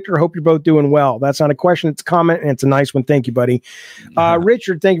 Jaffe and Victor, hope you're both doing well. That's not a question, it's a comment, and it's a nice one. Thank you, buddy.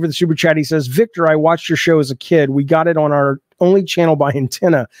 Richard, thank you for the super chat. He says, Victor, I watched your show as a kid. We got it on our only channel by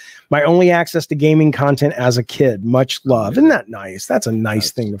antenna. My only access to gaming content as a kid. Much love. Isn't that nice? That's a nice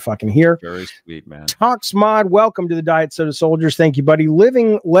thing to fucking hear. Very sweet, man. Tox Mod, welcome to the Diet Soda Soldiers. Thank you, buddy.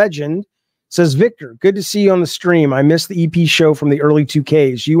 Living Legend says, Victor, good to see you on the stream. I missed the EP show from the early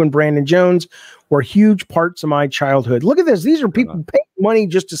 2Ks. You and Brandon Jones were huge parts of my childhood. Look at this. These are people paying money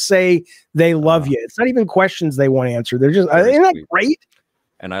just to say they love you. It's not even questions they want answered. They're just, isn't that great?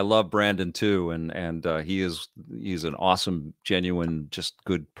 And I love Brandon too, and he's an awesome, genuine, just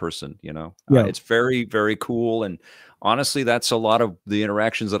good person. It's very, very cool, and honestly, that's a lot of the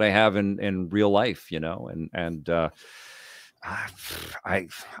interactions that I have in real life. I'm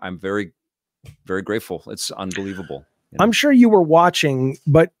very, very grateful. It's unbelievable. I'm sure you were watching,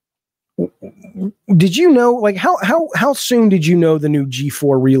 but did you know? Like, how soon did you know the new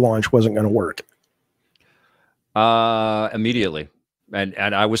G4 relaunch wasn't going to work? Immediately.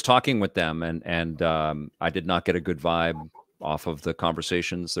 And I was talking with them, and I did not get a good vibe off of the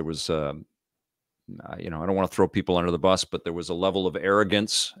conversations. There was, I don't want to throw people under the bus, but there was a level of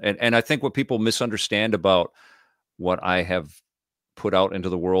arrogance, and I think what people misunderstand about what I have put out into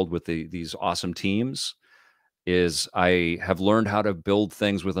the world with these awesome teams is I have learned how to build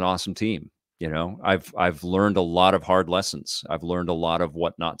things with an awesome team. I've learned a lot of hard lessons. I've learned a lot of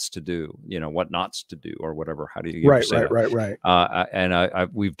what nots to do, what nots to do, or whatever. How do you say that? Right.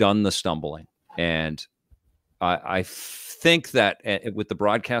 And we've done the stumbling, and I think that with the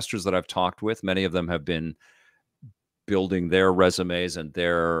broadcasters that I've talked with, many of them have been building their resumes and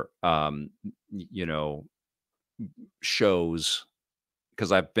their, you know, shows,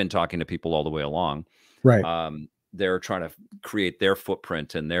 because I've been talking to people all the way along. Right. They're trying to create their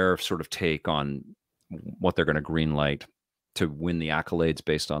footprint and their sort of take on what they're going to green light to win the accolades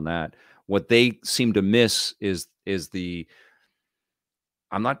based on that. What they seem to miss is the,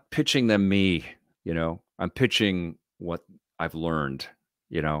 I'm not pitching them me, you know, I'm pitching what I've learned,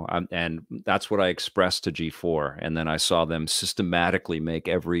 you know, and that's what I expressed to G4. And then I saw them systematically make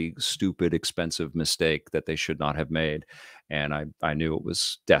every stupid, expensive mistake that they should not have made. And I knew it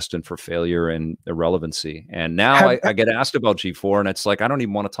was destined for failure and irrelevancy. And now I get asked about G4, and it's like, I don't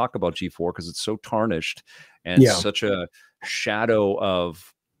even want to talk about G4 because it's so tarnished and such a shadow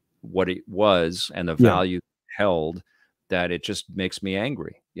of what it was and the value held, that it just makes me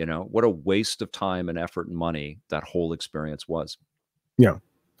angry. You know, what a waste of time and effort and money that whole experience was. Yeah,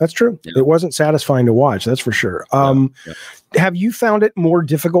 that's true. Yeah. It wasn't satisfying to watch. That's for sure. Have you found it more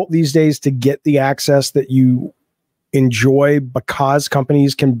difficult these days to get the access that you enjoy because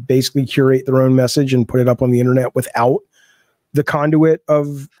companies can basically curate their own message and put it up on the internet without the conduit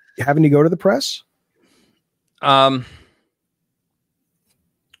of having to go to the press? You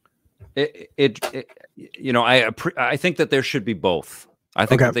know, I think that there should be both. I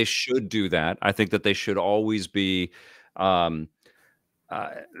think that they should do that. I think that they should always be, you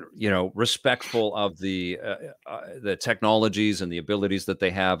know, respectful of the technologies and the abilities that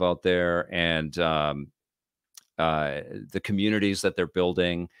they have out there, and the communities that they're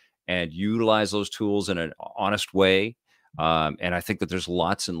building, and utilize those tools in an honest way. And I think that there's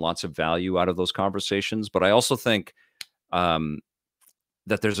lots and lots of value out of those conversations. But I also think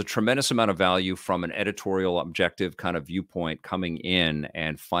that there's a tremendous amount of value from an editorial objective kind of viewpoint coming in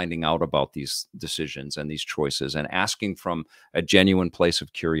and finding out about these decisions and these choices and asking from a genuine place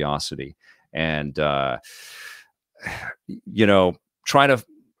of curiosity, and, you know, trying to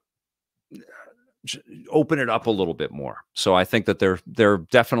open it up a little bit more. So I think that there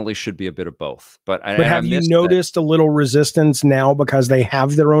definitely should be a bit of both. But have you noticed a little resistance now because they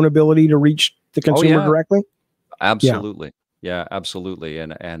have their own ability to reach the consumer directly? Absolutely. Yeah, absolutely.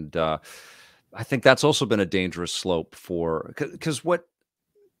 And I think that's also been a dangerous slope for, because what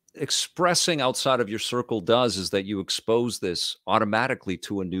expressing outside of your circle does is that you expose this automatically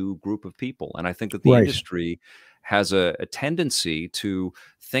to a new group of people. And I think that the industry has a tendency to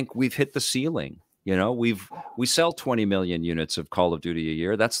think we've hit the ceiling. You know, we sell 20 million units of Call of Duty a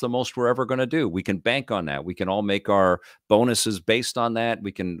year. That's the most we're ever going to do. We can bank on that. We can all make our bonuses based on that.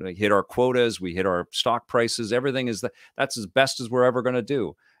 We can hit our quotas. We hit our stock prices. Everything is that's as best as we're ever going to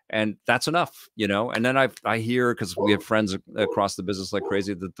do. And that's enough, you know? And then I hear, because we have friends across the business like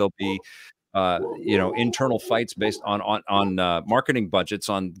crazy, that there'll be, you know, internal fights based on marketing budgets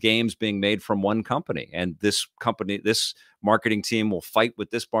on games being made from one company, and this marketing team will fight with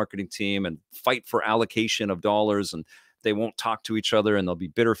this marketing team and fight for allocation of dollars, and they won't talk to each other, and there'll be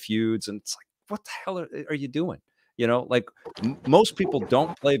bitter feuds. And it's like, what the hell are you doing? You know, like most people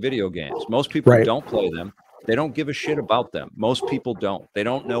don't play video games. Most people don't play them. They don't give a shit about them. Most people don't. They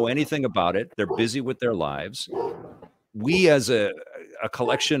don't know anything about it. They're busy with their lives. We, as a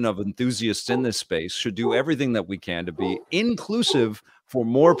collection of enthusiasts in this space, should do everything that we can to be inclusive for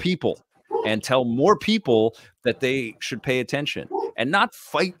more people and tell more people that they should pay attention, and not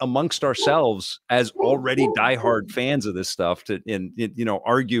fight amongst ourselves as already diehard fans of this stuff and you know,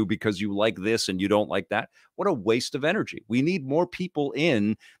 argue because you like this and you don't like that. What a waste of energy. We need more people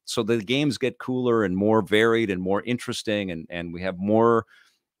in so the games get cooler and more varied and more interesting, and we have more,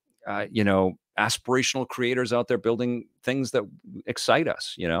 you know, aspirational creators out there building things that excite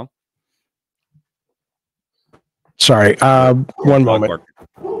us, you know? Sorry, one moment.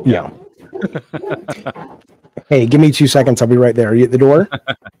 Yeah. Hey, give me 2 seconds. I'll be right there. Are you at the door?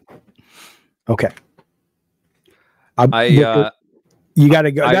 Okay. You got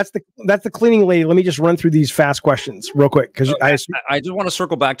to go. That's the cleaning lady. Let me just run through these fast questions real quick, because I just want to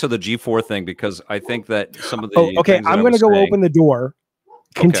circle back to the G4 thing, because I think that some of the I'm going to go open the door.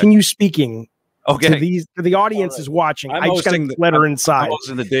 Continue speaking. Okay. To the audience is watching. I just got to let her inside. I'm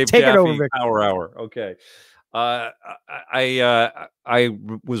hosting the Dave Take Jaffe it over, Vic. Power Hour. Okay. I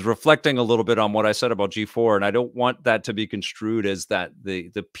was reflecting a little bit on what I said about G4, and I don't want that to be construed as that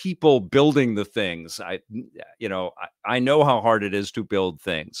the people building the things. I know how hard it is to build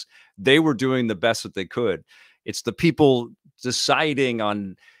things. They were doing the best that they could. It's the people deciding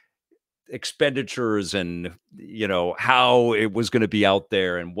on expenditures and, you know, how it was going to be out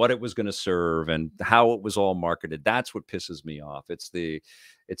there and what it was going to serve and how it was all marketed. That's what pisses me off. It's the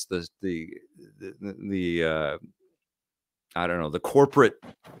I don't know, the corporate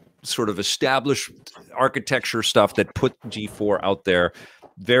sort of established architecture stuff that put G4 out there.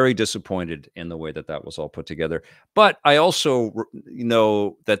 Very disappointed in the way that that was all put together. But I also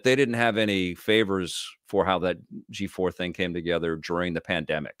know that they didn't have any favors for how that G4 thing came together during the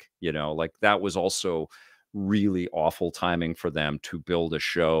pandemic. You know, like that was also really awful timing for them to build a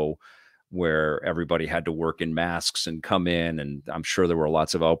show where everybody had to work in masks and come in. And I'm sure there were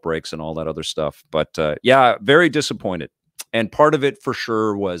lots of outbreaks and all that other stuff. But yeah, very disappointed. And part of it for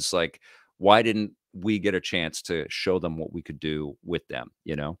sure was like, why didn't we get a chance to show them what we could do with them,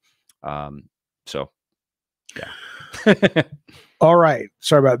 you know? So, yeah. All right.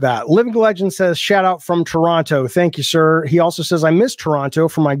 Sorry about that. Living Legend says, shout out from Toronto. Thank you, sir. He also says, I miss Toronto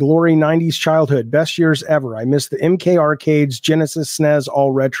for my glory 90s childhood. Best years ever. I miss the MK arcades, Genesis, SNES,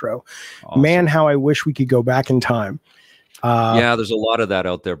 all retro. Awesome. Man, how I wish we could go back in time. Yeah, there's a lot of that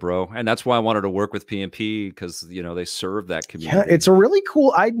out there, bro. And that's why I wanted to work with PMP because, you know, they serve that community. Yeah, it's a really cool.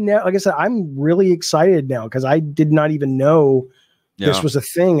 Like I said, I'm really excited now because I did not even know this was a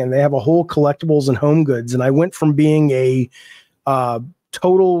thing. And they have a whole collectibles and home goods. And I went from being a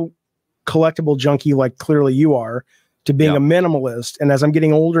total collectible junkie, like clearly you are, to being a minimalist. And as I'm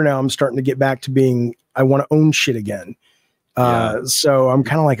getting older now, I'm starting to get back to being, I want to own shit again. So I'm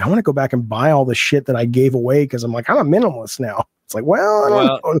kind of like, I want to go back and buy all the shit that I gave away because I'm like, I'm a minimalist now. It's like, well, I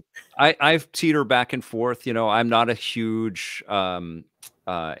don't know. I've teeter back and forth. You know, I'm not a huge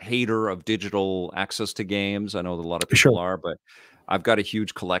hater of digital access to games. I know that a lot of people are, but I've got a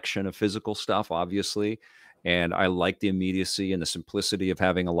huge collection of physical stuff, obviously. And I like the immediacy and the simplicity of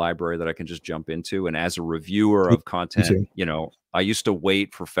having a library that I can just jump into. And as a reviewer of content, you know, I used to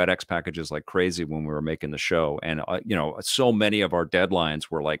wait for FedEx packages like crazy when we were making the show. And, you know, so many of our deadlines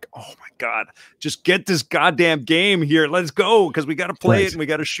were like, oh my God, just get this goddamn game here. Let's go. Because we got to play it and we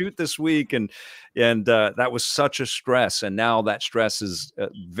got to shoot this week. And that was such a stress. And now that stress is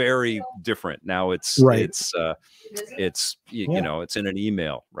very different. Now it's, you know, it's in an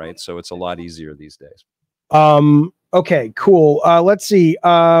email, right? So it's a lot easier these days. Okay, cool. Let's see.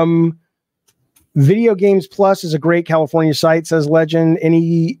 Video Games Plus is a great California site, says Legend.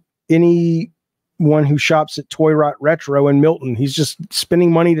 Anyone who shops at Toy Rot Retro in Milton, he's just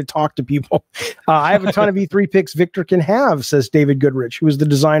spending money to talk to people. I have a ton of E3 picks Victor can have, says David Goodrich, who was the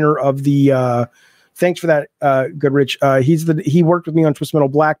designer of the thanks for that, Goodrich. He worked with me on Twist Metal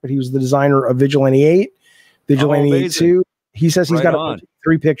Black, but he was the designer of Vigilante 8, Vigilante 8 2. He says he's got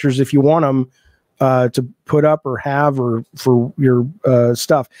 3 pictures if you want them to put up or have or for your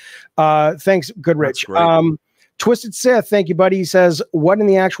stuff. Thanks, Goodrich. Twisted Sith, thank you, buddy. He says, what in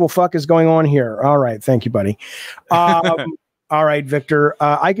the actual fuck is going on here? All right, thank you, buddy. All right, Victor.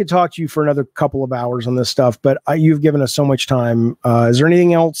 I could talk to you for another couple of hours on this stuff, but you've given us so much time. Is there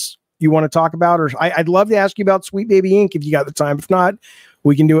anything else you want to talk about? Or I'd love to ask you about Sweet Baby Inc. if you got the time. If not,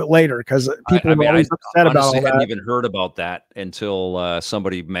 we can do it later because people are always upset about all that. I hadn't even heard about that until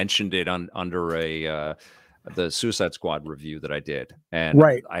somebody mentioned it under the Suicide Squad review that I did, and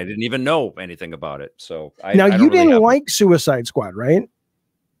I didn't even know anything about it. So now you didn't like Suicide Squad, right?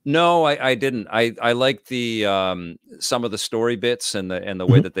 No, I didn't. I liked the some of the story bits and the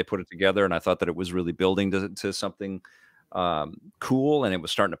way that they put it together, and I thought that it was really building to something cool, and it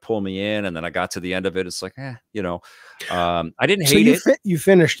was starting to pull me in. And then I got to the end of it, it's like, you know, I didn't hate it. You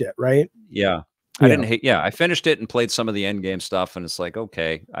finished it, right? Yeah. I didn't hate. Yeah, I finished it and played some of the end game stuff, and it's like,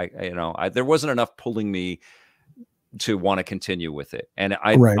 okay, there wasn't enough pulling me to want to continue with it. And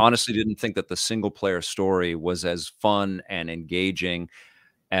I honestly didn't think that the single player story was as fun and engaging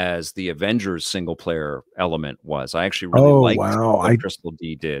as the Avengers single player element was. I actually really liked what Crystal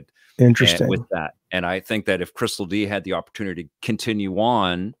D did. Interesting with that. And I think that if Crystal D had the opportunity to continue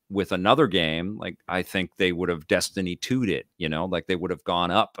on with another game, like I think they would have Destiny 2'd it, you know, like they would have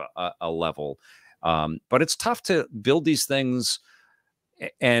gone up a level. But it's tough to build these things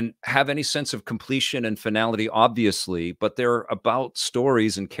and have any sense of completion and finality, obviously, but they're about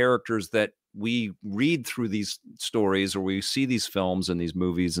stories and characters that we read through these stories, or we see these films and these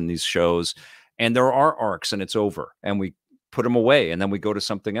movies and these shows, and there are arcs and it's over and we put them away and then we go to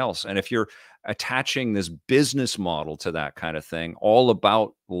something else. And if you're attaching this business model to that kind of thing, all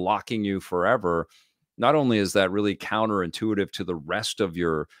about locking you forever, not only is that really counterintuitive to the rest of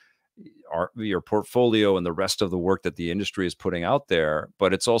your portfolio and the rest of the work that the industry is putting out there,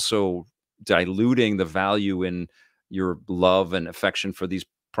 but it's also diluting the value in your love and affection for these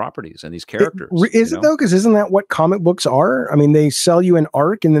properties and these characters. Is it though? Because isn't that what comic books are? I mean, they sell you an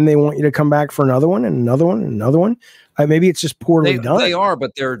arc and then they want you to come back for another one and another one and another one. Maybe it's just poorly done. They are,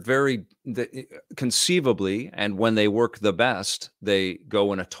 but they're very conceivably, and when they work the best, they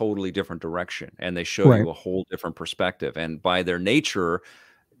go in a totally different direction and they show you a whole different perspective. And by their nature,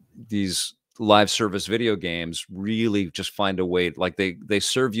 these live service video games really just find a way, like they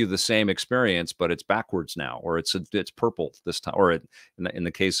serve you the same experience, but it's backwards now, or it's purple this time, or in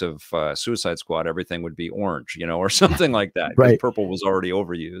the case of Suicide Squad, everything would be orange, or something like that. Right. Purple was already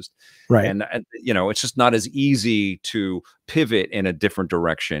overused. Right. And it's just not as easy to pivot in a different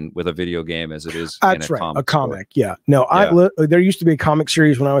direction with a video game as it is in a comic. Yeah. No, there used to be a comic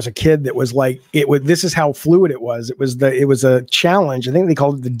series when I was a kid that was like, this is how fluid it was. It was a challenge. I think they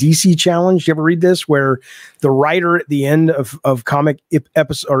called it the DC challenge. You ever read this, where the writer at the end of comic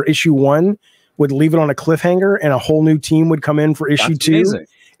episode or issue 1 would leave it on a cliffhanger and a whole new team would come in for issue 2? Amazing.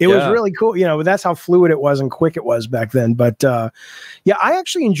 It was really cool, but that's how fluid it was and quick it was back then. But I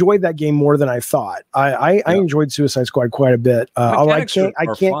actually enjoyed that game more than I thought. I enjoyed Suicide Squad quite a bit. Although I couldn't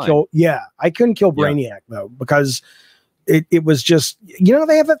kill Brainiac though, because it was just,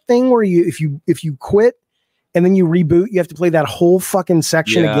 they have that thing where if you quit and then you reboot, you have to play that whole fucking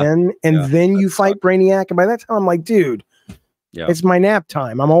section again, and then you fight Brainiac. And by that time, I'm like, dude, it's my nap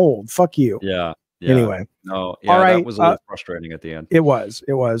time. I'm old. Fuck you. Yeah. Anyway. No. Yeah, all right. That was a little frustrating at the end. It was.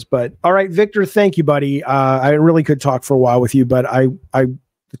 But all right, Victor, thank you, buddy. I really could talk for a while with you, but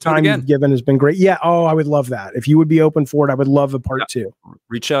the time you've given has been great. Yeah. Oh, I would love that. If you would be open for it, I would love a part 2.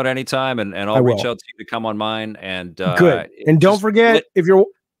 Reach out anytime, and I'll reach out to you to come on mine. And good. And don't forget, if you're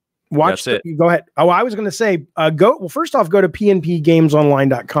go ahead. Oh, I was going to say, first off, go to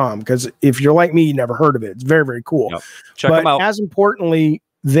pnpgamesonline.com, because if you're like me, you never heard of it. It's very, very cool. Yep. Check them out. As importantly,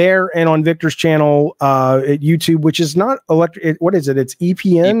 there and on Victor's channel at YouTube, which is not electric. What is it? It's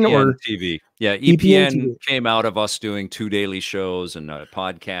EPN or TV. Yeah, EPN TV came out of us doing 2 daily shows and a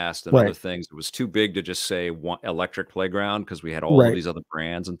podcast and other things. It was too big to just say one Electric Playground, because we had all of these other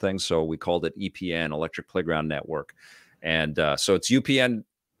brands and things. So we called it EPN, Electric Playground Network. And so it's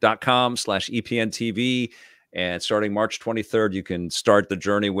upn.com/EPN-TV. And starting March 23rd, you can start the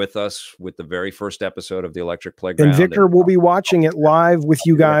journey with us with the very first episode of the Electric Playground. And Victor will be watching it live with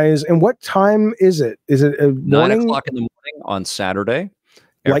you guys. And what time is it? Is it 9 o'clock in the morning on Saturday?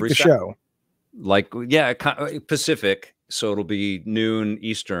 Like the show? Pacific. So it'll be noon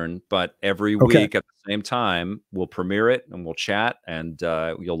Eastern, but every week at the same time, we'll premiere it and we'll chat, and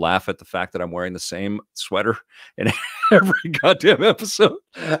you'll laugh at the fact that I'm wearing the same sweater in every goddamn episode.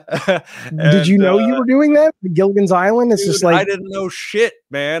 Did you know you were doing that? Gilligan's Island? It's just like, I didn't know shit,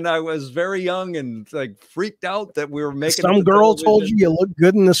 man. I was very young and like freaked out that we were making some girl told you look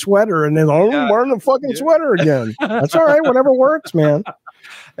good in the sweater, and then I'm wearing the fucking sweater again. That's all right, whatever works, man.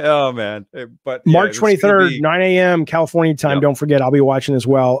 Oh man. But March 23rd, 9 a.m. California time. Don't forget, I'll be watching as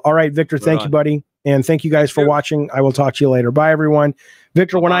well. All right, Victor, thank you, buddy. And thank you guys for watching. I will talk to you later. Bye, everyone.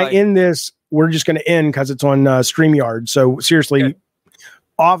 Victor, when I end this, we're just going to end because it's on StreamYard. So seriously,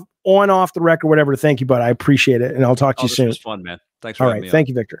 off the record, whatever. Thank you, bud. I appreciate it. And I'll talk to you soon. This was fun, man. Thanks for having me on. Thank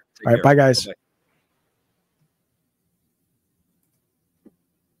you, Victor. All right. Bye, guys. Bye-bye.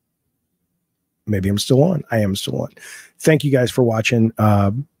 Maybe I'm still on. I am still on. Thank you guys for watching.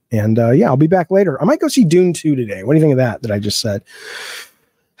 I'll be back later. I might go see Dune 2 today. What do you think of that I just said?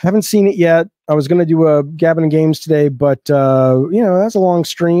 Haven't seen it yet. I was going to do a Gavin and Games today, but that's a long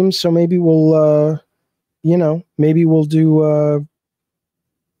stream. So maybe we'll do, I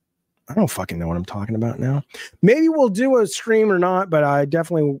don't fucking know what I'm talking about now. Maybe we'll do a stream or not, but I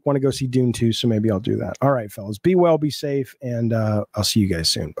definitely want to go see Dune 2. So maybe I'll do that. All right, fellas, be well, be safe. And I'll see you guys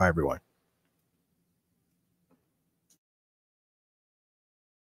soon. Bye, everyone.